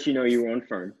 how did she know you were on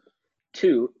Firm?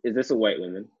 2, is this a white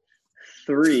woman?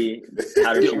 3,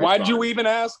 how did she respond? Why'd you even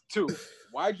ask? 2,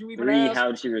 why'd you even 3, ask? how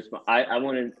did she respond? I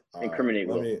want to incriminate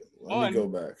Let Will. me go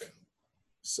back.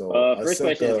 So First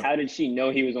question is, how did she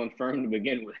know he was on Firm to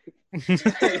begin with? He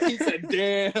said,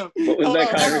 damn. What was that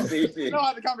conversation? You know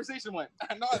how the conversation went.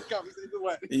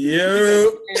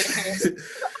 Yo.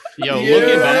 Yo, Yeah.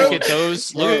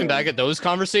 looking back at those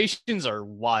conversations are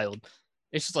wild.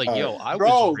 It's just like, yo, I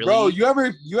was really. Bro, you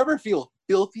ever feel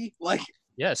filthy? Like,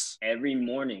 Yes. Every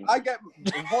morning.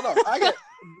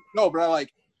 no, bro.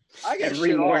 Like, I get Every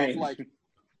shit morning. off. Like,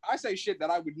 I say shit that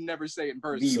I would never say in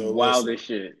person. The So wildest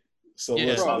shit. So Yeah.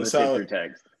 listen, On the this how through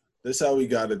text. we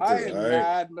got it. I am All right.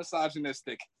 mad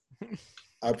misogynistic.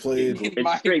 I played.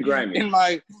 It's straight grimy.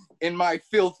 in my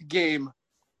filth game.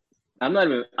 I'm not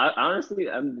even. I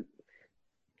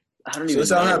don't even that's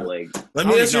how it know. happened. Like, Let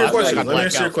me answer your question. Let me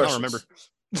answer your I question. don't remember.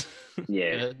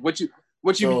 yeah,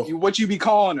 What you be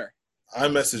calling her?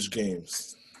 iMessage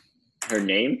games. her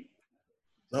name.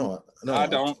 No, I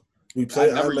don't. We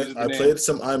played. I never used the I name. played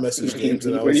some iMessage games,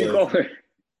 and I What was do you call like, her?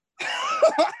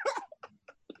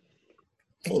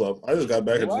 "Hold up! I just got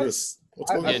back into What? this.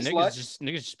 What's going Yeah, on?"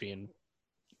 niggas just being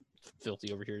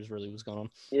filthy over here is really what's going on.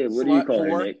 Yeah, what do you call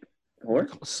Whore. her, Nick? Whore?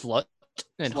 Slut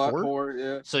and Slut whore. whore,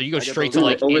 yeah. So you go I get straight those to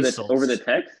like over insults. the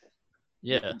text.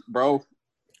 Yeah. Bro,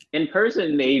 In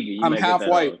person, maybe. You I'm might get half that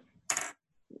white. off.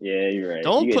 Yeah, you're right.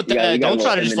 Don't You put get- you got- that. you got a Don't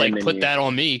try to little just like Eminem in put you. that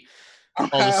on me. I'm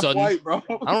All of a half sudden. white, bro.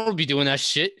 I don't be doing that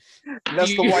shit.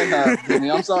 That's the white half, Jimmy.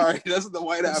 I'm sorry. That's the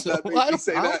white half. That I makes me don't,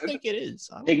 say I don't that. think it is.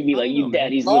 I don't- They could be I like, don't you know,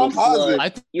 daddy's No, little I'm positive. slut.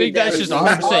 I Your think that's daddy's just little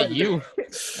 100% slut. you.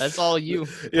 That's all you.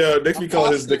 Yeah, Nick be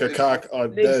calling his dick a cock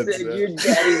on Nick dead. said, your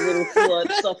daddy's little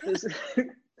slut. Suck this.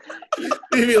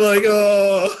 He be like,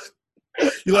 "Oh,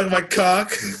 you like my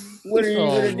cock?" What are you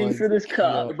Oh gonna do my for this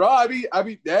cock? Bro, I be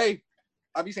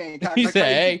saying cock He like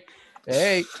said, crazy.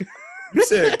 hey. You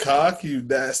said cock, you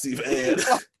nasty man.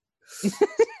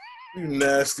 You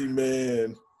nasty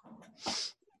man.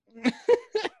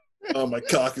 Oh, my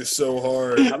cock is so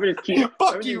hard. I'm gonna keep.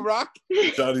 Fuck you, Rock.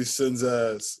 Johnny Sin's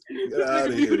ass. Get out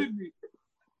Nigga of here. muted me.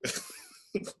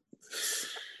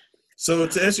 So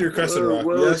to answer your question, Rock,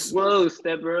 yes. Whoa,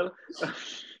 step bro.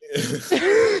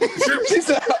 She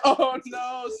said, "Oh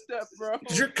no, step bro."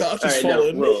 Did your cock All just right, fall no,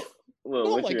 in me? Will,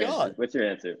 Oh what's my your God. answer? What's your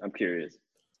answer? I'm curious.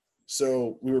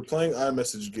 So we were playing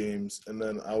iMessage games, and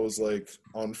then I was like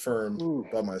on Firm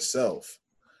by myself,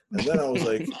 and then I was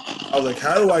like,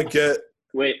 how do I get?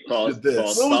 Wait, pause. This.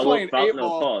 Pause. Will was playing Follow-up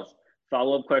 8-ball. pause.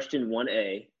 Follow-up question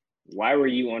 1A. Why were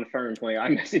you on Firm playing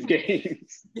iMessage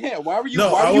games? Yeah, why were you?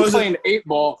 No, why I were you wasn't- playing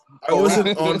 8-ball? I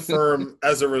wasn't on Firm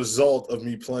as a result of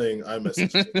me playing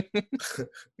iMessage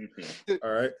games.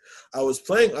 All right, I was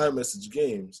playing iMessage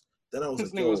games. Then I was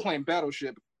This like, nigga yo, was playing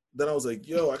Battleship. then I was like,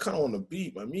 yo, I kind of want to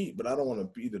beat my meat, but I don't want to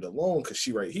beat it alone because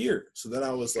she right here. So then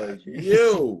I was like,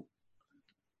 yo,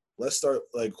 let's start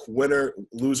like winner,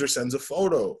 loser sends a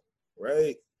photo,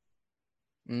 right?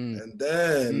 And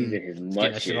then, These are his Get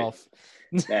mutt that shit. shit off.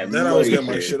 That then I was muddy getting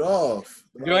my shit off.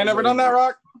 You ain't never done that,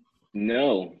 Rock?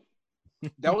 No.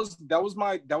 That was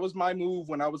my move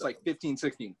when I was like 15,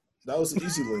 16. That was the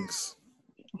easy links.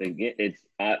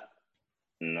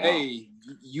 No. Hey,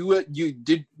 you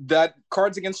did that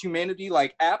Cards Against Humanity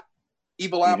like app,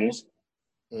 Evil Apples.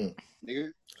 Mm. Nigga,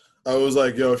 I was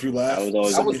like, yo, if you laugh, I was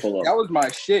always that a pull-up. was my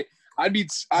shit. I'd be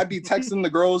texting the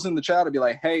girls in the chat. I'd be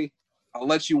like, "Hey, I'll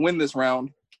let you win this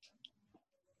round."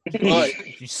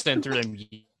 But you sent through them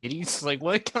yitties? Like,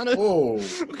 what kind of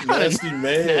nasty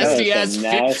man, nasty ass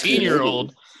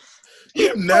 15-year-old?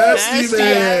 You nasty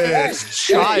man,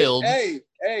 child. Hey.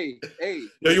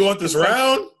 Yo, you want this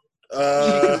round?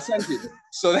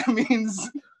 So that means.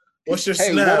 What's your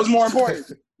hey, snap? What was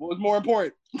more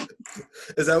important?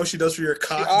 Is that what she does for your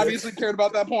cock? She obviously cared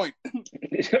about that point.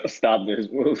 Stop this,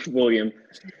 William.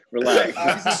 Relax.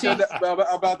 Obviously cared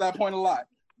about that point a lot.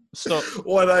 So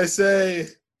what'd I say?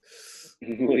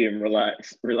 William,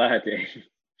 relax.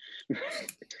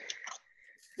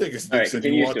 Biggest dick said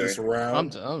you want this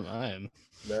round. I am.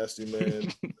 Nasty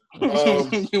man.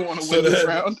 You want to win this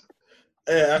round?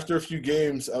 Hey, after a few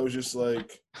games, I was just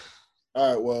like,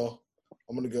 all right, well,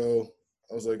 I'm going to go.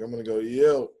 I was like, I'm going to go,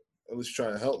 yo, at least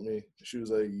try to help me. She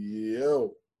was like,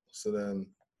 yo. So then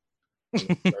I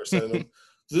started sending them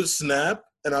the snap,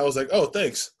 and I was like, oh,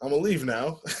 thanks. I'm going to leave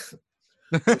now.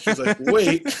 She was like,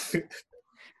 wait.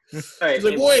 Right, she's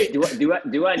like, wait.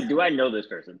 Do I know this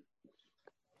person?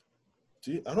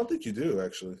 I don't think you do,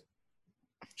 actually.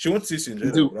 She went to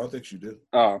CCNJ, but I don't think you do.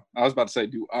 Oh, I was about to say,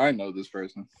 do I know this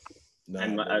person?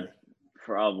 No, I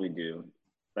probably do.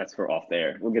 That's for off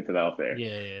there. We'll get to that off there.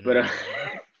 Yeah.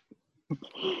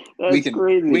 But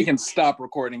we can stop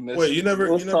recording this. Wait, you never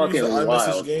use the iMessage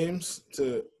wild. games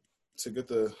to get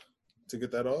that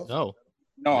off? No,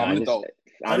 I'm an adult.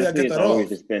 Honestly, it's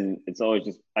always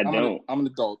just I don't. I'm an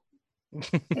adult. Oh,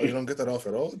 you don't get that off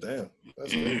at all? Damn,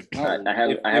 that's crazy.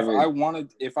 No,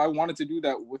 if I wanted to do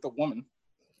that with a woman,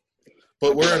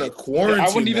 but we're in a quarantine. I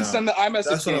wouldn't even now. send the iMessage.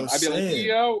 That's what game. I'd be saying. like,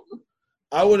 yo.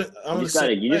 I wouldn't. You just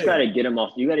gotta get him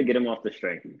off. You gotta get him off the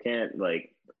strength. You can't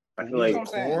like. I feel like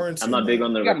I'm not big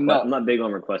on the. I'm not big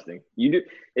on requesting. You do.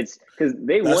 It's because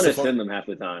they want to send them half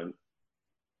the time.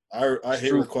 I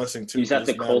hate requesting too. You just have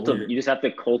to cultivate. You just have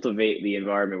to cultivate the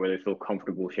environment where they feel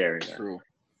comfortable sharing that. True.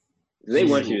 They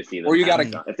want you to see them. Or you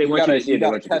gotta. If they want you to see it, they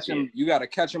want you to see it. You gotta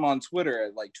catch him on Twitter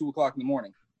at like 2:00 in the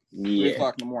morning. 3:00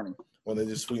 in the morning. When they're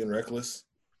just sweet and reckless.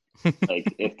 Like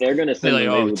if they're gonna send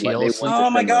them, oh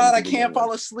my god, I can't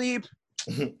fall asleep.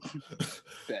 I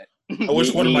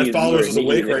wish one of my followers was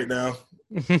awake right now.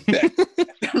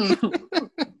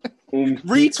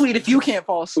 Retweet if you can't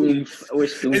fall asleep.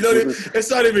 It's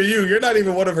not even you. You're not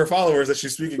even one of her followers that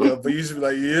she's speaking of. But you should be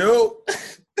like, yo.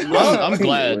 I'm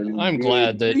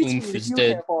glad that Oomph is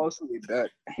dead.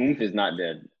 Oomph is not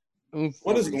dead.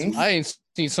 What is Oomph? I ain't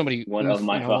seen somebody. One of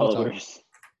my followers.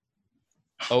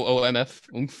 OOMF.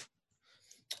 Oomph.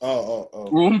 Oh.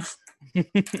 Oomph.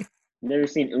 Never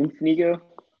seen Oomph, Nico?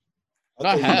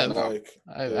 I have.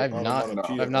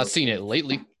 I've not seen it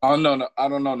lately. Oh no, I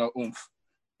don't know no Oomph.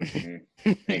 I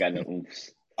got no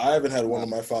Oomphs. I haven't had one of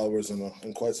my followers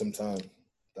in quite some time.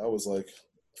 That was like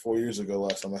 4 years ago.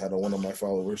 Last time I had one of my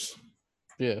followers.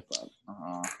 Yeah.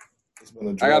 It's been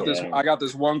a I got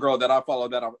this one girl that I follow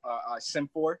that I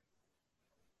simp for.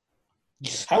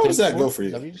 How does that go for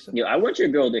you? Yo, I want your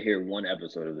girl to hear one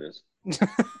episode of this.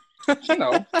 You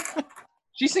know,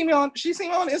 she see me on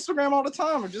Instagram all the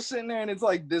time. I'm just sitting there and it's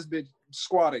like this bitch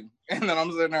squatting, and then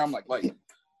I'm sitting there. I'm like. Why do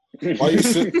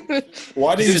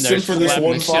you simp for this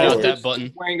one follower? That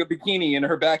button. Wearing a bikini in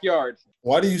her backyard.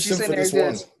 Why do you simp for this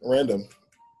one? Random.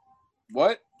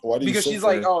 What? Why do you because she's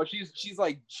like, oh, she's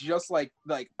like just like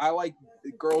I like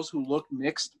girls who look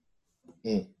mixed.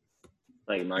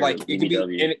 Like it can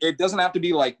be, and it doesn't have to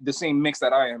be like the same mix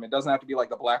that I am. It doesn't have to be like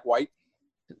the black white.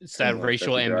 It's that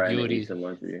racial ambiguity.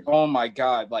 Oh my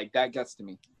god, like that gets to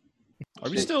me. Are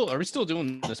we still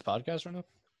doing this podcast right now?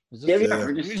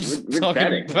 We're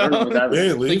chatting.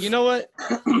 Like, you know what?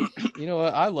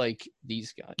 I like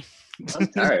these guys. I'm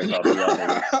tired of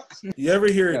y'all. You ever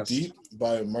hear Deep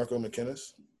by Marco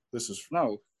McInnes? This is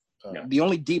no. The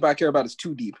only deep I care about is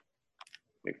Too Deep.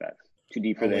 Big facts. Too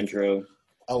deep for the intro.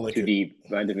 Too deep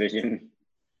by division.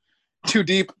 Too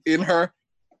deep in her.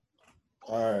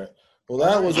 All right. Well,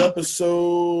 that was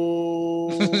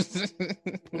episode.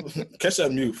 Catch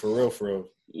that mute for real.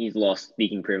 He's lost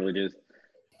speaking privileges.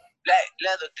 Black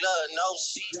leather glove, no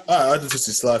seat. All right, I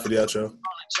just slide for the outro.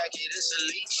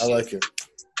 I like it.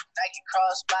 Nike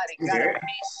crossbody, got a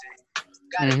piece.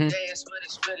 Got a dance, but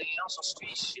it's really on some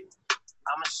street shit.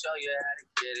 I'ma show you how to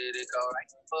get it. It go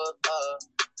right foot up,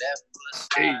 left foot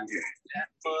slide,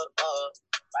 left foot up,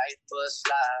 right foot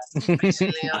slide.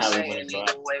 Basically, I'm saying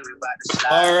either way we about to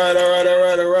slide.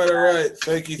 All right.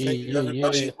 Thank you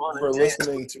everybody for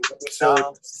listening to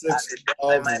episode 6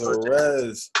 of The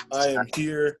Res. I am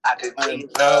here. I am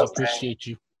out. Appreciate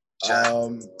you.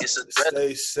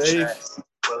 Stay safe.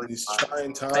 These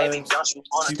trying times.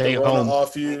 Stay home.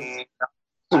 Off you.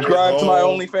 Subscribe to my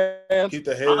OnlyFans. Keep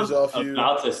the haters off you.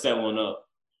 About to set one up.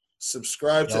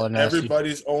 Subscribe to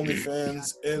everybody's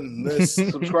OnlyFans in this.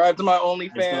 Subscribe to my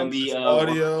OnlyFans. It's gonna be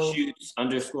audio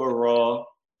 _raw.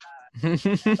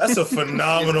 That's a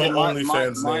phenomenal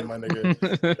OnlyFans name, my nigga.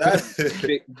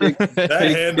 That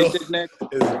handle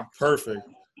is perfect.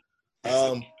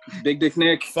 Big Dick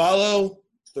Nick. Follow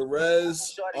the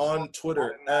Rez on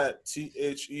Twitter at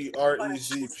TheRezPod.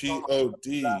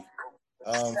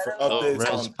 For updates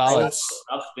on posts,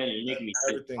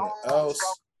 everything else.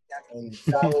 And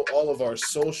follow all of our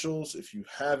socials if you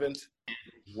haven't.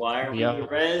 Why are we the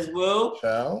Rez, Will?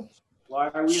 Ciao. Why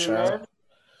are we the Rez?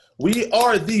 We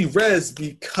are the Rez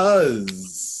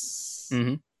because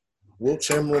Wilt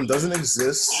Chamberlain doesn't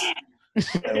exist,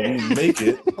 and we make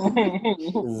it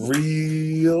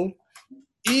real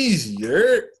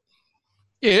easier.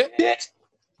 Yeah.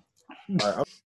 All right,